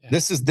 Yeah.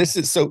 This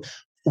is so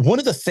one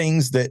of the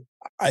things that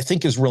I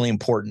think is really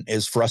important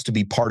is for us to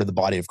be part of the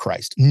body of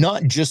Christ,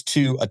 not just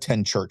to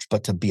attend church,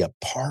 but to be a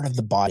part of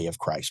the body of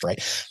Christ,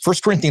 right? 1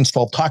 Corinthians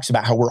 12 talks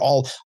about how we're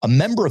all a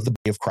member of the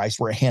body of Christ.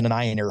 We're a hand, an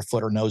eye, an ear, a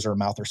foot, or nose, or a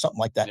mouth, or something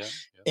like that.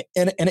 Yeah.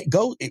 And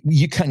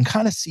you can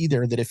kind of see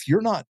there that if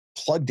you're not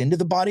plugged into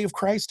the body of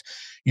Christ,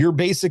 you're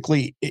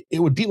basically,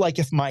 it would be like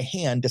if my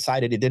hand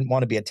decided it didn't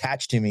want to be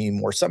attached to me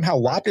anymore, somehow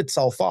locked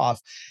itself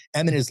off,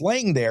 and then is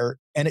laying there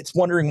and it's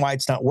wondering why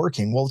it's not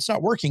working. Well, it's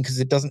not working because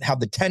it doesn't have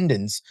the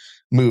tendons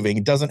moving.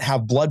 It doesn't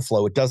have blood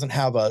flow. It doesn't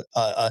have a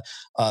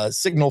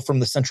signal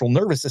from the central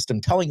nervous system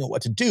telling it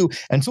what to do.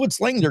 And so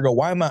it's laying there,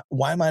 why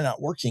am I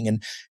not working?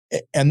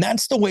 And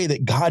that's the way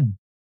that God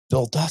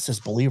built us as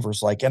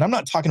believers. And I'm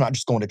not talking about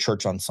just going to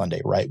church on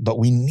Sunday, right? But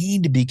we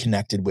need to be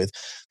connected with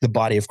the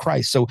body of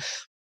Christ. So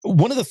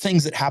one of the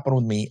things that happened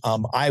with me,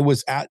 I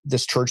was at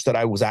this church that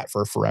I was at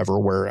for forever,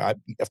 where I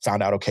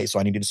found out, okay, so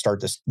I needed to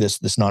start this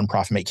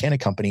nonprofit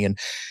mechanic company,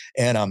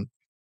 and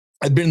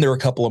I'd been there a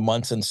couple of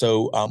months. And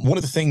so one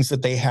of the things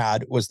that they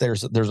had was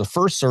there's a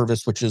first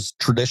service, which is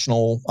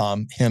traditional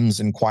hymns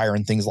and choir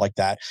and things like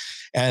that.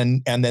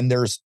 And then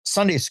there's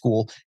Sunday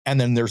school. And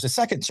then there's a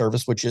second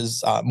service, which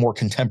is more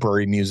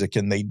contemporary music.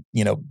 And they,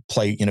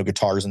 play,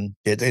 guitars, and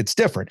it's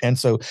different. And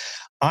so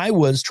I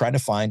was trying to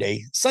find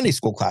a Sunday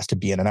school class to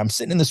be in. And I'm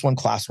sitting in this one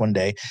class one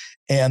day,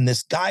 and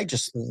this guy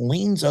just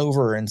leans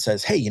over and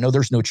says, hey,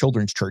 there's no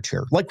children's church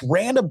here. Like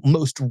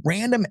most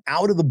random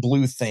out of the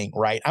blue thing,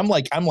 right? I'm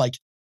like,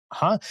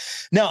 huh?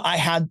 Now, I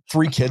had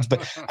 3 kids,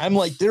 but I'm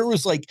like, there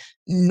was like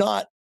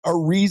not a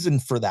reason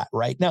for that,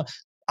 right? Now,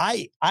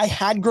 I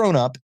had grown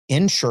up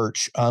in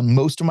church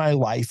most of my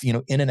life,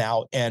 in and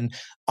out. And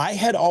I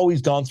had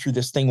always gone through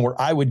this thing where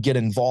I would get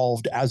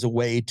involved as a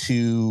way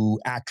to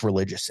act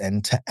religious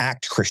and to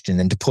act Christian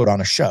and to put on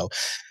a show.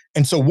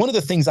 And so one of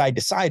the things I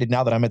decided,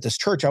 now that I'm at this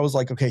church, I was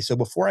like, okay, so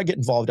before I get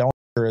involved, I want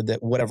to make sure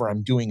that whatever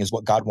I'm doing is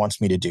what God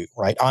wants me to do,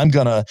 right? I'm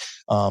going to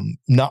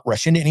not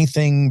rush into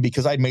anything,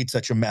 because I'd made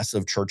such a mess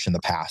of church in the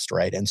past,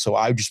 right? And so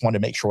I just wanted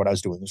to make sure what I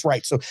was doing was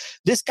right. So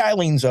this guy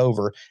leans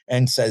over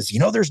and says,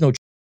 there's no church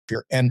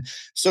here. And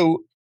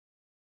so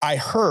I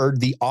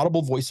heard the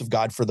audible voice of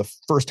God for the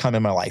first time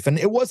in my life. And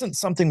it wasn't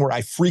something where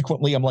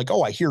I'm like,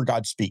 oh, I hear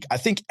God speak. I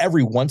think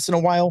every once in a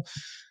while,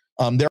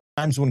 there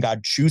are times when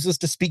God chooses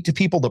to speak to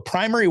people. The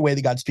primary way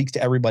that God speaks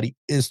to everybody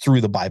is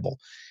through the Bible.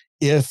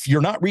 If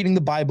you're not reading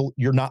the Bible,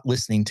 you're not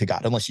listening to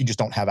God, unless you just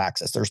don't have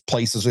access. There's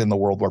places in the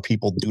world where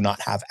people do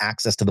not have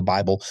access to the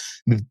Bible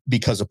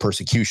because of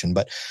persecution.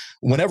 But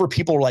whenever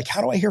people are like,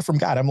 how do I hear from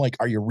God? I'm like,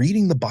 are you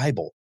reading the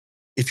Bible?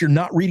 If you're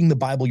not reading the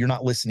Bible, you're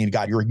not listening to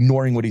God. You're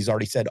ignoring what he's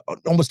already said.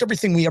 Almost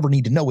everything we ever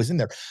need to know is in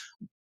there.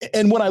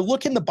 And when I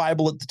look in the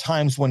Bible at the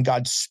times when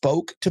God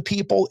spoke to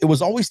people, it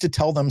was always to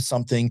tell them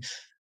something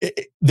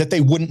that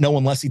they wouldn't know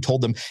unless he told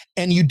them.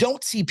 And you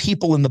don't see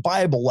people in the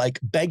Bible like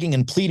begging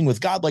and pleading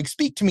with God, like,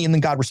 speak to me. And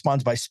then God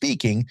responds by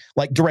speaking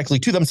like directly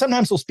to them.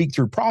 Sometimes he'll speak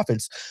through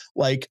prophets.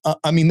 Like,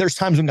 there's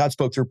times when God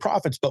spoke through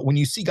prophets, but when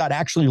you see God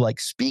actually like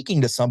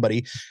speaking to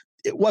somebody,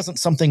 it wasn't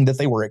something that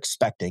they were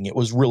expecting. It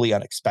was really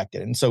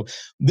unexpected. And so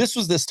this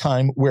was this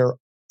time where,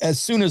 as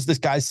soon as this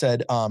guy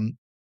said,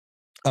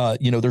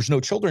 there's no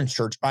children's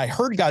church, I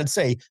heard God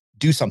say,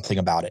 do something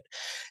about it.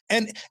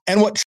 And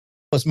what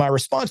was my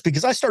response,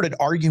 because I started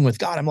arguing with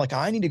God. I'm like,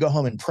 I need to go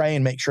home and pray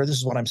and make sure this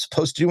is what I'm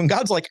supposed to do. And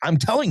God's like, I'm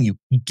telling you,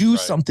 do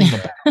something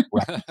about it.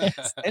 Right?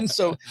 and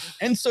so,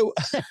 and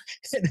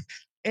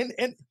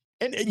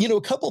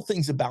a couple of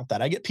things about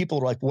that. I get people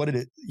who are like, what did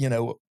it,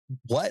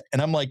 what? And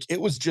I'm like,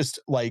 it was just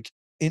like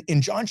in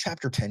John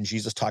chapter 10,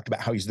 Jesus talked about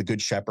how he's the good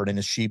shepherd and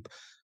his sheep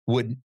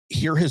would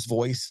hear his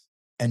voice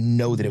and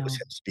know that it was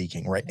him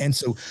speaking. Right. And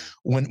so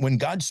when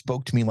God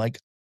spoke to me, like,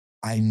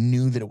 I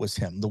knew that it was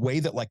him. The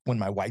way that, like, when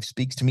my wife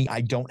speaks to me,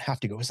 I don't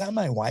have to go, is that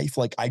my wife?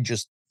 Like, I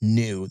just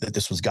knew that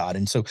this was God.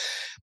 And so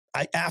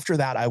after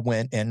that, I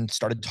went and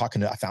started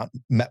talking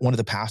met one of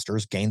the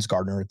pastors, Gaines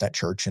Gardner, at that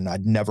church. And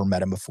I'd never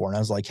met him before. And I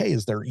was like, hey,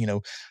 is there,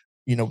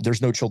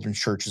 there's no children's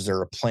church. Is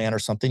there a plan or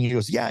something? He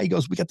goes, yeah. He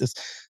goes, we got this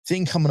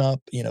thing coming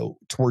up,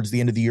 towards the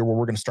end of the year where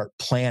we're going to start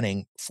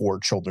planning for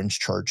children's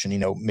church, and,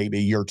 maybe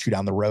a year or 2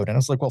 down the road. And I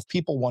was like, well, if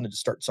people wanted to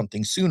start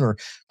something sooner,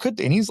 could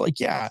they? And he's like,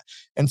 yeah.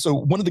 And so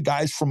one of the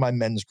guys from my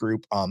men's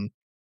group,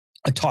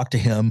 I talked to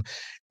him,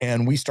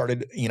 and we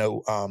started,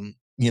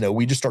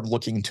 we just started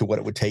looking into what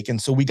it would take.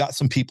 And so we got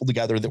some people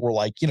together that were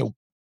like,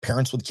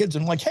 parents with kids,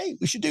 and like, hey,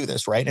 we should do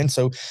this. Right. And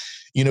so,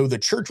 the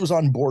church was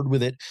on board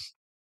with it.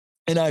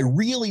 And I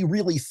really,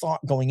 really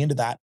thought going into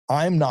that,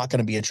 I'm not going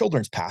to be a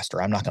children's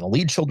pastor. I'm not going to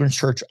lead children's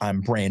church.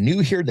 I'm brand new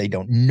here. They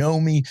don't know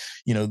me.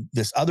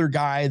 This other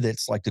guy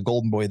that's like the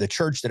golden boy of the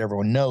church that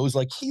everyone knows,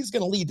 like, he's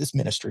going to lead this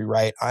ministry,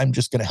 right? I'm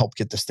just going to help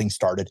get this thing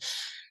started.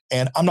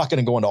 And I'm not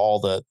going to go into all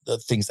the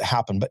things that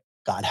happen, but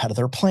God had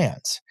other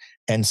plans.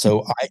 And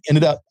so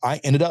I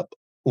ended up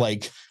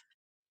like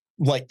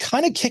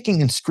kind of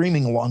kicking and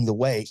screaming along the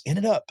way,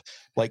 ended up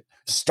like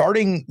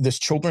starting this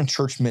children's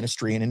church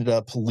ministry, and ended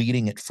up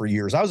leading it for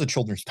years. I was a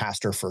children's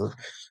pastor for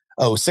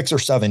 6 or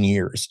 7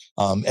 years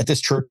at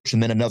this church,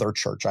 and then another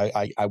church.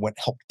 I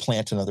helped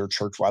plant another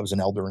church where I was an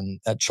elder and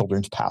a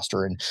children's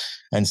pastor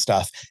and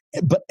stuff.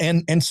 But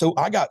and so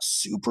I got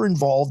super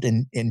involved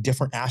in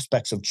different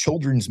aspects of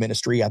children's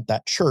ministry at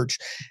that church.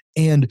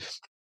 And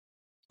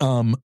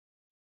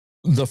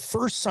the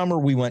first summer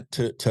we went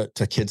to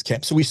kids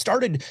camp. So we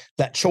started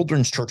that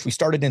children's church. We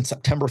started in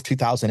September of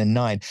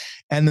 2009.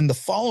 And then the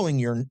following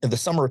year, the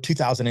summer of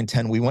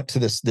 2010, we went to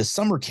this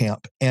summer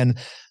camp. And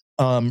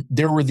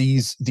there were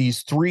these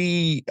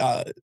 3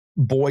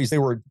 boys. They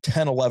were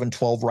 10, 11,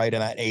 12, right in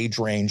that age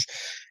range.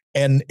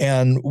 And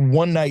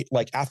one night,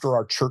 like after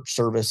our church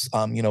service,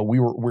 we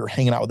were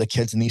hanging out with the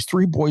kids, and these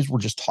 3 boys were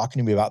just talking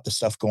to me about the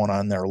stuff going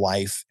on in their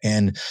life.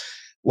 And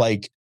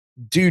like,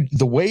 dude,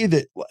 the way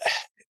that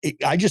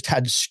I just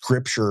had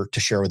scripture to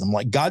share with them.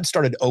 Like, God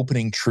started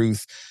opening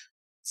truth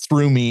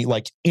through me,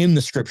 like in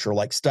the scripture,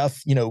 like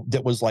stuff,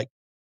 that was like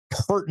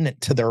pertinent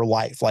to their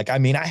life. Like, I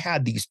mean, I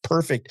had these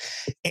perfect,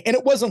 and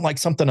it wasn't like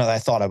something that I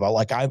thought about.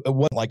 Like, it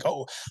wasn't like,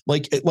 oh,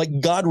 like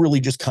God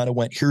really just kind of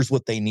went, here's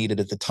what they needed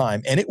at the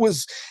time. And it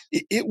was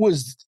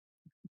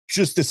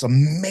just this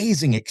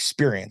amazing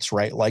experience,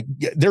 right? Like,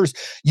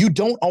 you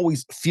don't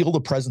always feel the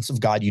presence of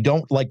God. You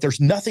don't, like, there's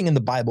nothing in the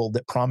Bible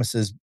that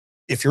promises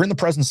if you're in the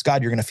presence of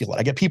God, you're going to feel it.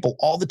 I get people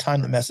all the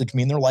time that message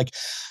me and they're like,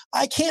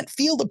 I can't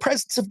feel the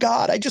presence of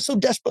God. I just so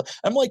desperate.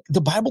 I'm like,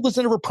 the Bible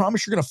doesn't ever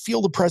promise you're going to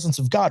feel the presence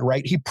of God,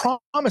 right? He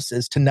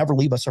promises to never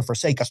leave us or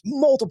forsake us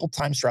multiple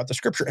times throughout the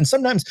scripture. And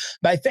sometimes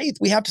by faith,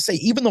 we have to say,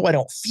 even though I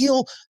don't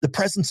feel the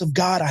presence of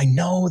God, I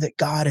know that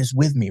God is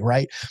with me,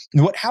 right?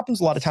 And what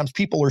happens a lot of times,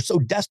 people are so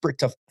desperate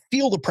to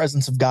feel the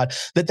presence of God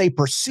that they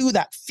pursue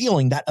that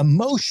feeling, that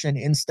emotion,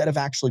 instead of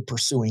actually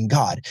pursuing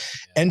God.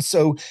 And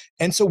so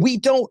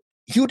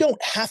you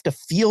don't have to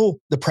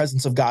feel the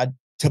presence of God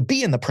to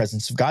be in the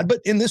presence of God. But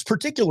in this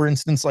particular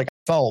instance, like,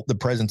 I felt the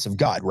presence of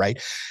God, right?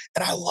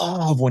 And I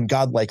love when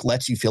God like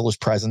lets you feel his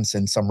presence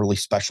in some really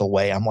special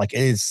way. I'm like,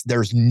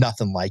 there's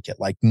nothing like it,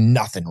 like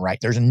nothing, right?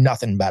 There's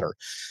nothing better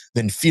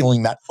than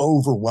feeling that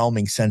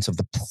overwhelming sense of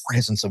the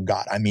presence of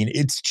God. I mean,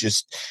 it's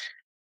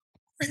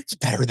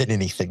better than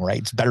anything, right?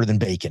 It's better than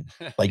bacon.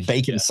 Like,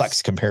 bacon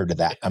sucks compared to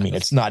that. I mean,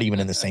 it's not even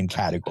in the same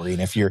category. And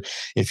if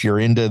you're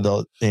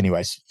into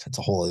anyways, it's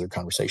a whole other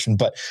conversation,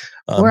 but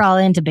we're all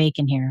into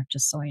bacon here,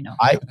 just so I know.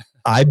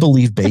 I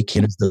believe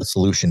bacon is the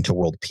solution to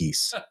world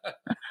peace.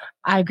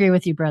 I agree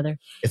with you, brother.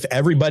 If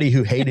everybody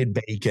who hated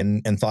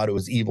bacon and thought it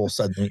was evil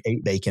suddenly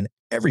ate bacon,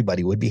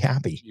 everybody would be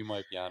happy. You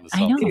might be onto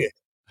something. I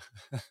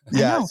know.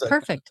 Yeah. I know.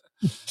 Perfect.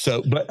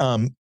 So, but,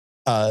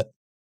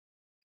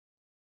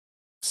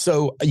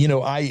 so,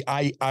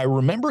 I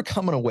remember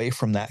coming away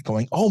from that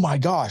going, oh my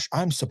gosh,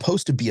 I'm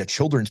supposed to be a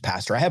children's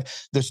pastor. I have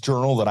this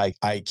journal that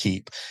I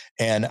keep,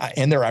 and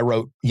in there I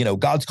wrote,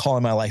 God's call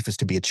in my life is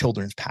to be a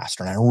children's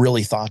pastor. And I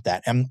really thought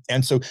that.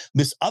 And so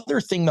this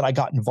other thing that I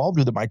got involved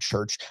with at my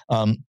church,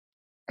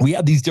 we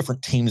had these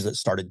different teams that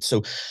started.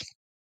 So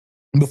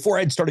before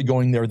I'd started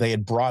going there, they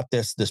had brought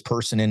this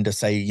person in to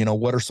say,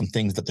 what are some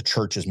things that the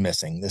church is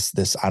missing?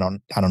 This, I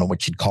don't know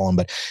what you'd call them,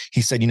 but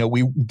he said,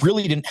 we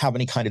really didn't have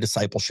any kind of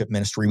discipleship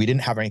ministry. We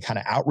didn't have any kind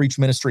of outreach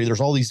ministry.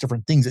 There's all these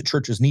different things that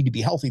churches need to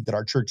be healthy that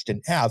our church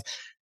didn't have.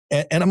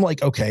 And I'm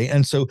like, okay.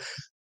 And so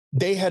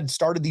they had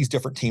started these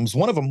different teams.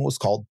 One of them was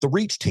called the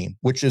Reach Team,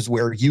 which is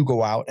where you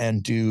go out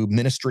and do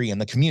ministry in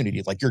the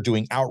community. Like, you're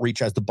doing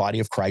outreach as the body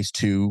of Christ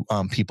to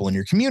people in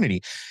your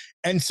community.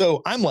 And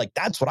so I'm like,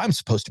 that's what I'm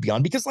supposed to be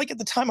on, because like at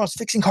the time I was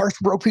fixing cars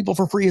for broke people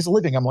for free as a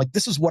living. I'm like,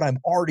 this is what I'm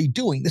already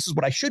doing. This is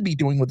what I should be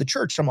doing with the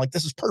church. So I'm like,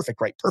 this is perfect,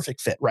 right? Perfect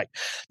fit, right?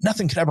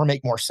 Nothing could ever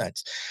make more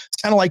sense.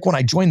 It's kind of like when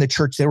I joined the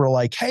church, they were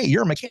like, hey,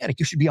 you're a mechanic.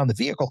 You should be on the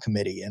vehicle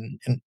committee.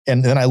 And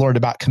then I learned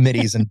about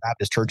committees in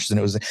Baptist churches. And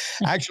it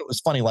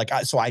was funny. Like,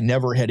 so I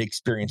never had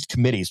experienced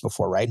committees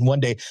before, right? And one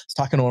day I was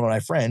talking to one of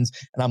my friends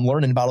and I'm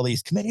learning about all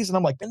these committees. And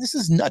I'm like, man, this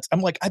is nuts.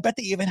 I'm like, I bet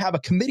they even have a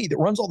committee that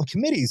runs all the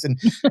committies. And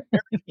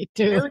they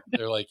do.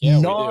 They're like, yeah,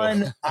 we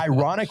do.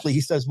 Ironically, he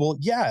says, well,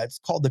 yeah, it's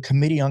called the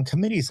Committee on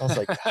Committees. I was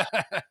like,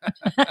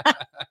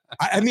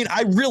 I mean,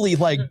 I really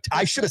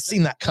I should have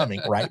seen that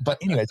coming, right? But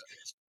anyways,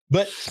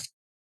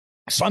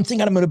 so I'm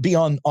thinking I'm going to be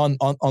on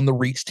the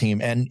Reach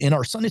Team. And in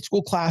our Sunday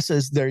school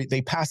classes,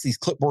 they pass these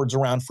clipboards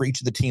around for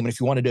each of the team. And if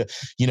you wanted to,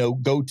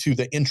 go to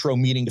the intro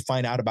meeting to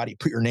find out about it,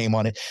 put your name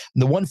on it.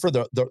 And the one for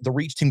the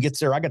Reach Team gets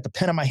there. I got the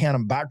pen in my hand.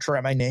 I'm about to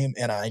write my name.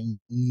 And I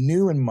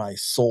knew in my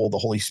soul, the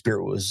Holy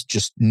Spirit was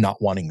just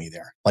not wanting me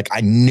there. Like,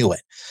 I knew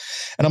it.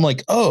 And I'm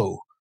like, oh,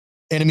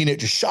 and I mean, it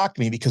just shocked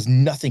me because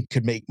nothing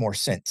could make more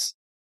sense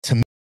to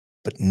me,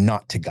 but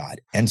not to God.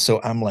 And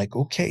so I'm like,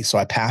 okay, so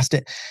I passed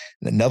it.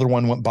 And another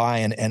one went by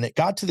and it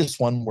got to this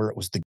one where it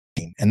was the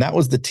team. And that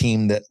was the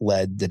team that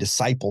led the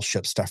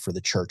discipleship stuff for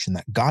the church. And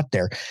that got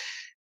there.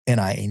 And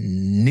I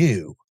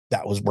knew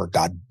that was where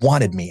God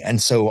wanted me.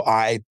 And so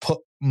I put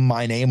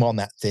my name on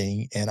that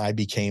thing and I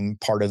became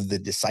part of the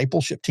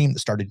discipleship team that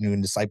started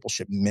doing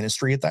discipleship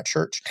ministry at that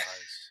church.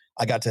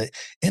 I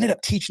ended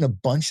up teaching a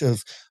bunch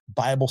of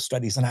Bible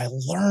studies, and I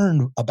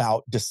learned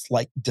about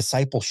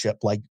discipleship,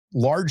 like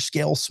large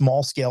scale,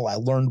 small scale. I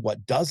learned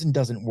what does and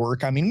doesn't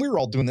work. I mean, we were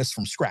all doing this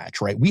from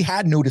scratch, right? We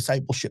had no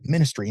discipleship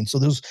ministry. And so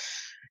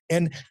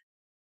and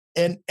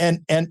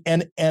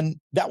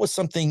that was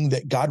something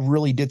that God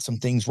really did some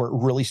things where it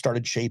really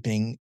started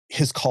shaping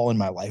his call in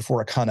my life,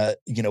 where I kind of,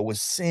 was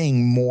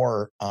seeing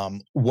more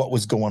what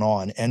was going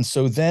on. And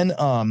so then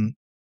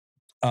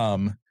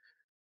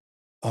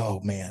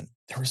oh man,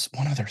 there was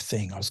one other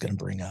thing I was going to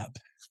bring up.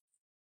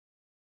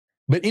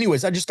 But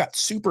anyways, I just got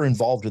super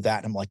involved with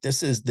that. And I'm like,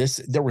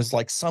 there was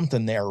like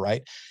something there,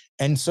 right?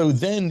 And so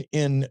then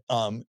in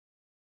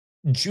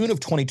June of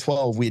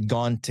 2012, we had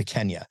gone to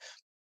Kenya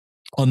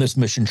on this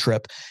mission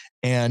trip.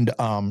 And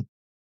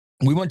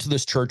we went to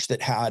this church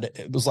that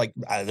it was like,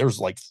 there was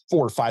like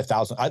 4,000 or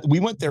 5,000. We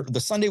went there, the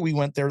Sunday we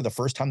went there, the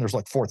first time there's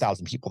like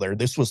 4,000 people there.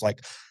 This was like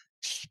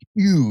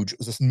huge. It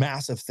was this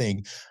massive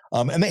thing.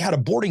 And they had a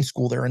boarding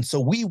school there. And so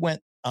we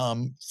went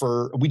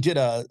we did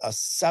a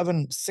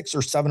 6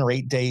 or 7 or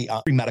 8 day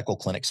free medical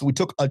clinic. So we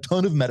took a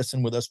ton of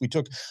medicine with us. We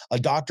took a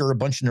doctor, a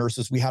bunch of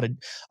nurses. We had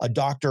a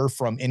doctor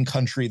from in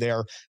country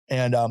there.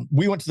 And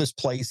we went to this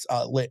place,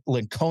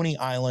 Lincoln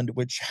Island,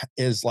 which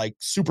is like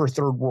super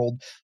third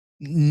world.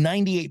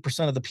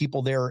 98% of the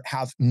people there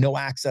have no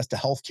access to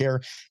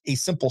healthcare. A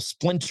simple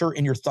splinter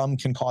in your thumb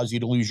can cause you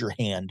to lose your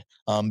hand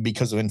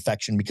because of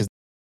infection, because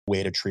the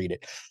way to treat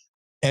it.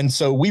 And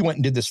so we went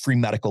and did this free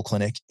medical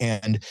clinic,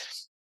 and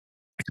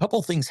a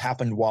couple things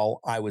happened while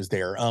I was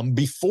there.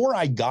 Before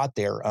I got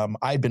there,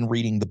 I'd been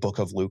reading the book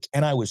of Luke,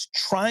 and I was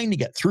trying to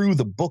get through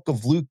the book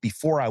of Luke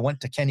before I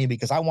went to Kenya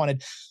because I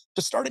wanted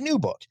to start a new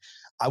book.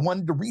 I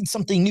wanted to read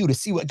something new to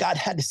see what God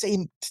had to say,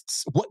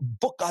 what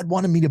book God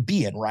wanted me to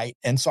be in, right?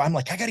 And so I'm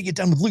like, I got to get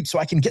done with Luke so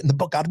I can get in the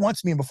book God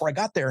wants me in before I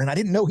got there. And I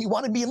didn't know he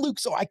wanted me in Luke,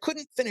 so I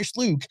couldn't finish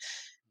Luke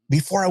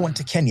before I went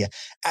to Kenya.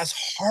 As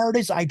hard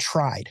as I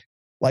tried,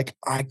 like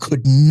I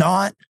could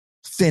not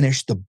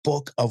finish the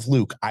book of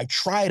Luke. I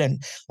tried,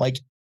 and like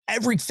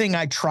everything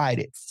I tried,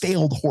 it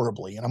failed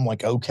horribly. And I'm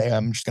like, okay,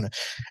 I'm just going to.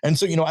 And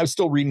so, I was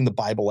still reading the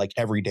Bible like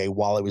every day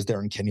while I was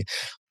there in Kenya.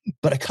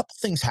 But a couple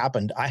things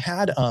happened. I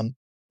had,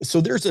 so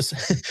there's this,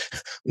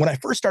 when I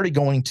first started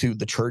going to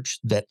the church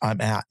that I'm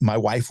at, my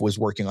wife was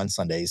working on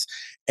Sundays,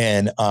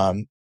 and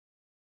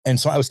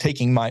so I was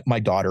taking my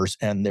daughters,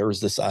 and there was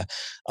this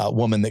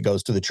woman that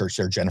goes to the church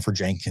there, Jennifer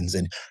Jenkins,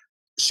 and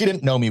she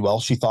didn't know me well.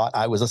 She thought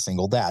I was a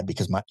single dad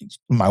because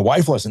my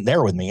wife wasn't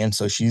there with me. And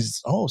so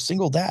she's,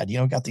 single dad,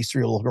 got these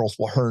 3 little girls.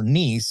 Well, her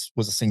niece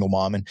was a single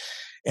mom.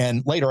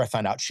 And later I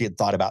found out she had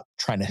thought about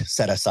trying to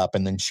set us up.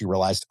 And then she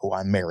realized,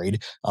 I'm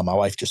married. My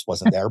wife just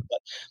wasn't there.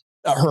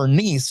 But her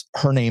niece,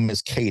 her name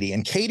is Katie.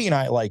 And Katie and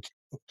I,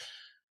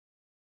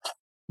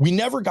 we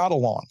never got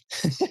along.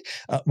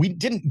 We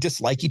didn't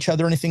dislike each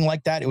other or anything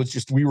like that. It was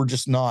just, we were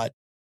just not,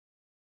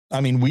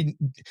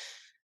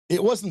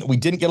 it wasn't that we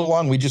didn't get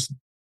along. We just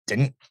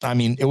didn't.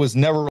 It was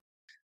never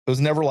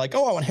like, I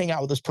want to hang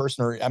out with this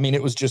person. Or,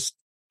 it was just,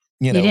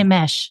 you didn't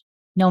mesh.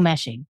 No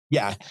meshing.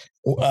 Yeah.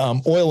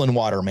 Oil and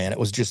water, man. It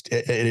was just,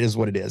 it is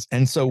what it is.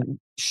 And so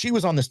she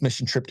was on this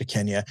mission trip to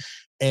Kenya,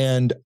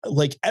 and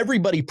like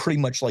everybody pretty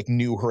much like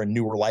knew her and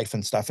knew her life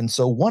and stuff. And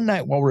so one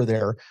night while we're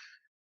there,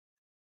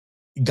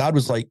 God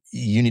was like,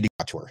 you need to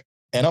talk to her.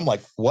 And I'm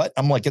like, what?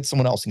 I'm like, it's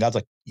someone else. And God's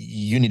like,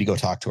 you need to go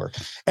talk to her.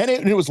 And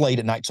it was late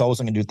at night, so I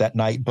wasn't going to do it that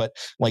night. But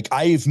like,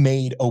 I've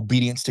made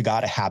obedience to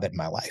God a habit in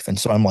my life. And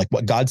so I'm like,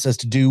 what God says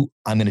to do,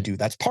 I'm going to do.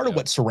 That's part of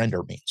what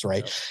surrender means,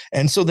 right?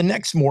 And so the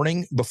next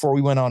morning, before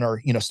we went on our,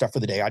 stuff for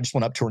the day, I just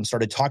went up to her and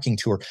started talking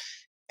to her.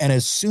 And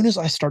as soon as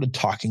I started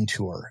talking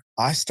to her,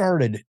 I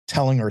started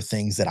telling her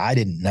things that I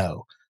didn't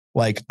know.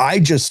 Like,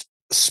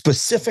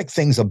 specific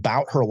things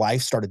about her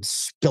life started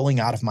spilling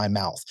out of my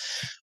mouth.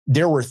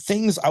 There were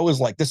things I was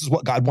like, this is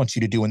what God wants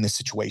you to do in this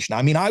situation.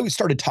 I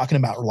started talking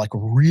about her like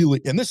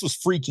really, and this was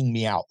freaking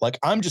me out. Like,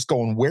 I'm just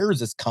going, where is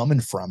this coming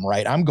from?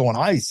 Right. I'm going,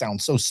 I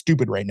sound so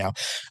stupid right now.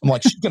 I'm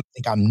like, she's going to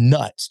think I'm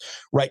nuts.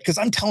 Right. Because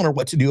I'm telling her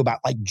what to do about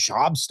like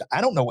job stuff.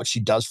 I don't know what she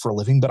does for a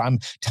living, but I'm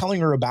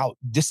telling her about,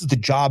 this is the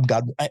job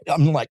God,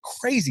 I'm like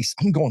crazy.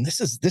 I'm going, this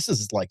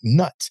is like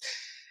nuts.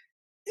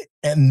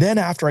 And then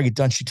after I get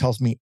done, she tells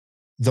me,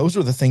 those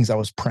are the things I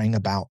was praying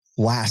about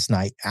last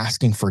night,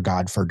 asking for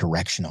God for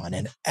direction on.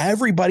 And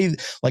everybody,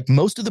 like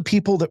most of the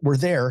people that were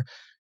there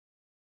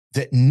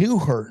that knew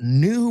her,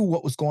 knew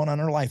what was going on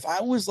in her life.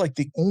 I was like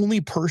the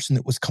only person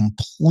that was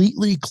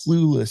completely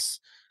clueless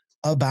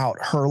about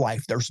her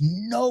life. There's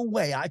no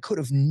way I could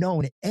have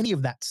known any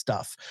of that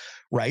stuff.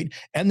 Right.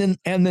 And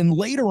then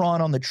later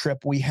on the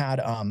trip, we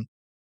had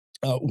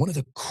one of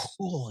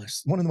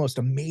the most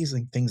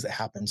amazing things that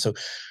happened. So,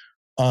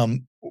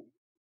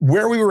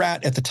 where we were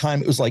at the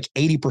time, it was like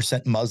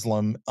 80%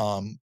 Muslim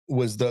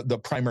was the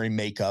primary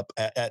makeup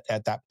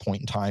at that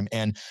point in time.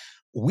 And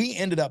we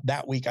ended up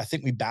that week, I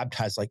think we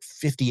baptized like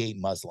 58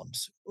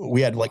 Muslims.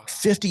 We had like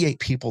 58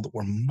 people that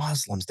were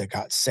Muslims that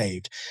got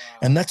saved. Wow.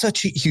 And that's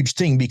such a huge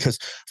thing, because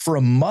for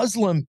a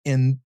Muslim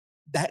in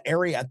that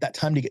area at that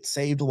time to get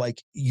saved,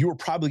 like you were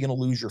probably going to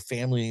lose your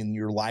family and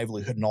your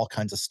livelihood and all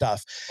kinds of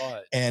stuff.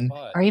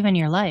 Or even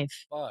your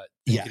life. But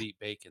they could eat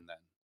bacon then.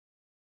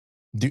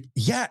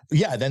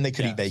 Then they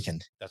could eat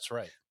bacon. That's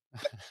right.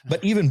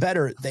 But even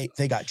better,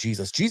 they got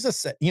Jesus. Jesus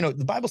said,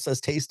 the Bible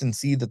says, taste and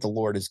see that the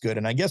Lord is good.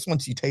 And I guess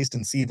once you taste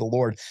and see the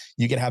Lord,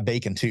 you can have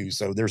bacon too.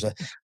 So there's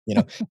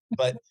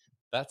but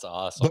that's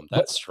awesome.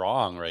 That's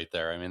strong right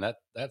there.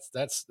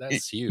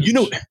 That's huge.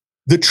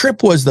 The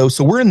trip was, though,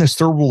 so we're in this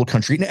third world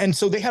country, and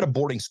so they had a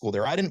boarding school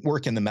there. I didn't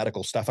work in the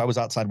medical stuff. I was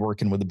outside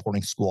working with the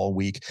boarding school all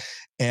week.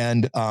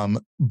 And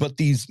but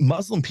these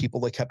Muslim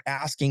people, they kept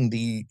asking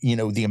the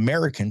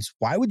Americans,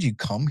 why would you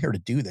come here to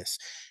do this?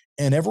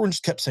 And everyone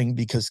just kept saying,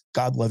 because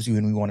God loves you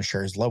and we want to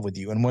share his love with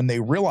you. And when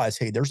they realized,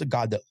 hey, there's a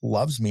God that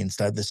loves me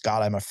instead of this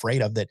God I'm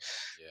afraid of that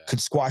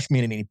could squash me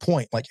at any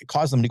point, like it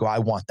caused them to go, I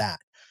want that.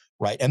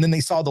 Right. And then they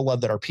saw the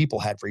love that our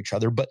people had for each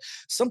other. But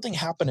something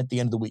happened at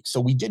the end of the week.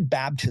 So we did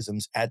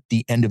baptisms at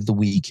the end of the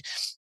week.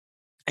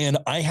 And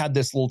I had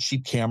this little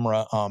cheap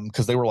camera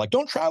because they were like,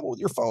 don't travel with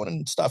your phone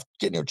and stuff,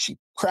 get cheap,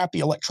 crappy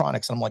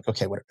electronics. And I'm like,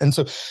 okay, whatever. And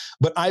so,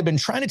 but I've been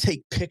trying to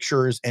take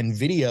pictures and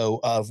video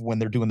of when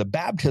they're doing the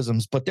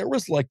baptisms, but there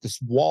was like this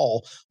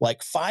wall,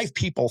 like 5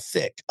 people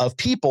thick of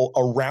people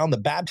around the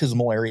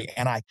baptismal area,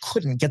 and I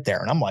couldn't get there.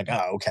 And I'm like,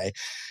 oh, okay.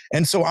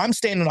 And so I'm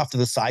standing off to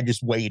the side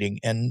just waiting.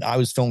 And I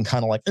was feeling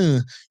kind of like,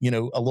 a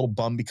little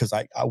bummed because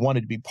I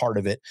wanted to be part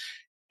of it.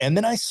 And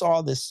then I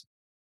saw this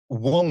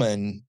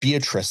woman,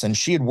 Beatrice, and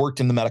she had worked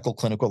in the medical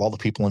clinic with all the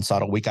people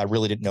inside all week. I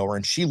really didn't know her,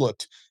 and she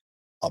looked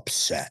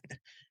upset.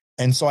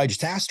 And so I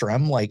just asked her,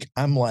 I'm like,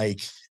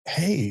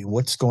 hey,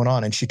 what's going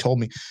on? And she told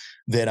me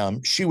that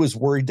she was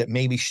worried that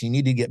maybe she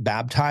needed to get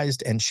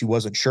baptized and she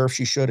wasn't sure if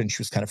she should, and she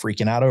was kind of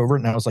freaking out over it.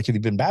 And I was like, have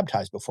you been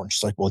baptized before? And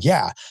she's like, well,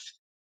 yeah.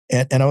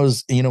 And I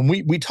was,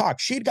 we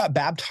talked. She had got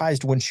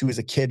baptized when she was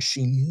a kid.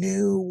 She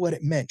knew what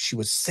it meant. She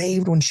was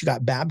saved when she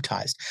got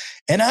baptized.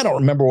 And I don't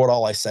remember what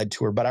all I said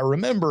to her, but I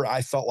remember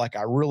I felt like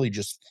I really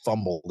just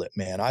fumbled it,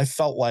 man. I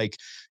felt like,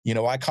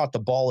 I caught the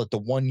ball at the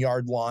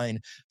 1-yard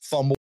line,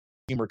 fumbled,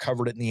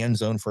 recovered it in the end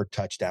zone for a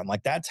touchdown.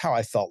 Like, that's how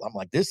I felt. I'm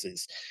like,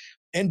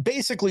 and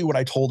basically what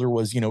I told her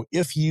was,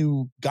 if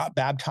you got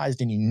baptized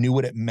and you knew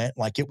what it meant,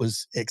 like, it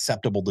was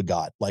acceptable to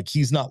God. Like,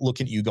 he's not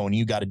looking at you going,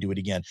 you got to do it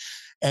again.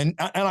 And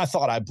I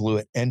thought I blew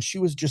it. And she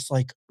was just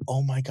like,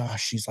 oh my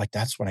gosh. She's like,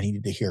 that's what I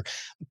needed to hear.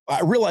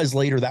 I realized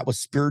later that was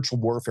spiritual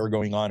warfare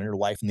going on in her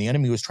life. And the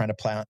enemy was trying to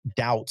plant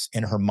doubts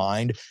in her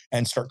mind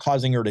and start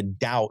causing her to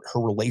doubt her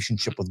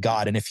relationship with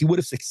God. And if he would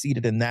have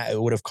succeeded in that, it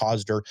would have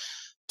caused her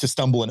to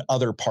stumble in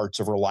other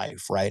parts of her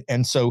life. Right.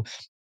 And so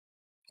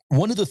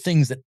one of the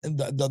things that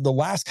the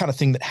last kind of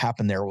thing that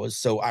happened there was,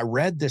 so I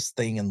read this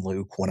thing in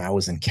Luke when I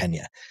was in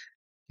Kenya.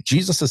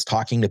 Jesus is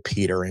talking to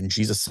Peter, and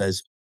Jesus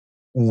says,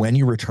 when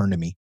you return to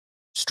me,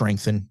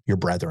 strengthen your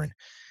brethren.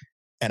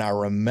 And I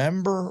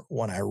remember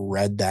when I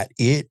read that,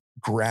 it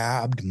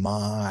grabbed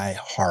my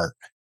heart.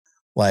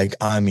 Like,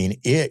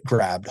 it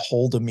grabbed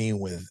hold of me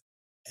with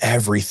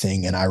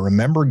everything. And I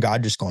remember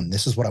God just going,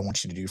 this is what I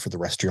want you to do for the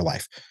rest of your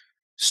life.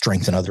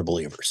 Strengthen other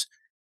believers.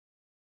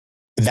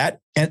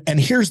 And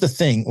here's the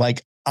thing,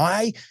 like,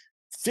 I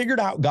figured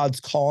out God's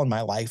call in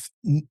my life.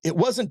 It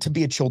wasn't to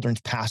be a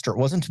children's pastor. It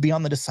wasn't to be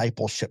on the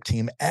discipleship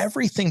team.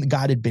 Everything that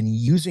God had been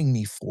using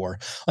me for,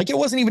 like, it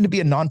wasn't even to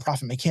be a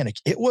nonprofit mechanic.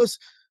 It was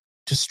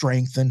to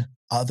strengthen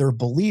other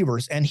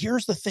believers. And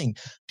here's the thing.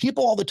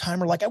 People all the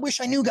time are like, I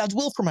wish I knew God's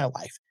will for my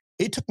life.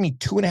 It took me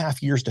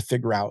 2.5 years to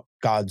figure out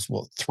God's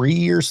will. 3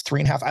 years,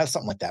 3.5,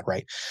 something like that,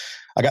 right?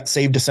 I got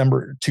saved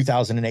December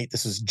 2008.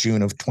 This is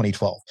June of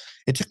 2012.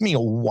 It took me a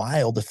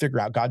while to figure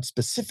out God's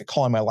specific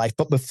call in my life.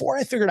 But before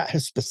I figured out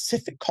his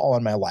specific call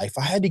in my life,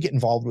 I had to get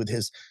involved with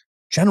his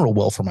general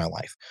will for my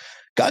life.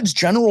 God's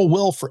general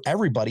will for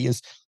everybody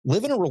is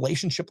live in a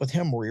relationship with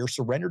him where you're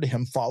surrendered to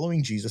him,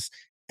 following Jesus,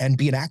 and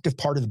be an active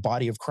part of the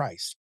body of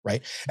Christ,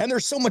 right? And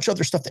there's so much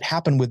other stuff that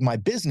happened with my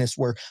business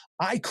where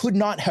I could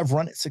not have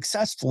run it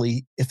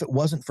successfully if it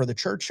wasn't for the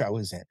church I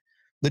was in.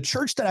 The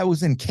church that I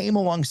was in came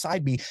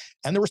alongside me,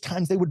 and there was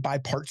times they would buy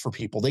parts for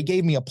people. They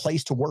gave me a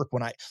place to work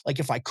when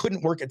if I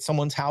couldn't work at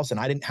someone's house and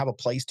I didn't have a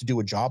place to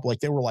do a job, like,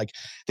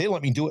 they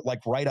let me do it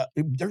like right up.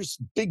 There's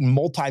big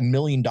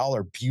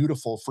multi-million-dollar,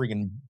 beautiful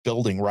friggin'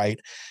 building, right?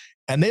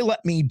 And they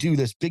let me do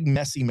these big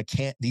messy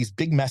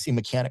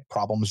mechanic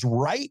problems,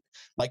 right?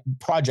 Like,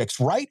 projects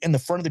right in the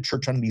front of the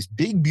church under these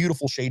big,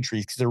 beautiful shade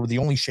trees, because they were the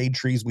only shade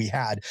trees we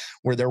had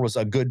where there was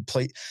a good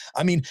place.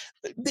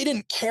 They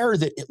didn't care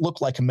that it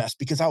looked like a mess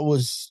because I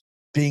was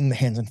being the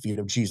hands and feet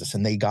of Jesus,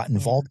 and they got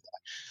involved.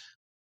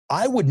 Yeah.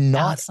 I would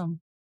not. Awesome.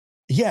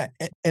 Yeah.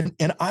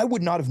 And I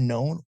would not have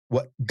known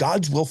what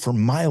God's will for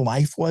my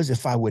life was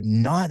if I would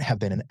not have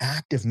been an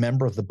active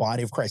member of the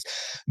body of Christ.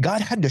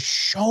 God had to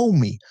show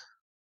me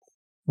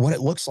what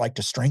it looks like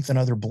to strengthen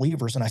other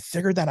believers. And I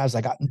figured that as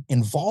I got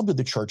involved with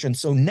the church. And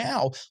so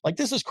now, like,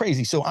 this is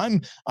crazy. So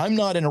I'm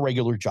not in a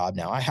regular job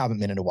now. I haven't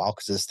been in a while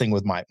because of this thing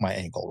with my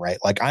ankle, right?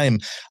 Like, I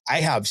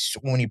have so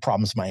many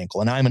problems with my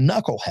ankle, and I'm a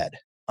knucklehead.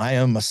 I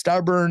am a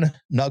stubborn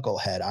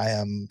knucklehead. I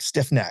am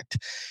stiff-necked.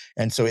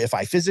 And so if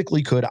I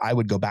physically could, I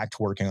would go back to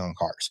working on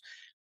cars.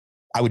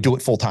 I would do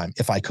it full time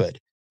if I could.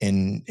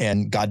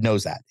 And God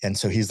knows that. And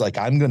so he's like,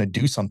 I'm going to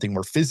do something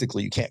where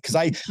physically you can't, because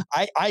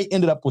I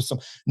ended up with some,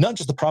 not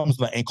just the problems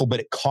with my ankle, but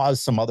it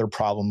caused some other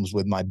problems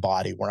with my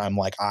body where I'm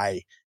like,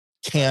 I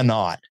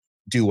cannot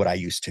do what I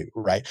used to.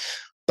 Right.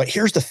 But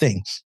here's the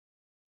thing.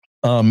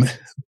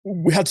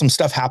 We had some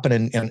stuff happen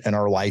in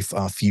our life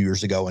a few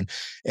years ago,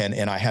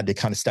 and I had to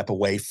kind of step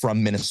away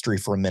from ministry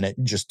for a minute,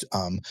 just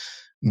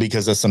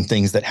because of some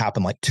things that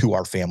happened, like, to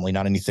our family,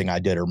 not anything I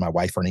did or my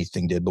wife or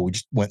anything did, but we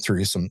just went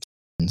through some.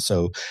 And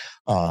so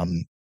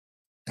there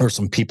were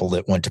some people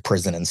that went to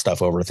prison and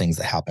stuff over things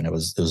that happened. It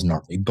was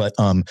gnarly. But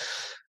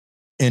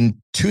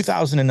in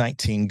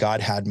 2019,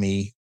 God had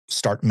me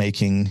start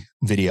making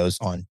videos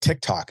on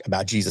TikTok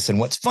about Jesus. And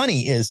what's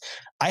funny is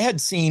I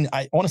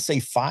want to say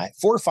 4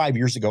 or 5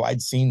 years ago,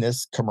 I'd seen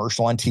this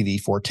commercial on TV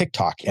for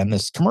TikTok. And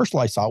this commercial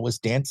I saw was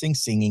dancing,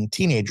 singing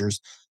teenagers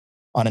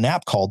on an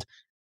app called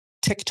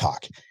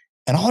TikTok.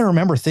 And all I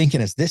remember thinking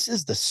is, this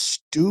is the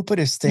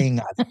stupidest thing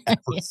I've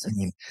ever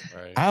seen.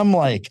 Right. I'm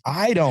like,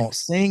 I don't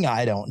sing,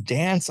 I don't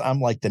dance.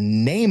 I'm like, the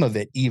name of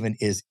it even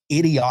is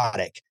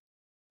idiotic.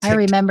 I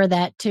remember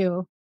that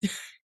too.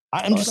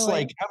 I'm just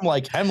like,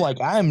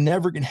 I'm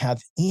never going to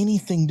have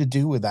anything to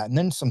do with that. And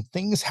then some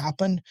things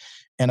happened.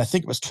 And I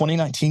think it was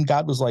 2019.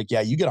 God was like,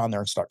 yeah, you get on there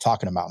and start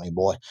talking about me,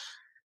 boy.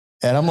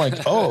 And I'm like,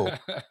 oh.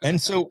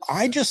 And so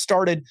I just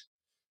started.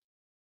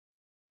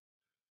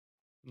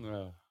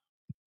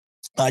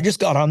 I just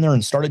got on there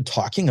and started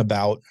talking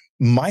about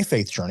my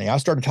faith journey. I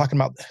started talking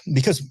about,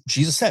 because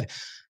Jesus said,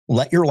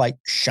 let your light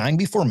shine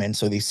before men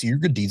so they see your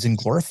good deeds and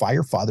glorify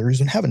your Father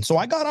who's in heaven. So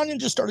I got on and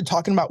just started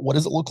talking about, what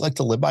does it look like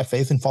to live by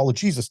faith and follow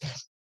Jesus?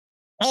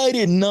 I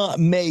did not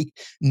make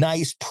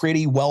nice,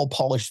 pretty,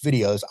 well-polished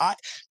videos.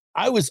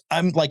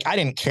 I'm like, I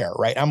didn't care,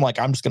 right? I'm like,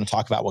 I'm just going to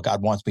talk about what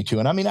God wants me to.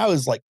 And I mean, I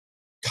was like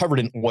covered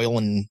in oil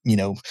and,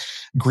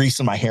 grease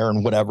in my hair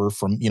and whatever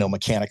from,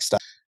 mechanic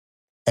stuff.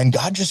 And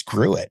God just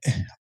grew it.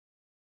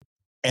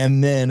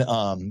 And then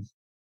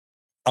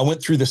I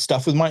went through this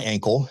stuff with my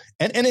ankle,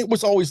 and it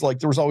was always like,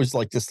 there was always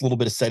like this little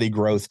bit of steady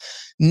growth.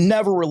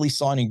 Never really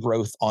saw any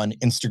growth on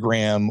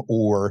Instagram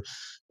or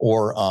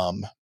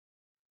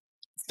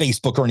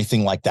Facebook or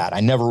anything like that. I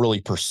never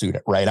really pursued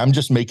it, right? I'm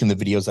just making the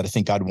videos that I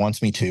think God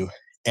wants me to.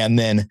 And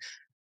then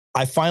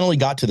I finally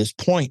got to this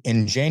point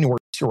in January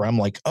where I'm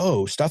like,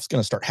 oh, stuff's going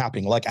to start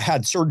happening. Like, I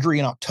had surgery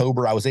in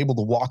October. I was able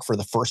to walk for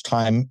the first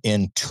time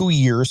in 2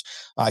 years.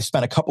 I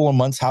spent a couple of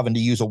months having to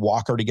use a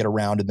walker to get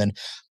around. And then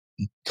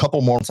a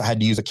couple more months I had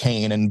to use a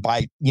cane. And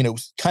by,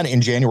 kind of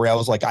in January, I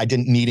was like, I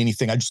didn't need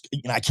anything. I just,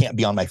 I can't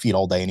be on my feet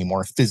all day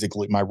anymore.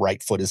 Physically, my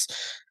right foot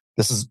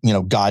this is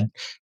God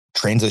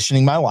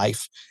transitioning my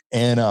life.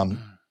 And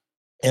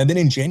then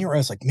in January, I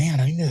was like, man,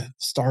 I need to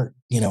start,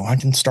 I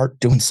can start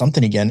doing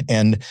something again.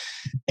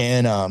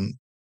 And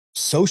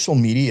social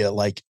media,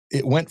 like,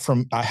 it went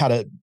from, I had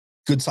a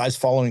good size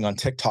following on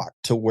TikTok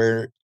to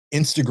where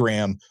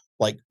Instagram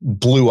like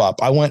blew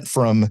up. I went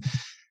from,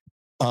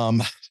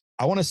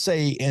 I want to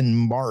say in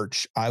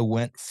March, I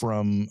went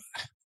from,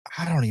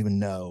 I don't even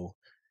know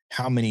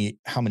how many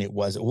it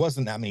was. It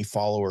wasn't that many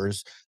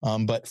followers.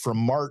 But from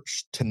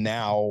March to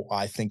now,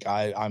 I think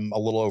I'm a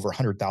little over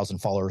 100,000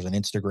 followers on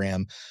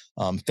Instagram.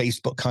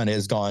 Facebook kind of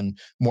has gone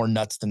more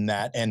nuts than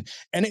that. And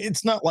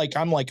it's not like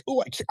I'm like,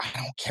 oh, I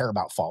don't care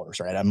about followers,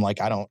 right? I'm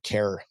like, I don't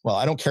care. Well,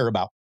 I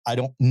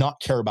don't not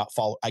care about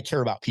follow. I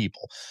care about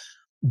people.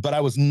 But I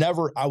was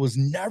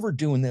never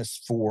doing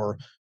this for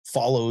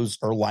follows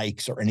or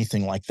likes or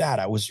anything like that.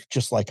 I was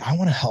just like, I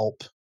want to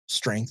help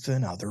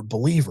strengthen other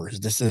believers.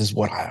 This is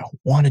what I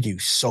want to do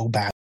so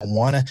bad. I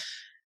want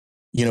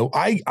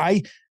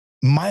to,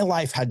 my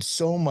life had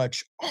so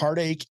much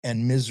heartache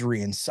and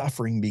misery and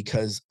suffering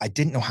because I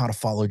didn't know how to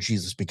follow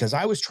Jesus, because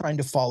I was trying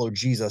to follow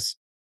Jesus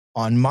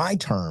on my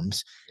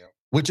terms,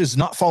 which is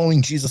not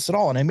following Jesus at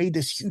all. And I made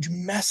this huge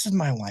mess of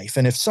my life.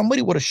 And if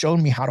somebody would have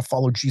shown me how to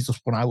follow Jesus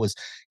when I was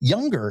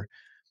younger,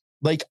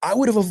 like, I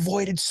would have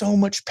avoided so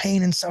much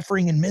pain and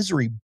suffering and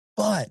misery.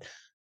 But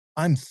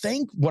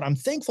what I'm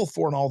thankful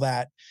for and all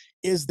that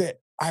is that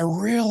I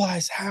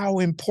realize how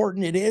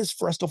important it is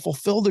for us to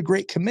fulfill the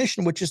Great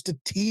Commission, which is to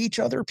teach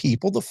other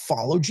people to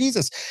follow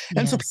Jesus. Yes.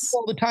 And so people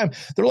all the time,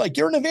 they're like,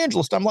 you're an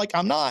evangelist. I'm like,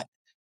 I'm not.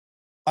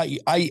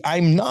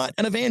 I'm not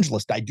an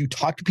evangelist. I do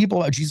talk to people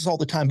about Jesus all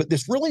the time, but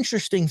this really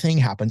interesting thing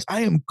happens.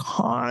 I am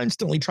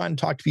constantly trying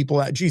to talk to people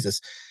about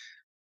Jesus.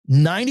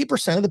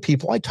 90% of the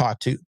people I talk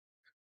to,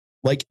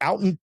 like out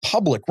in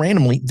public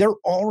randomly, they're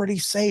already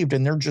saved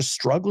and they're just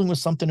struggling with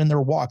something in their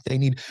walk. They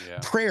need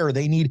prayer.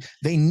 They need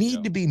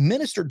to be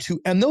ministered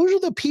to. And those are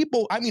the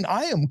people, I mean,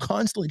 I am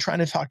constantly trying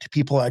to talk to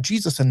people about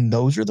Jesus, and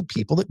those are the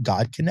people that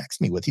God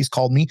connects me with. He's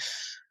called me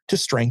to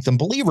strengthen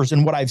believers.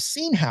 And what I've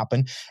seen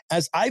happen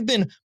as I've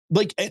been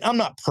like, and I'm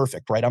not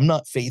perfect, right? I'm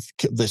not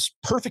this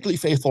perfectly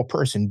faithful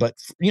person, but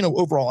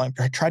overall,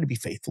 I try to be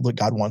faithful that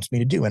God wants me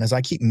to do. And as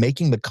I keep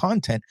making the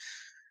content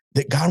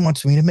that God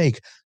wants me to make,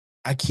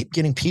 I keep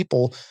getting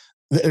people,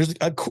 there's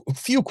a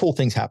few cool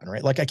things happen,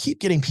 right? Like, I keep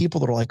getting people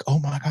that are like, oh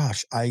my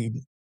gosh, I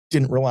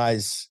didn't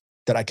realize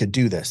that I could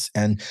do this.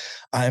 And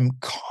I'm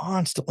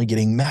constantly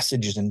getting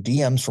messages and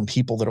DMs from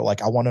people that are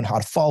like, I want to know how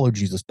to follow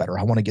Jesus better.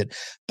 I want to get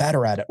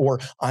better at it.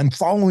 Or I'm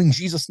following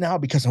Jesus now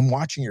because I'm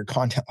watching your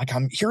content. Like,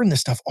 I'm hearing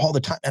this stuff all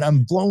the time and I'm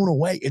blown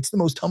away. It's the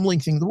most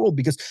humbling thing in the world,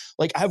 because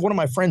like, I have one of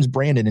my friends,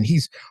 Brandon, and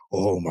he's,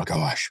 oh my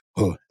gosh,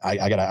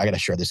 I gotta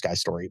share this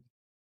guy's story.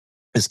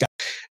 This guy,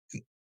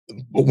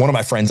 one of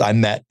my friends I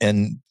met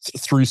and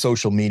through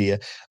social media,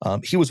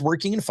 he was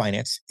working in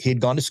finance. He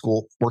had gone to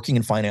school, working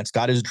in finance,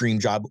 got his dream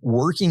job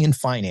working in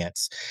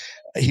finance.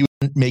 He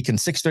was making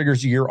 6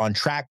 figures a year, on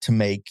track to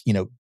make,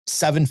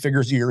 7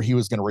 figures a year. He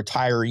was going to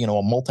retire,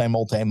 a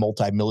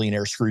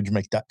multi-millionaire Scrooge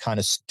McDuck kind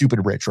of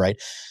stupid rich,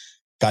 right?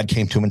 God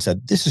came to him and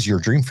said, this is your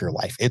dream for your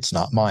life. It's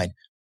not mine.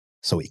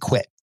 So he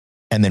quit.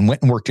 And then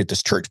went and worked at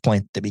this church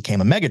plant that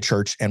became a mega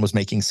church and was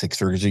making 6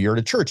 figures a year at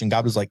a church. And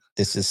God was like,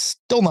 this is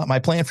still not my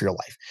plan for your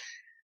life.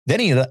 Then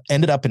he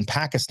ended up in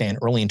Pakistan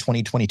early in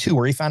 2022,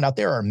 where he found out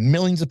there are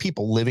millions of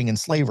people living in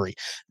slavery.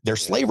 Their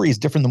slavery is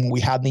different than what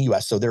we had in the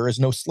U.S. So there is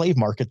no slave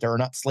market. There are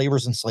not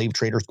slavers and slave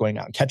traders going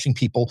out and catching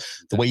people.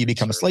 The way you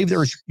become a slave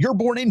there is you're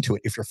born into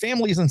it. If your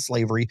family is in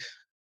slavery,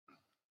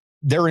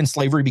 they're in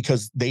slavery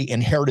because they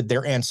inherited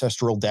their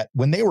ancestral debt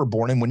when they were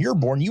born. And when you're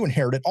born, you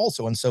inherit it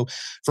also. And so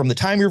from the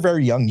time you're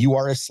very young, you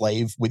are a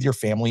slave with your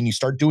family and you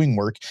start doing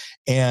work,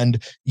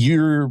 and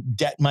your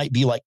debt might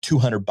be like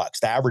 $200.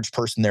 The average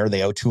person there,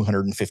 they owe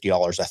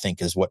 $250, I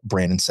think is what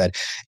Brandon said.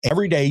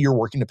 Every day you're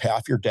working to pay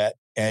off your debt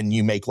and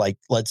you make like,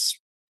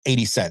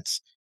 80 cents.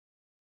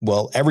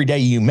 Well, every day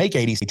you make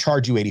 80, they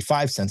charge you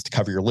 85 cents to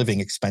cover your living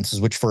expenses,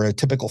 which for a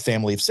typical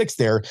family of 6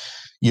 there,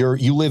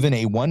 you live in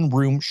a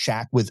 1-room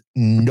shack with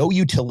no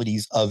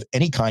utilities of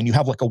any kind. You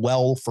have like a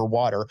well for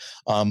water.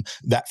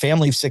 That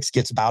family of 6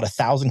 gets about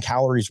 1,000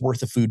 calories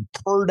worth of food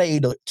per day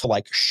to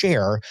like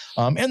share.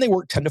 And they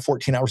work 10 to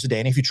 14 hours a day.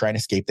 And if you try and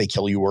escape, they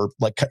kill you or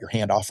like cut your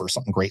hand off or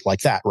something great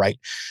like that. Right.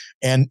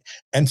 And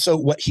so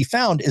what he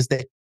found is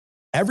that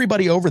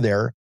everybody over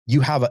there,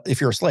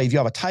 if you're a slave, you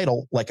have a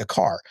title like a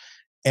car.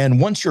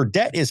 And once your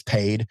debt is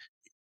paid,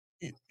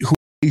 who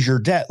pays your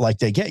debt like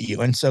they get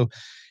you? And so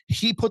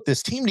he put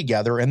this team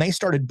together and they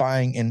started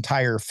buying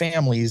entire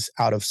families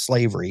out of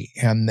slavery,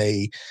 and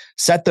they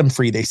set them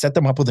free. They set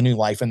them up with a new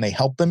life, and they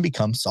helped them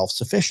become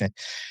self-sufficient.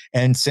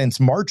 And since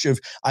March of,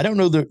 I don't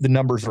know the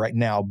numbers right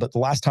now, but the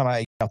last time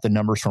I got the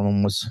numbers from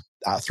them was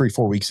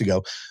 3-4 weeks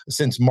ago.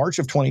 Since March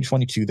of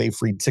 2022, they've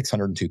freed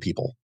 602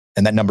 people.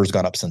 And that number's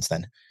gone up since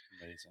then.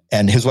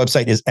 And his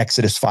website is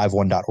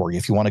exodus51.org.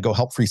 If you want to go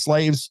help free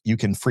slaves, you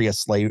can free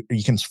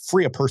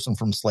a person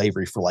from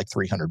slavery for like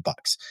 $300.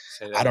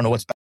 I don't know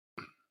what's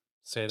better.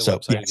 Say the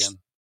website again.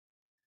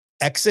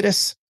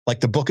 Exodus, like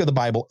the book of the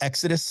Bible,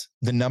 Exodus,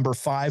 the number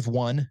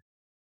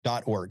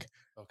 51.org.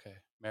 Okay.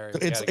 Mary, we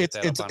gotta get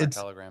that up on our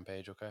Telegram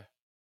page, okay?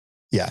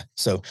 Yeah.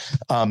 So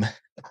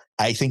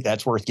I think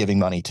that's worth giving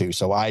money to.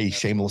 So I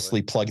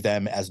shamelessly plug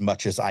them as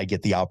much as I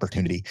get the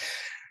opportunity.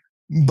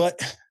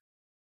 But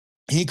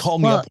he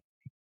called me up.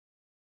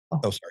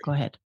 Oh, sorry. Go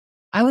ahead.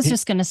 I was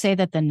just going to say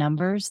that the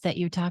numbers that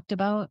you talked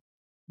about,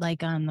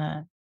 like on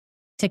the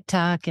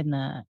TikTok and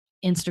the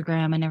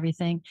Instagram and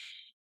everything,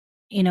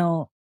 and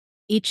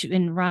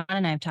Ron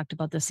and I have talked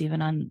about this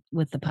even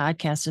with the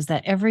podcast, is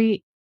that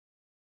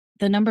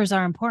the numbers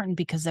are important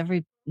because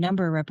every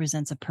number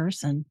represents a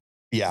person.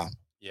 Yeah.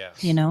 Yeah.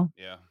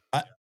 Yeah.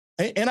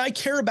 And I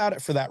care about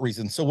it for that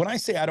reason. So when I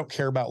say I don't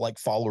care about like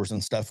followers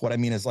and stuff, what I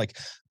mean is like,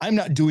 I'm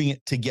not doing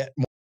it to get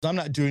more. I'm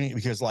not doing it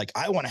because like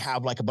I want to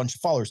have like a bunch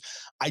of followers.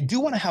 I do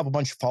want to have a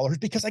bunch of followers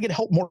because I get to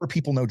help more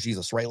people know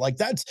Jesus, right? Like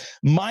that's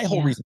my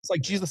whole reason. It's like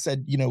Jesus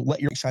said,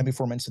 let your light shine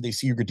before men so they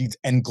see your good deeds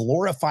and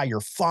glorify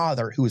your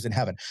Father who is in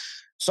heaven.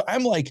 So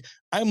I'm like,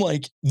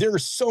 there are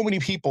so many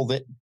people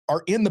that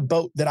are in the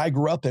boat that I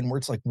grew up in where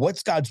it's like,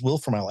 what's God's will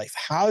for my life?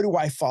 How do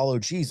I follow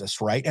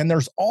Jesus, right? And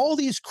there's all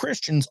these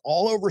Christians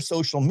all over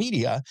social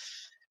media.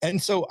 And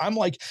so I'm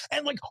like,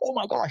 oh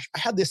my gosh, I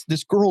had this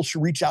girl, she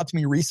reached out to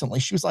me recently.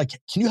 She was like,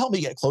 can you help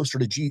me get closer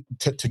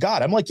to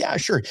God? I'm like, yeah,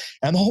 sure.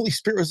 And the Holy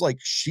Spirit was like,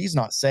 she's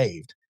not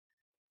saved.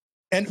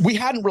 And we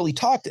hadn't really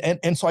talked.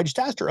 And so I just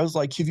asked her, I was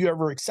like, have you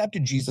ever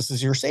accepted Jesus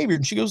as your savior?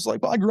 And she goes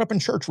like, well, I grew up in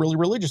church, really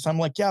religious. I'm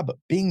like, yeah, but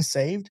being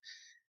saved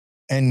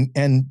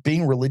and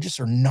being religious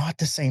are not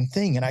the same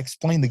thing. And I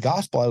explained the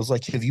gospel. I was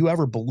like, have you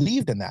ever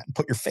believed in that and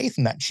put your faith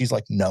in that? And she's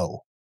like,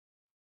 no.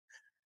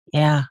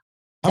 Yeah.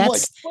 I'm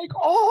like,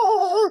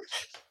 oh.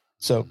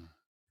 So,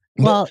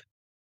 well,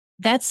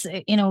 that's,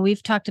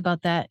 we've talked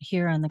about that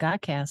here on the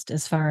Godcast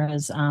as far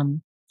as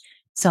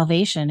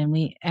salvation. And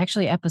we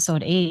actually,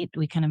 episode 8,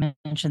 we kind of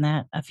mentioned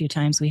that a few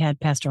times. We had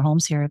Pastor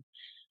Holmes here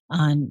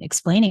on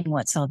explaining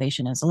what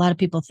salvation is. A lot of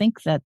people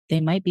think that they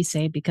might be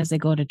saved because they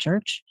go to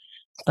church,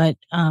 but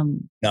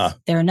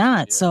they're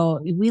not. Yeah.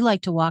 So we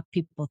like to walk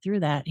people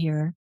through that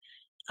here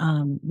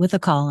with a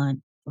call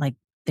on, like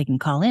they can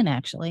call in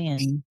actually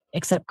and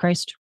accept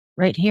Christ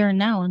right here and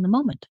now in the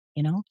moment,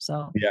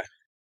 so yeah,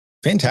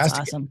 fantastic.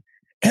 That's awesome.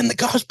 And the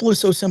gospel is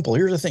so simple.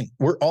 Here's the thing.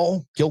 We're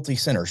all guilty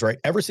sinners, right?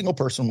 Every single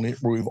person,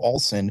 we've all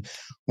sinned.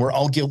 We're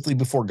all guilty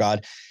before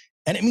God.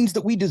 And it means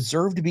that we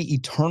deserve to be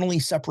eternally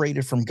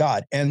separated from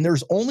God. And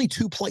there's only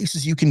 2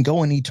 places you can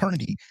go in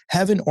eternity,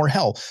 heaven or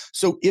hell.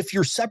 So if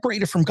you're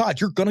separated from God,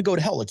 you're going to go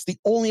to hell. It's the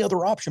only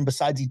other option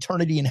besides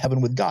eternity in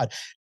heaven with God.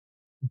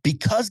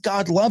 Because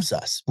God loves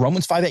us,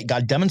 Romans 5:8,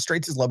 God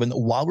demonstrates his love, and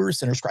while we were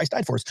sinners, Christ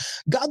died for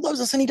us. God loves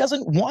us, and he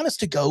doesn't want us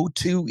to go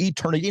to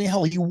eternity in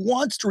hell. He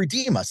wants to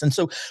redeem us. And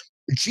so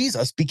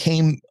Jesus,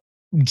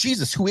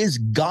 who is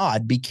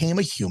God, became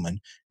a human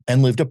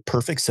and lived a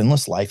perfect,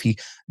 sinless life. He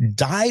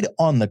died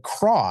on the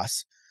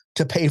cross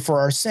to pay for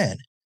our sin.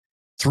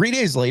 3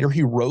 days later,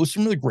 he rose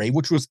from the grave,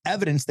 which was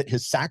evidence that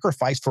his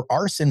sacrifice for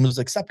our sin was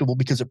acceptable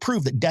because it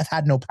proved that death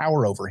had no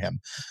power over him.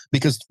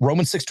 Because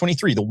Romans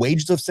 6:23, the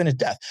wages of sin is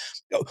death.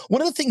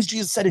 One of the things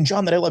Jesus said in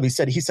John that I love, he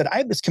said, I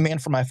have this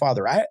command from my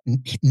Father.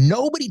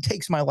 Nobody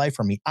takes my life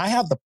from me. I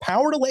have the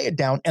power to lay it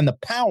down and the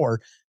power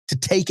to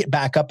take it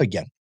back up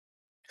again.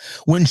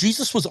 When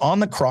Jesus was on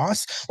the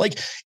cross, like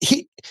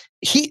he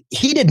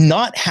did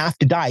not have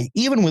to die.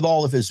 Even with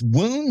all of his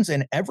wounds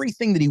and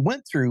everything that he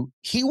went through,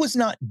 he was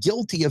not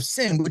guilty of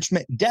sin, which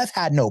meant death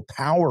had no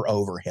power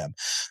over him.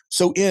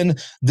 So in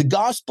the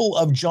Gospel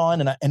of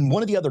John and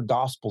one of the other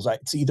Gospels,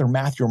 it's either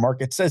Matthew or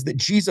Mark, it says that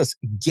Jesus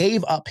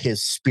gave up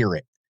his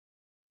spirit.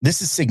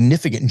 This is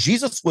significant.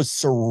 Jesus was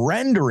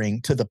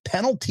surrendering to the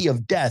penalty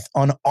of death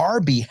on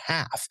our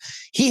behalf.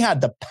 He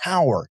had the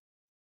power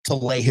to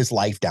lay his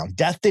life down.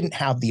 Death didn't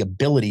have the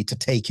ability to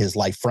take his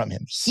life from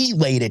him. He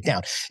laid it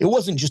down. It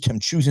wasn't just him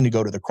choosing to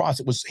go to the cross.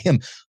 It was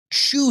him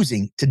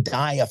choosing to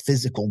die a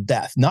physical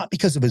death, not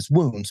because of his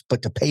wounds,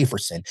 but to pay for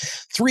sin.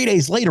 3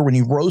 days later, when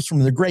he rose from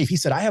the grave, he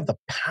said, I have the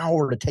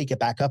power to take it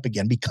back up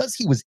again. Because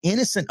he was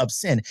innocent of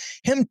sin,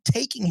 him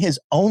taking his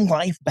own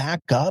life back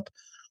up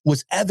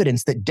was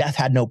evidence that death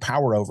had no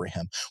power over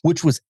him,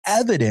 which was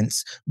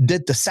evidence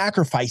that the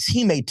sacrifice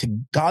he made to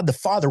God the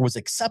Father was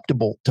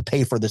acceptable to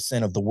pay for the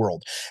sin of the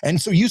world.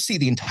 And so you see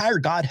the entire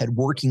Godhead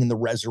working in the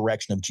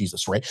resurrection of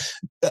Jesus, right?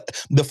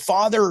 The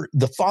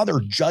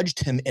Father judged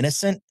him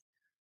innocent.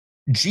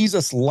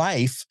 Jesus'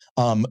 life,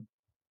 I'm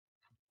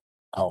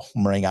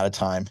running out of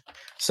time.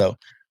 So,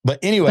 but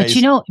anyways.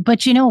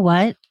 But you know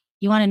what?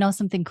 You want to know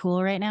something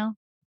cool right now?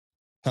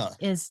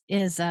 Is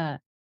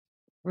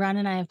Ron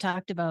and I have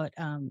talked about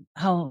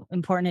how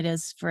important it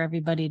is for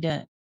everybody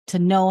to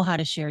know how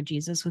to share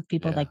Jesus with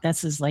people. Like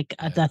this is like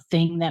the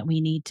thing that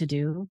we need to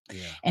do.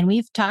 Yeah. And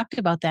we've talked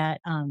about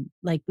that.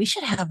 Like we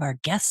should have our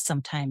guests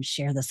sometimes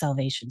share the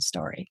salvation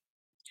story.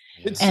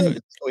 It's so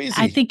easy.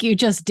 I think you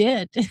just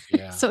did.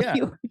 Yeah. So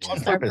you were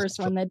just our first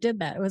one that did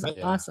that. It was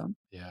awesome.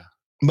 Yeah.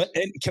 But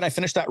can I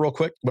finish that real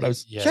quick? What I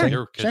was saying?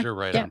 You're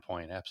right on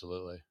point.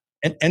 Absolutely.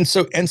 And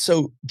so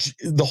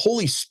the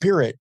Holy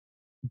Spirit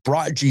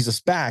brought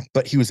Jesus back,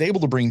 but he was able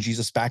to bring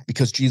Jesus back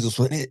because Jesus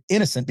was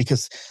innocent,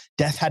 because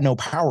death had no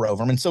power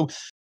over him. And so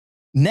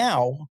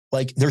now,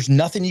 like, there's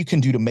nothing you can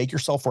do to make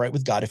yourself right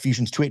with God.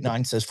 Ephesians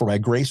 2:8-9 says, for by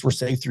grace we're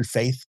saved through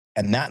faith,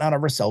 and that not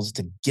of ourselves. It's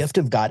a gift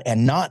of God,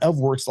 and not of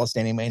works, lest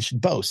any man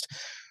should boast.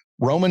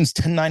 Romans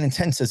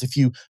 10:9-10 says, if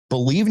you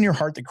believe in your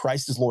heart that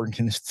Christ is Lord and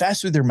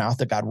confess with your mouth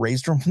that God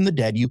raised him from the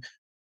dead, you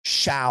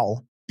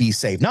shall be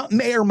saved. Not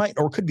may or might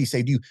or could be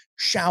saved. You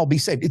shall be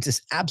saved. It's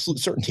this absolute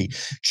certainty.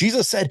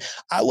 Jesus said,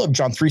 I love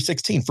John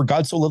 3:16. For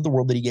God so loved the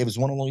world that he gave his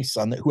one and only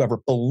son, that whoever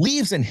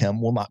believes in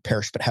him will not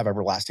perish, but have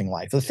everlasting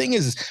life. The thing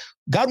is,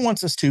 God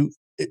wants us to,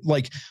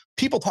 like,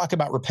 people talk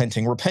about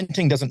repenting.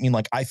 Repenting doesn't mean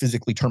like I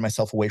physically turn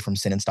myself away from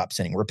sin and stop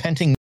sinning.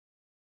 Repenting,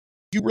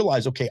 you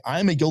realize, okay,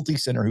 I'm a guilty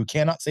sinner who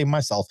cannot save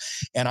myself,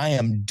 and I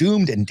am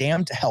doomed and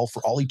damned to hell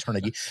for all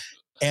eternity.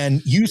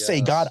 And you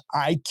say, God,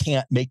 I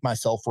can't make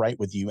myself right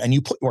with you. And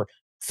you put your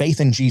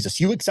faith in Jesus.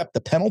 You accept the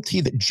penalty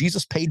that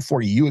Jesus paid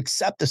for you. You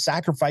accept the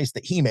sacrifice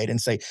that he made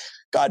and say,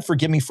 God,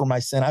 forgive me for my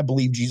sin. I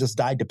believe Jesus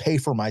died to pay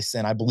for my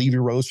sin. I believe he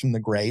rose from the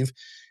grave.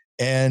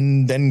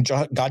 And then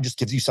God just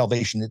gives you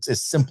salvation. It's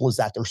as simple as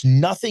that. There's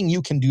nothing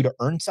you can do to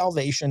earn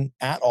salvation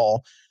at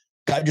all.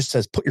 God just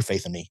says, put your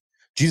faith in me.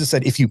 Jesus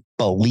said, if you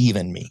believe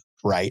in me,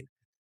 right?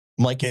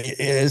 Like, it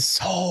is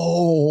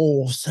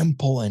so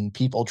simple, and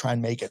people try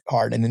and make it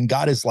hard. And then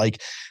God is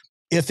like,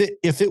 if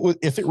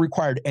it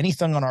required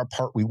anything on our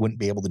part, we wouldn't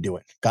be able to do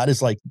it. God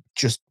is like,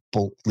 just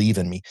believe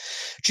in me.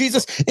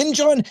 Jesus in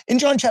John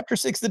chapter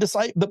 6,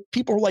 the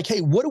people were like,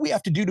 hey, what do we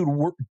have to do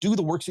to do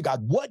the works of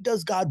God? What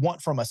does God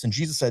want from us? And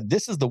Jesus said,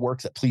 this is the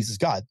work that pleases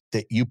God,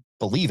 that you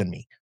believe in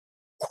me.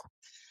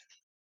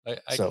 I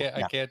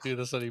can't do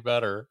this any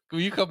better.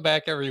 Will you come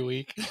back every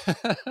week?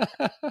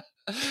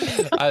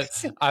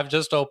 I've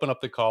just opened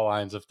up the call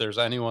lines. If there's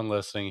anyone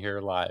listening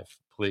here live,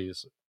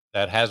 please,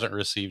 that hasn't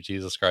received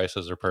Jesus Christ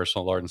as their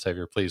personal Lord and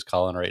Savior, please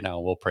call in right now.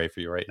 We'll pray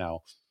for you right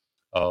now.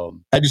 I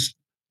want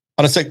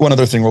to say one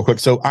other thing real quick.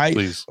 So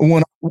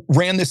when I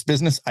ran this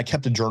business, I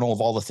kept a journal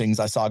of all the things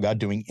I saw God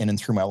doing in and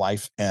through my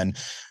life. And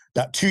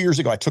about 2 years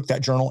ago, I took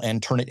that journal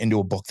and turned it into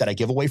a book that I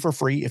give away for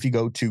free. If you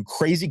go to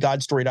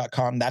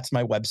crazygodstory.com, that's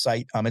my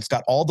website. It's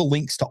got all the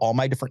links to all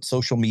my different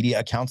social media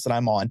accounts that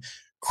I'm on.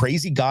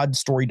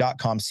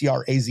 crazygodstory.com,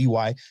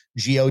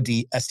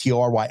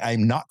 crazygodstory.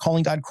 I'm not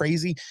calling God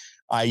crazy.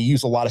 I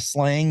use a lot of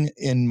slang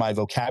in my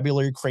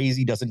vocabulary.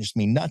 Crazy doesn't just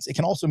mean nuts. It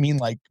can also mean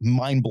like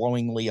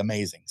mind-blowingly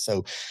amazing.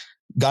 So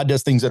God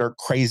does things that are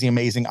crazy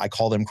amazing. I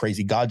call them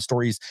crazy God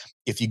stories.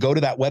 If you go to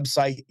that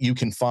website, you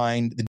can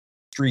find the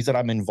ministries that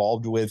I'm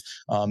involved with.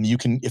 You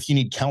can, if you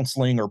need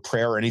counseling or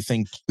prayer or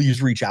anything, please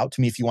reach out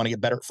to me. If you want to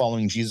get better at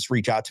following Jesus,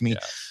 reach out to me.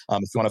 If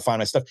you want to find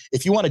my stuff,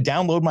 if you want to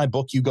download my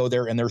book, you go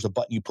there and there's a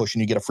button you push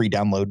and you get a free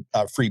download,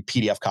 free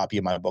PDF copy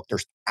of my book.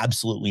 There's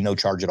absolutely no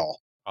charge at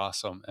all.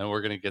 Awesome. And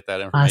we're going to get that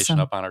information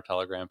up on our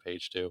Telegram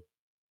page too.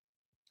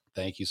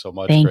 Thank you so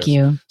much, Chris. Thank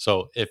you.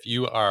 So if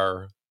you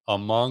are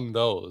among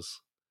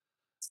those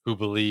who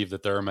believe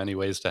that there are many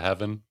ways to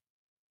heaven,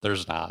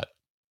 there's not.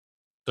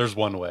 There's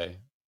one way.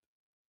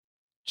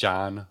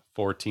 John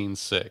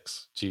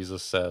 14:6,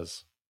 Jesus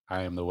says,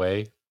 I am the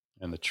way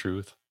and the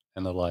truth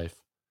and the life.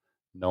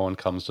 No one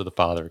comes to the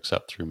Father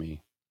except through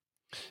me.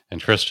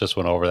 And Chris just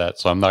went over that,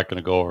 so I'm not going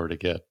to go over it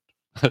again.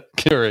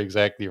 You're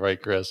exactly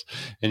right, Chris,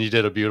 and you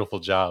did a beautiful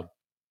job.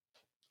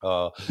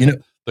 You know,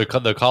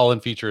 the call-in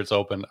feature, it's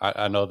open.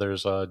 I know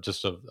there's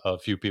just a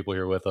few people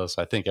here with us.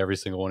 I think every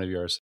single one of you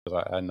are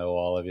saved. I know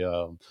all of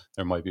you.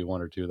 There might be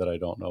one or two that I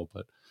don't know,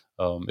 but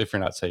if you're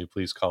not saved,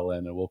 please call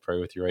in and we'll pray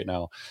with you right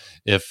now.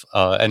 If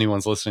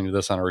anyone's listening to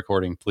this on a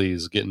recording,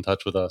 please get in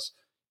touch with us.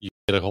 You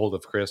can get a hold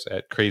of Chris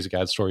at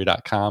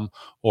crazygodstory.com,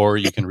 or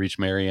you can reach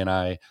Mary and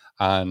I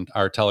on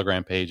our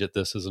Telegram page at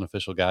This Is an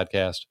Official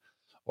Godcast,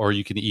 or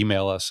you can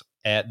email us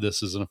at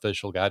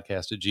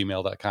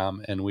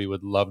thisisanofficialgodcast@gmail.com, and we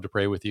would love to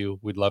pray with you.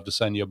 We'd love to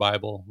send you a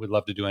Bible. We'd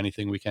love to do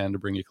anything we can to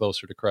bring you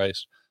closer to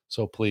Christ.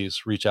 So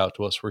please reach out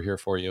to us. We're here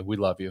for you. We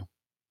love you.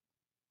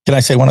 Can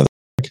I say one of the?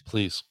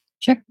 Please.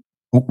 Sure.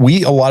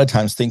 We a lot of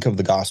times think of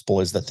the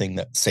gospel as the thing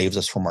that saves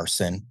us from our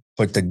sin,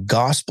 but the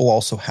gospel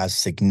also has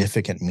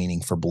significant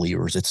meaning for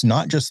believers. It's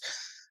not just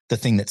the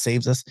thing that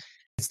saves us,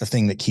 it's the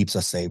thing that keeps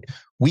us saved.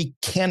 We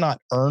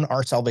cannot earn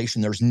our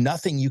salvation. There's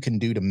nothing you can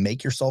do to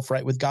make yourself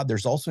right with God.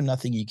 There's also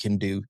nothing you can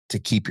do to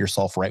keep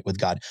yourself right with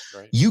God.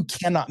 Right. You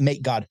cannot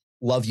make God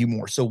love you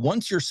more. So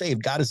once you're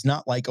saved, God is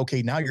not like,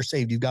 okay, now you're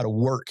saved, you've got to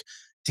work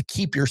to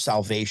keep your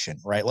salvation,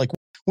 right? Like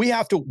we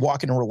have to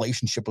walk in a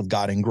relationship with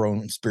God and grow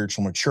in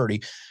spiritual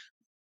maturity.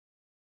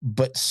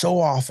 But so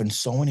often,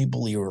 so many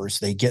believers,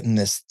 they get in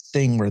this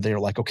thing where they're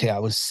like, okay, I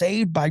was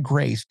saved by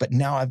grace, but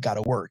now I've got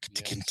to work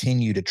to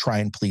continue to try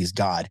and please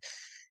God.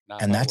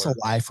 And that's a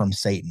lie from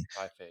Satan.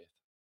 By faith.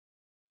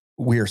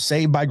 We are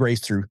saved by grace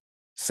through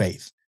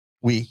faith.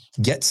 We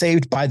get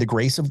saved by the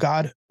grace of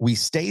God. We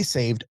stay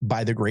saved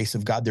by the grace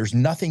of God. There's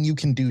nothing you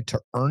can do to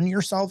earn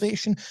your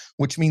salvation,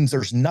 which means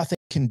there's nothing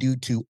you can do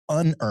to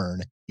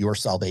unearn your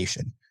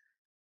salvation.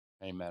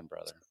 Amen,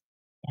 brother.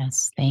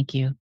 Yes, thank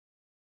you.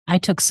 I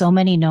took so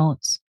many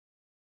notes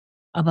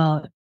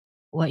about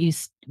what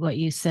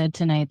you said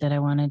tonight that I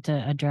wanted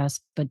to address,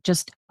 but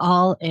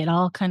it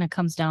all kind of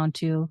comes down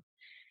to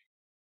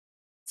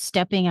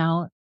stepping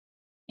out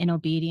in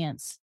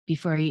obedience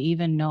before you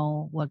even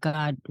know what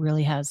God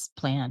really has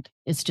planned.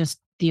 It's just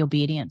the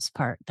obedience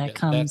part that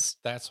comes.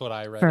 That's what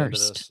I read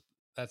first. into this.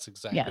 That's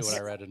exactly what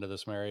I read into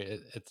this, Mary.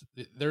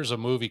 There's a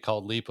movie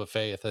called Leap of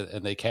Faith,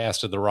 and they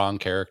casted the wrong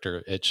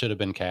character. It should have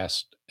been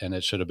cast, and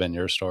it should have been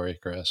your story,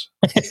 Chris.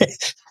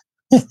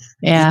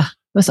 Yeah,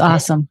 it was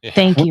awesome. Yeah.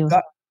 Thank you.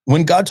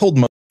 When God told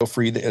Moses to go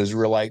free the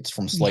Israelites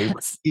from slavery,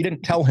 he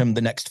didn't tell him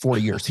the next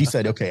 40 years. He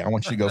said, okay, I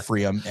want you to go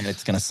free them, and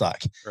it's going to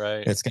suck.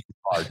 Right. It's going to be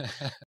hard.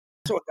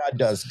 That's what God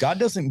does. God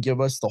doesn't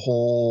give us the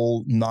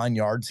whole 9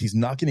 yards. He's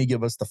not going to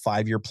give us the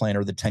 5-year plan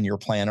or the 10-year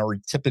plan, or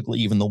typically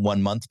even the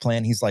 1-month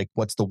plan. He's like,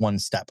 what's the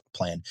one-step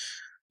plan?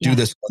 Do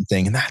this one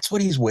thing. And that's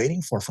what he's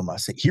waiting for from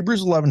us.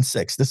 Hebrews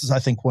 11:6. This is, I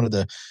think, one of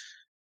the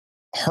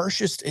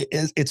harshest.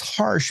 It's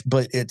harsh,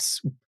 but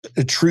it's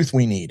the truth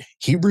we need.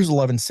 Hebrews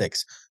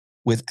 11:6.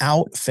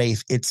 Without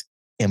faith, it's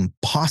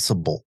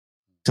impossible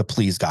to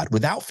please God.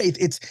 Without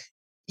faith,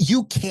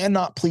 you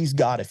cannot please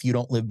God if you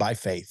don't live by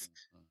faith.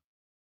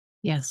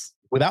 Yes.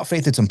 Without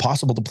faith, it's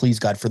impossible to please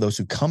God. For those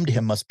who come to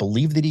him must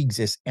believe that he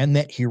exists and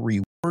that he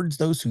rewards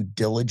those who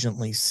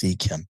diligently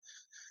seek him.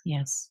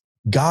 Yes.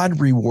 God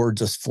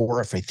rewards us for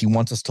our faith. He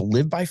wants us to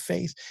live by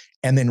faith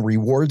and then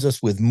rewards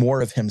us with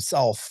more of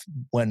himself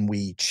when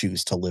we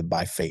choose to live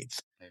by faith.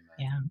 Amen.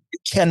 Yeah. You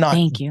cannot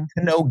Thank you.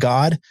 know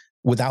God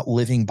without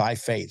living by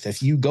faith.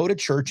 If you go to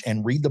church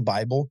and read the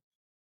Bible,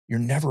 you're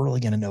never really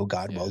going to know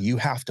God well. You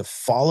have to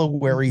follow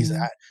where he's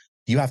at.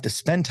 You have to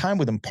spend time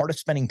with him. Part of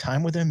spending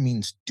time with him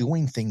means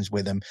doing things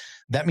with him.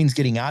 That means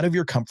getting out of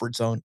your comfort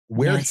zone,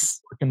 where he's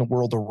working the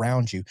world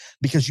around you,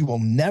 because you will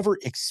never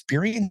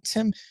experience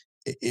him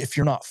if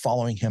you're not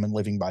following him and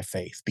living by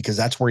faith, because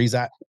that's where he's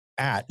at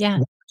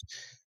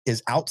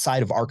is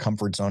outside of our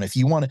comfort zone. If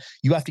you want to,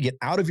 you have to get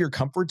out of your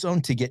comfort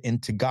zone to get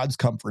into God's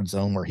comfort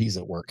zone where he's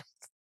at work.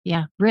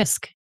 Yeah.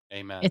 Risk.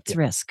 Amen. It's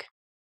risk.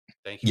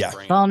 Thank you.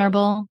 For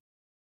vulnerable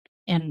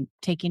and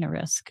taking a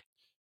risk.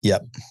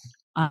 Yep.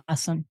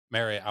 Awesome.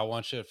 Mary, I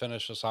want you to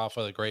finish us off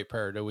with a great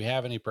prayer. Do we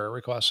have any prayer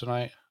requests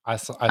tonight? I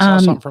saw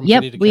something from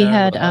Kitty to Karen. We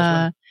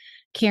had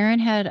Karen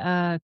had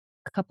a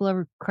couple of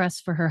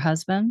requests for her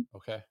husband.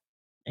 Okay.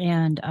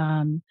 And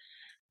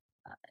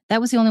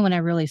that was the only one I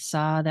really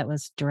saw that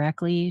was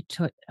directly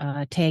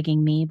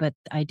tagging me, but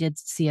I did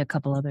see a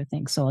couple other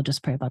things, so I'll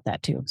just pray about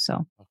that too.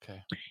 So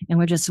okay. And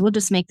we'll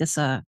just make this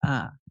a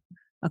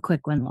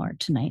quick one, Lord,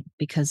 tonight,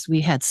 because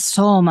we had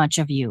so much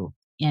of you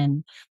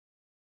in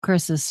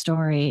Chris's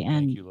story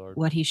and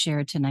what he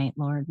shared tonight,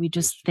 Lord. We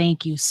just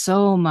thank you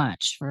so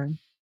much for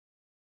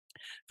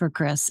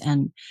Chris.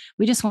 And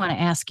we just want to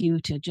ask you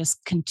to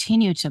just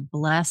continue to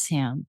bless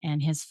him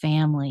and his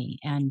family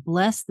and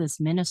bless this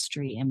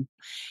ministry and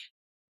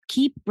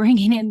keep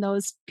bringing in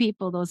those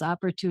people, those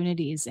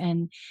opportunities,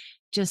 and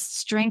just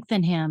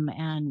strengthen him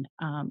and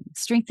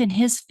strengthen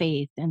his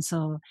faith. And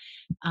so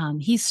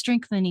he's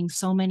strengthening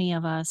so many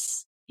of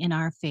us in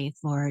our faith,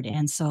 Lord.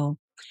 And so,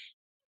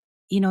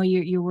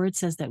 your word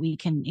says that we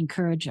can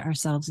encourage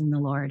ourselves in the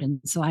Lord. And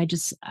so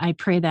I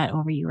pray that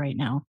over you right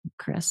now,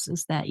 Chris,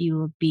 is that you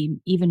will be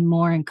even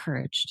more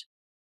encouraged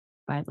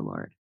by the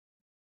Lord.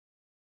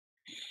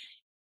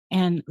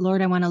 And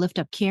Lord, I want to lift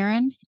up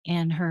Karen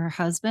and her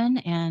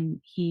husband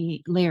and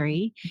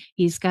Larry.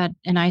 He's got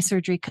an eye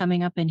surgery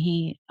coming up, and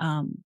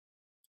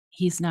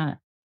he's not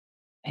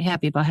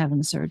happy about having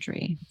the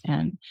surgery.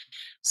 And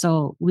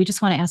so we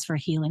just want to ask for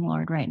healing,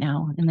 Lord, right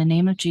now. In the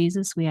name of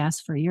Jesus, we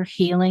ask for your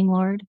healing,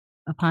 Lord,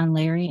 upon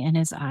Larry and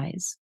his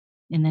eyes.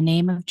 In the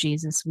name of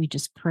Jesus, we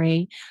just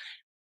pray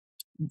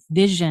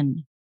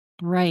vision,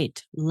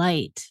 bright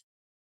light,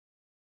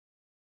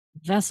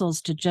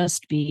 vessels to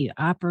just be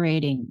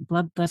operating,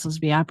 blood vessels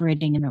be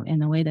operating in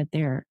the way that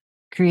they're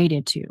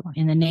created to.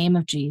 In the name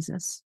of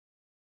Jesus,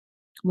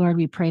 Lord,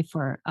 we pray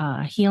for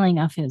healing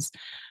of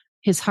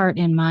his heart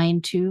and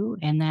mind too,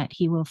 and that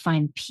he will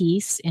find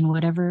peace in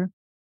whatever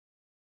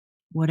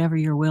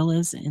your will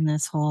is in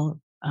this whole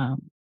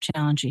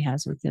challenge he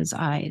has with his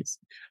eyes.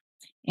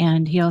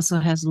 And he also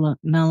has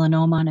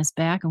melanoma on his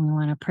back, and we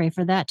want to pray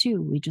for that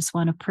too. We just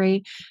want to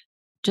pray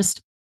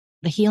just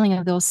the healing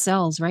of those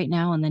cells right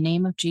now in the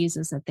name of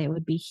Jesus, that they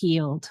would be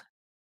healed.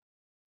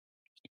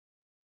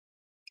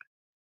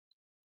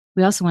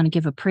 We also want to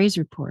give a praise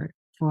report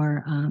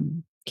for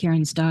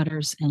Karen's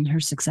daughters and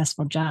her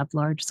successful job,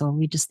 Lord. So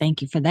we just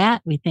thank you for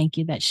that. We thank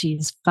you that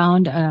she's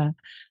found a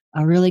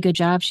really good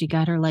job. She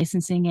got her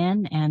licensing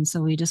in. And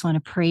so we just want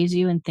to praise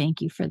you and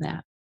thank you for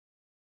that.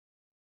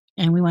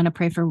 And we want to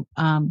pray for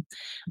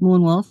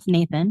Moonwolf,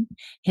 Nathan,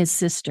 his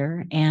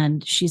sister,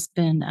 and she's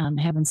been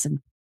having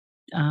some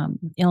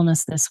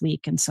illness this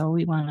week. And so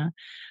we want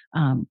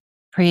to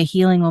pray a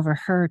healing over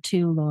her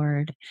too,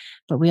 Lord.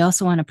 But we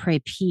also want to pray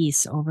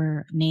peace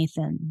over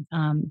Nathan,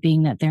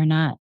 being that they're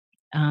not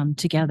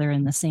together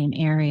in the same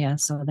area,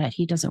 so that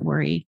he doesn't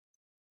worry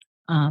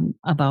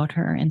about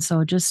her. And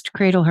so just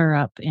cradle her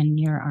up in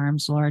your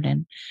arms, Lord,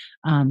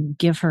 and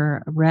give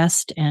her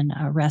rest and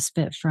a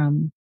respite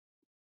from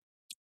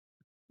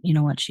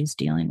what she's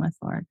dealing with,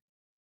 Lord.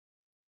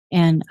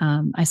 And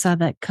I saw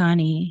that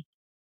Connie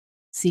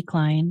C.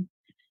 Klein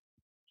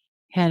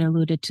had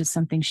alluded to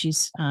something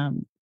she's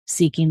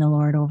seeking the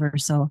Lord over.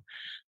 So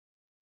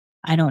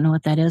I don't know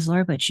what that is,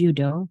 Lord, but you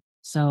do.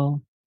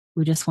 So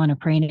we just want to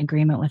pray in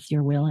agreement with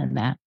your will in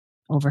that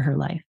over her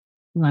life.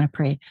 We want to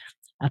pray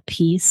a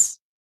peace.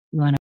 We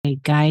want to pray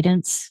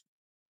guidance.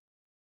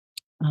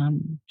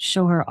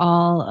 Show her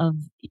all of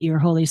your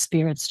Holy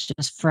Spirit's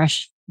just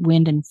fresh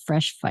wind and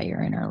fresh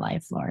fire in her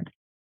life, Lord.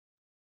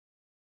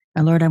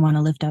 And Lord, I want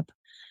to lift up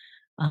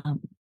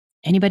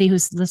anybody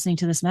who's listening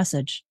to this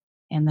message,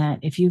 and that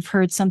if you've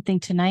heard something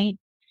tonight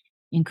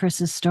in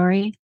Chris's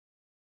story,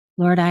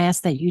 Lord, I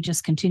ask that you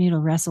just continue to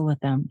wrestle with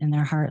them in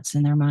their hearts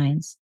and their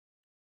minds,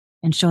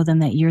 and show them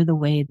that you're the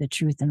way, the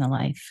truth, and the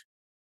life.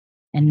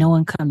 And no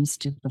one comes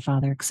to the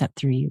Father except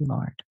through you,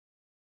 Lord.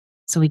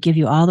 So we give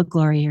you all the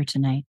glory here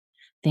tonight.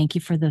 Thank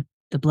you for the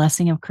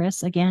blessing of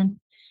Chris again,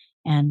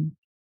 and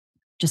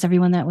just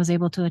everyone that was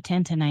able to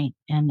attend tonight,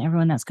 and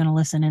everyone that's going to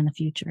listen in the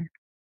future.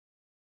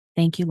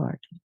 Thank you, Lord.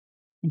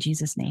 In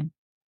Jesus' name,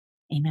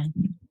 amen.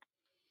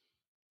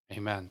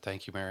 Amen.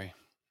 Thank you, Mary.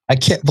 I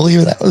can't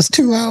believe that was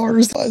 2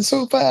 hours. That was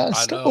so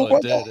fast. I know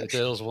it did. It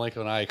did. It was a blink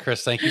of an eye.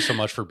 Chris, thank you so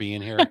much for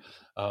being here.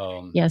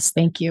 Yes,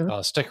 thank you.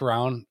 Stick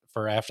around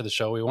for after the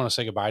show. We want to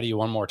say goodbye to you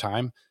one more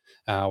time.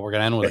 We're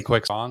going to end with a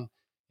quick song.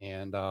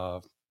 And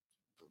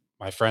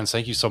my friends,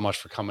 thank you so much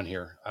for coming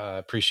here. I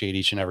appreciate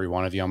each and every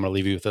one of you. I'm going to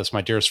leave you with this.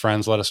 My dearest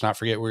friends, let us not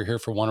forget we're here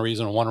for one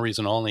reason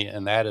only,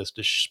 and that is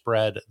to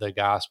spread the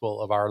gospel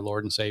of our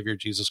Lord and Savior,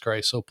 Jesus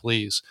Christ. So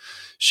please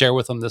share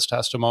with them this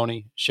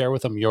testimony. Share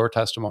with them your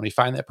testimony.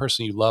 Find that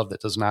person you love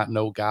that does not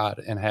know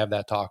God and have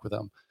that talk with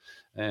them.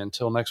 And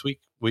until next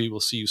week, we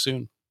will see you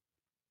soon.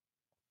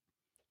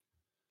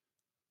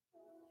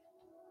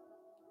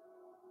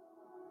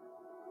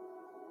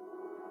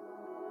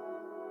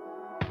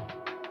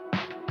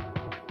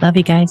 Love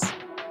you guys.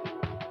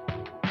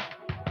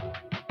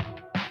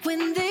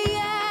 When they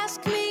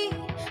ask me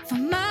for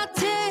my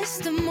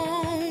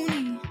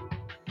testimony,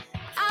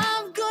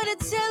 I'm gonna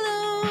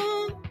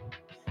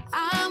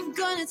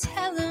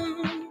tell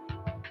them.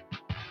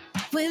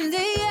 When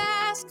they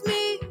ask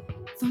me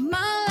for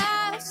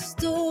my life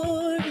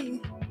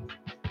story,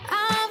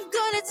 I'm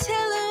gonna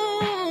tell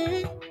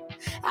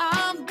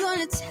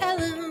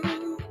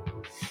them.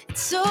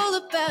 It's all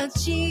about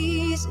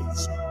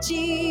Jesus,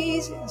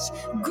 Jesus,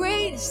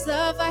 greatest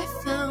love I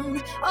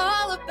found.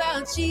 All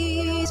about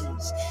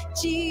Jesus,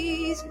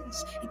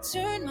 Jesus, He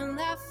turned my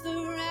life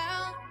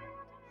around.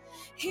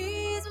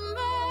 He's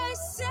my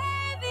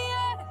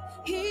Savior,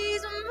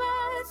 He's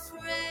my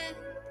friend.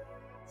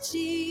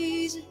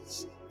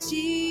 Jesus,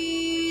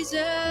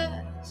 Jesus.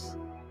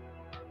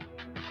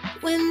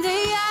 When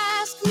they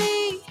ask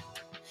me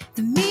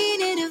the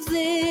meaning of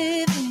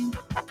living,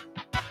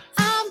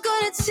 I'm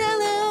gonna tell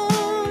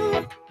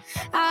them.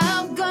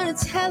 I'm gonna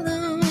tell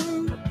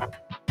them.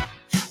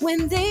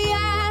 When they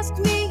ask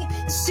me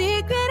the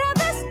secret of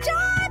this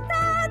joy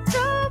that's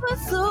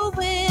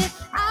overflowing,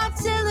 I'll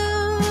tell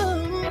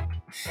them.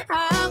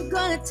 I'm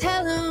gonna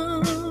tell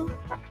them.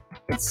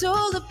 It's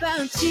all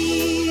about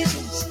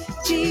Jesus,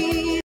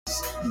 Jesus,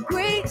 the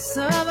greatest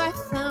love I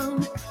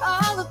found.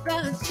 All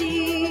about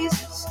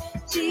Jesus,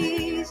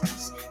 Jesus.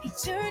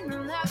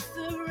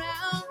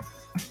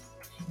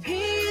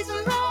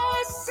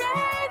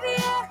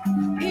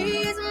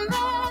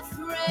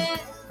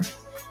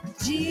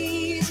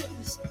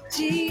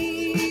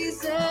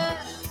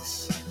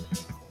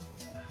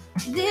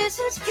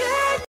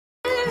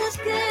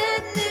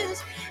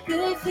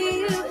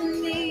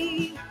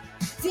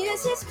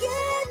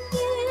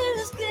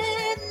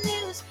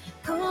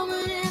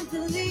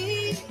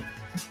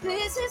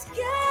 This is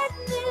good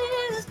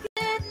news,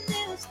 good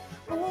news.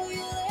 Oh,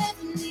 you'll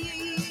ever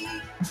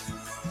need.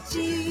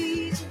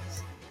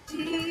 Jesus,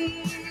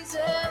 Jesus.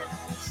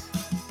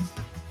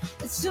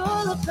 It's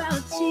all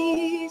about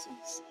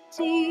Jesus,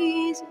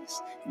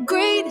 Jesus. The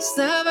greatest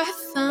love I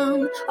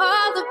found.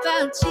 All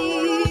about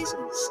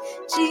Jesus,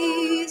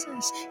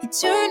 Jesus. He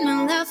turned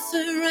my life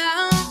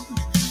around.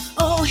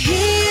 Oh,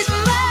 he's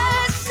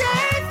my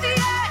savior.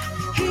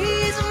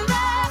 He's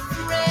my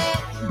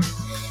friend.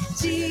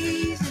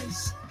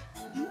 Jesus,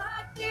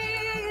 my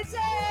Jesus.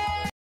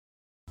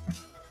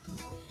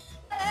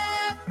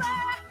 Ever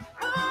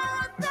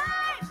hold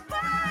thy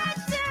way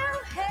to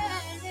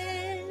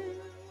heaven.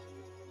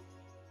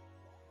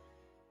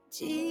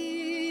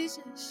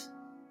 Jesus,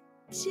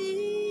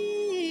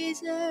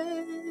 Jesus.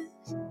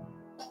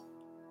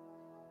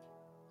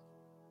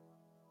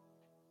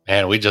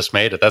 Man, we just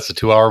made it. That's the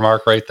 2-hour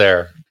mark right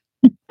there.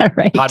 All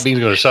right. Podbean's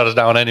going to shut us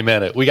down any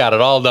minute. We got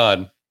it all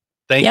done.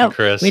 Thank you,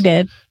 Chris. We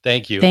did.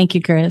 Thank you. Thank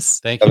you, Chris.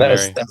 Thank you, Mary.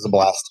 That was a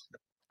blast.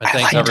 And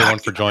thanks everyone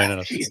for joining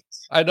us.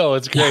 I know,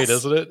 it's great,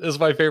 isn't it? It's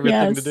my favorite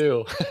thing to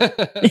do.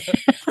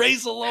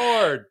 Praise the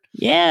Lord.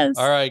 Yes.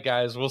 All right,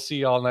 guys. We'll see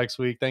you all next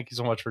week. Thank you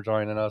so much for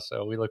joining us.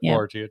 So we look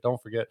forward to it. Don't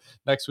forget,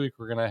 next week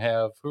we're going to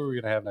have, who are we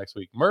going to have next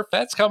week? Murph,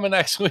 that's coming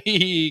next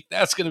week.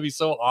 That's going to be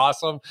so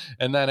awesome.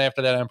 And then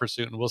after that, I'm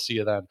pursuing. We'll see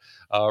you then.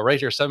 Right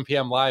here, 7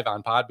 p.m. live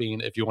on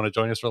Podbean if you want to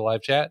join us for the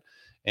live chat.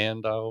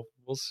 And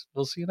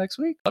we'll see you next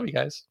week. Love you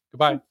guys.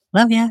 Goodbye.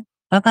 Love ya.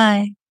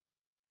 Bye-bye.